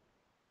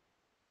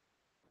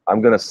 I'm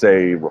going to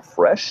say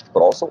refreshed, but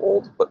also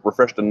old, but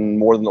refreshed and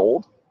more than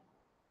old.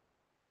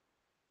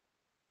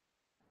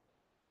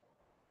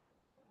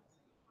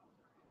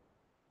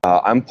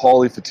 I'm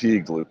Paulie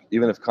fatigued, Luke.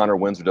 Even if Conor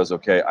wins or does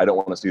okay, I don't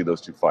want to see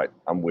those two fight.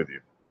 I'm with you.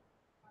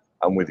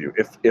 I'm with you.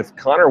 If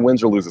Conor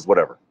wins or loses,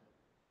 whatever,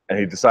 and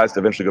he decides to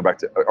eventually go back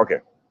to, okay,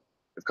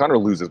 if Conor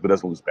loses but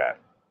doesn't lose bad,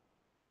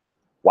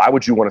 why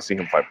would you want to see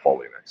him fight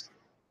Paulie next?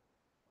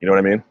 You know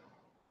what I mean?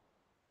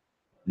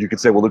 You could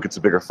say, well, look, it's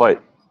a bigger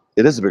fight.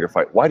 It is a bigger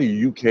fight. Why do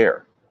you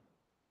care?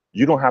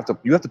 You don't have to,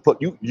 you have to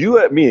put, you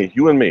and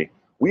me,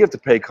 we have to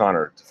pay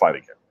Conor to fight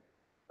again.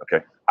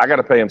 Okay? I got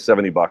to pay him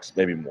 $70,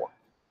 maybe more.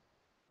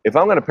 If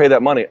I'm going to pay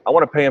that money, I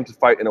want to pay him to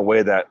fight in a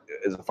way that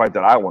is a fight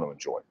that I want to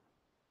enjoy,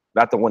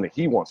 not the one that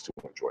he wants to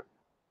enjoy.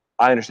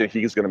 I understand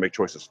he is going to make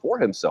choices for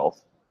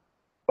himself,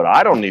 but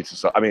I don't need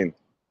to. I mean,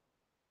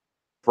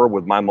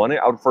 with my money,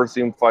 I would first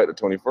see him fight a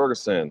Tony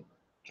Ferguson,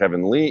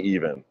 Kevin Lee,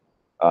 even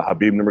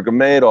Habib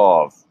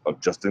Nurmagomedov,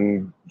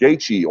 Justin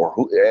Gaethje, or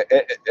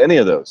any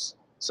of those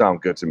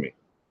sound good to me.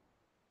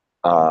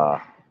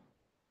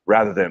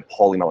 Rather than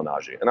Paulie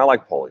Malignaggi, and I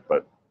like Paulie,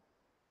 but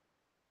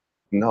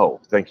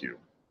no, thank you.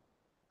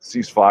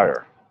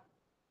 Ceasefire.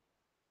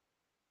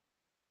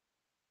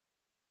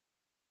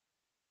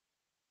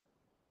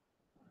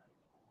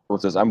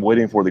 It says, I'm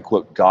waiting for the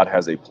quote, God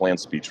has a plan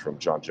speech from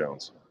Jon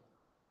Jones.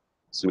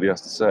 See what he has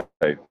to say.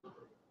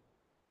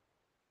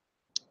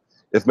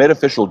 If made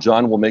official,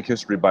 Jon will make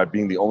history by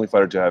being the only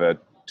fighter to have had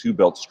 2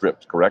 belts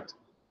stripped, correct?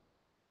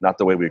 Not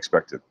the way we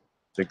expected.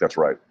 I think that's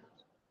right.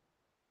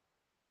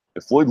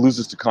 If Floyd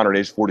loses to Conor at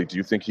age 40, do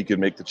you think he could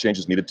make the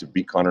changes needed to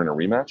beat Conor in a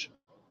rematch?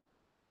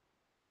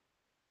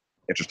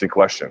 Interesting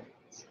question.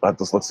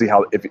 Let's see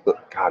how, if he,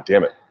 God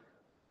damn it.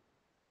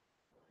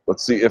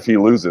 Let's see if he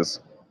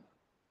loses,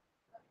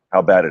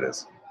 how bad it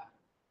is.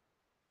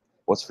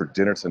 What's for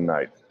dinner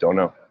tonight? Don't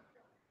know.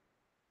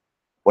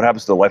 What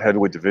happens to the light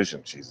heavyweight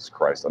division? Jesus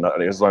Christ.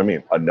 Here's what I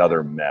mean.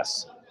 Another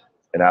mess.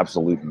 An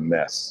absolute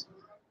mess.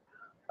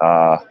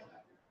 From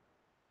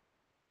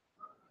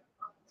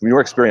your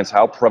experience,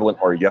 how prevalent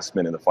are yes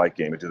men in the fight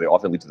game, and do they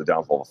often lead to the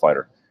downfall of a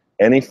fighter?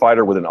 Any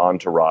fighter with an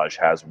entourage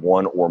has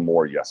 1 or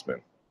more yes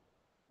men.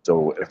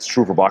 So it's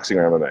true for boxing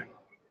or MMA.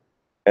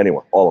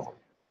 Anyone, all of them.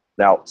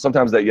 Now,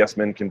 sometimes that yes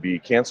man can be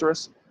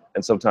cancerous,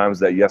 and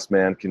sometimes that yes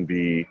man can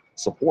be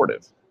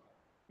supportive.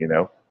 You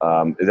know,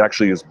 it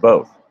actually is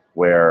both,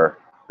 where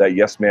that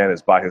yes man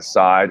is by his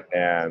side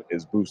and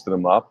is boosting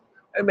him up,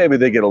 and maybe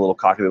they get a little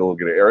cocky, a little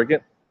get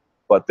arrogant,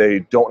 but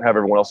they don't have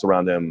everyone else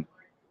around them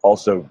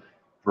also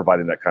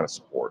providing that kind of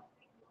support.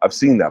 I've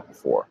seen that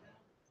before.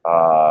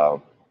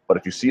 But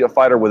if you see a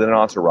fighter with an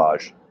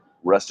entourage,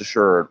 rest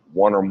assured,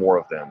 1 or more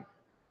of them,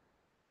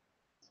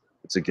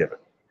 it's a given.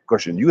 The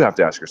question you have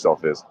to ask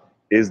yourself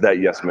is that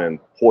yes man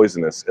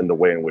poisonous in the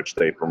way in which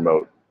they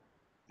promote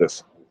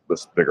this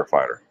bigger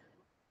fighter?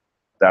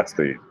 That's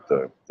the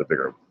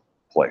bigger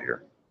play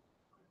here.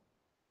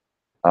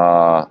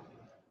 I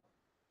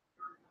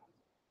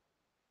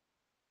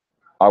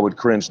would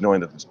cringe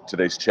knowing that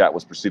today's chat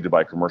was preceded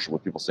by a commercial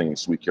with people singing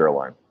Sweet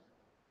Caroline.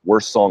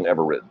 Worst song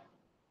ever written.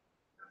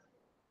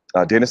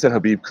 Dana said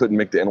Habib couldn't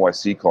make the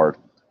NYC card.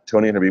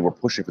 Tony and Habib were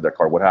pushing for that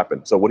card. What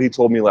happened? So what he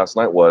told me last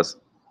night was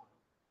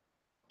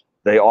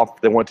they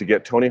wanted to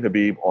get Tony and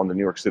Habib on the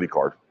New York City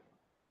card,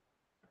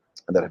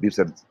 and that Habib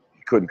said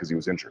he couldn't because he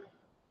was injured.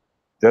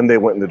 Then they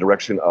went in the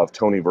direction of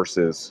Tony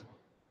versus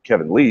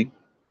Kevin Lee,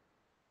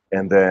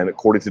 and then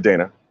according to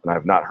Dana, and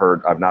I've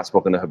not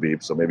spoken to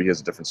Habib, so maybe he has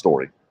a different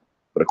story,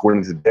 but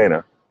according to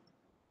Dana,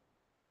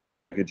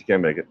 you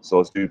can't make it, so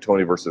let's do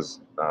Tony versus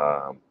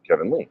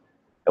Kevin Lee.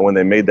 And when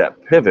they made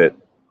that pivot,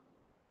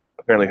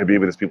 apparently Habib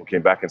and his people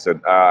came back and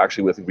said,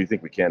 actually, we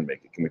think we can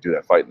make it. Can we do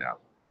that fight now?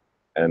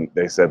 And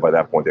they said by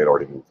that point they'd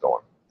already moved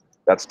on.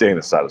 That's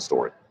Dana's side of the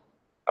story.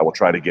 I will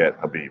try to get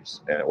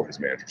Habib's or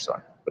his manager's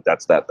side, but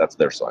that's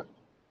their side.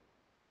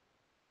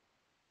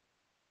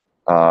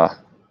 Oh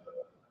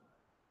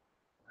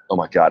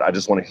my God, I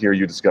just want to hear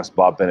you discuss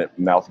Bob Bennett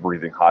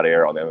mouth-breathing hot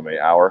air on the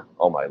MMA Hour.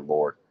 Oh my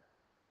Lord.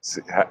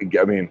 I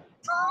mean,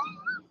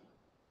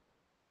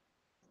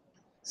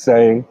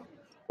 saying,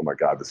 oh my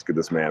God,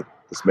 this man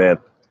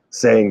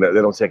saying that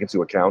they don't take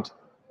into account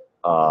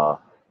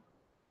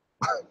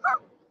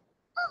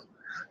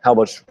how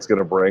much it's going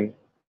to bring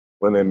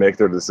when they make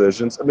their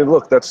decisions. I mean,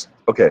 look, that's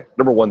okay.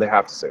 Number one, they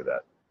have to say that,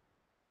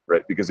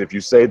 right? Because if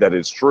you say that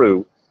it's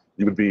true,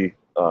 you would be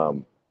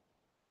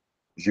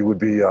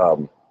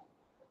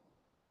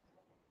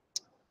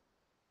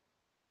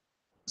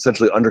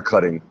essentially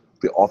undercutting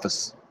the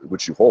office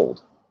which you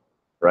hold.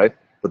 right?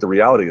 But the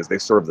reality is they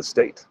serve the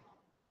state.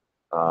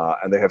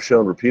 And they have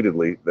shown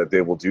repeatedly that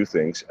they will do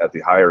things at the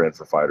higher end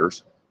for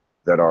fighters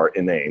that are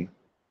inane,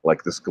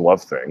 like this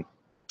glove thing,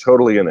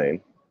 totally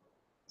inane,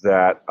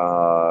 that,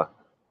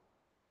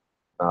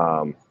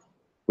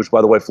 which,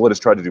 by the way, Floyd has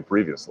tried to do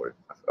previously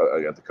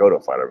at the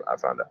Cotto fight, I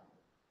found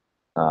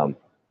out.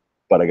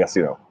 But I guess,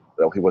 you know,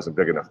 he wasn't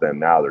big enough then.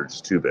 Now they're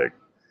just too big.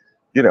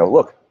 You know,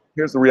 look,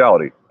 here's the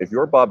reality. If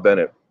you're Bob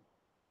Bennett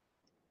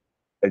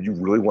and you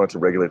really wanted to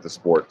regulate the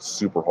sport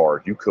super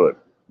hard, you could.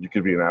 You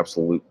could be an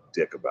absolute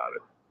dick about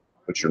it.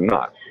 But you're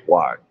not.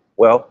 Why?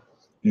 Well,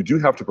 you do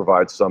have to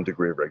provide some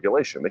degree of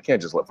regulation. They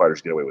can't just let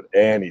fighters get away with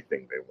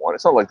anything they want.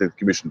 It's not like the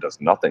commission does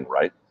nothing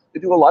right. They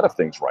do a lot of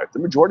things right. The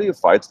majority of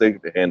fights they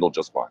handle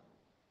just fine.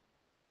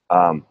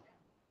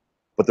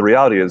 But the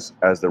reality is,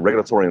 as the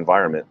regulatory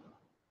environment,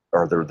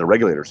 or the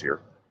regulators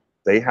here,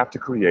 they have to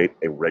create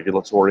a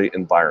regulatory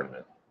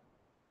environment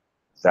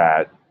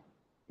that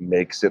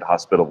makes it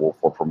hospitable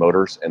for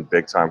promoters and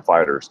big-time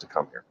fighters to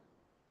come here,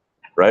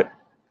 right?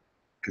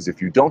 Because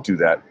if you don't do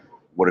that,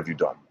 what have you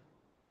done?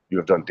 You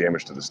have done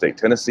damage to the state.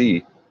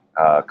 Tennessee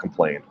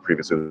complained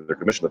previously to their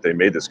commission that they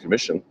made this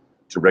commission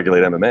to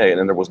regulate MMA, and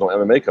then there was no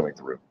MMA coming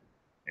through.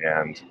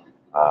 And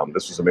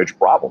this was a major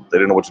problem. They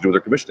didn't know what to do with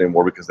their commission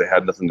anymore because they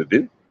had nothing to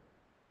do,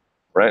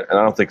 right? And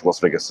I don't think Las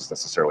Vegas is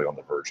necessarily on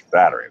the verge of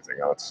that or anything.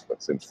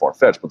 That seems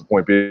far-fetched. But the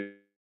point being,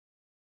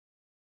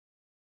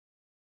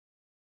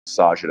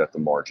 massage it at the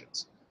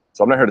margins.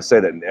 So I'm not here to say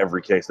that in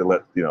every case they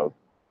let, you know,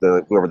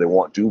 whoever they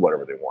want do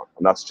whatever they want.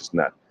 I'm not suggesting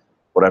that.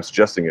 What I'm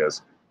suggesting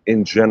is,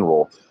 in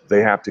general,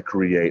 they have to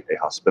create a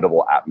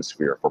hospitable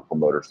atmosphere for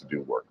promoters to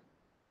do work.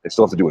 They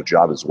still have to do a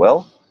job as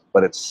well,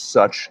 but it's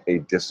such a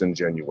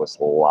disingenuous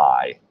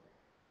lie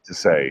to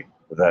say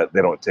that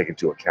they don't take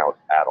into account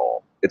at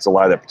all. It's a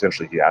lie that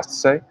potentially he has to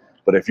say,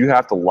 but if you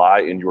have to lie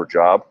in your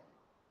job,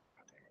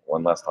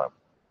 one last time,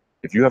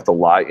 if you have to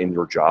lie in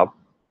your job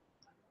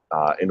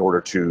in order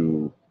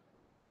to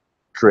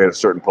create a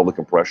certain public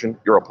impression,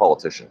 you're a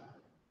politician.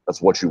 That's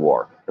what you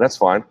are. And that's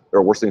fine. There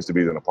are worse things to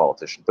be than a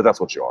politician, but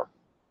that's what you are,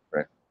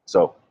 right?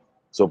 So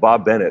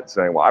Bob Bennett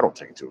saying, well, I don't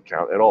take into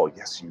account at all.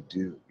 Yes, you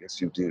do.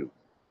 Yes, you do.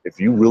 If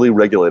you really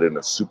regulate it in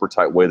a super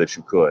tight way that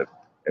you could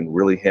and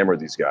really hammer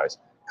these guys,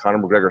 Conor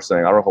McGregor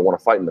saying, I don't know if I want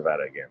to fight in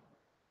Nevada again.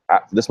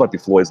 This might be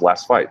Floyd's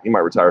last fight. He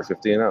might retire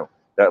 50-0.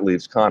 That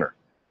leaves Conor.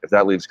 If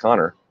that leaves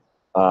Conor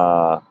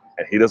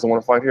and he doesn't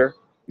want to fight here,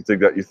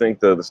 you think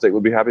the state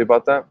would be happy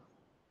about that?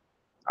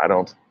 I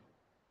don't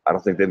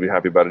think they'd be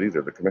happy about it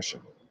either, the commission.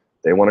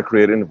 They want to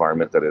create an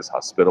environment that is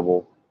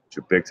hospitable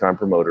to big-time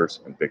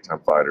promoters and big-time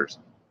fighters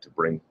to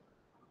bring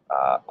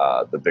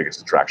the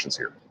biggest attractions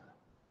here.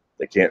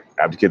 They can't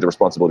abdicate the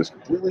responsibilities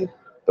completely,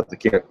 but they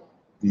can't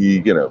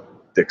be, you know,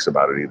 dicks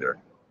about it either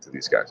to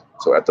these guys.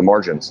 So at the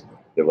margins,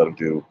 they let them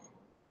do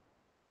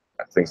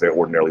things they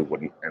ordinarily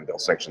wouldn't, and they'll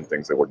sanction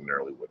things they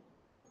ordinarily wouldn't.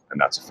 And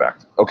that's a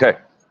fact. Okay,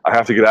 I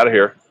have to get out of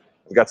here.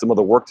 I've got some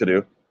other work to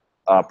do.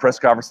 Press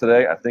conference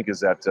today, I think,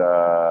 is at,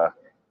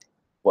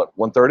 what,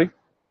 1:30?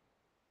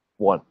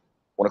 1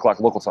 o'clock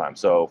local time,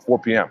 so 4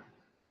 p.m.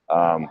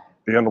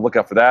 Be on the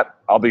lookout for that.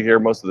 I'll be here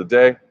most of the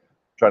day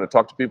trying to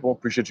talk to people.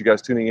 Appreciate you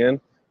guys tuning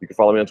in. You can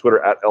follow me on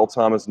Twitter at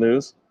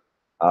LThomasNews.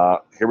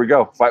 Here we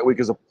go. Fight week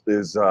is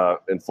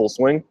in full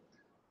swing.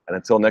 And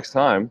until next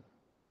time,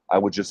 I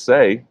would just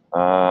say,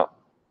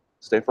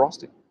 stay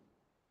frosty.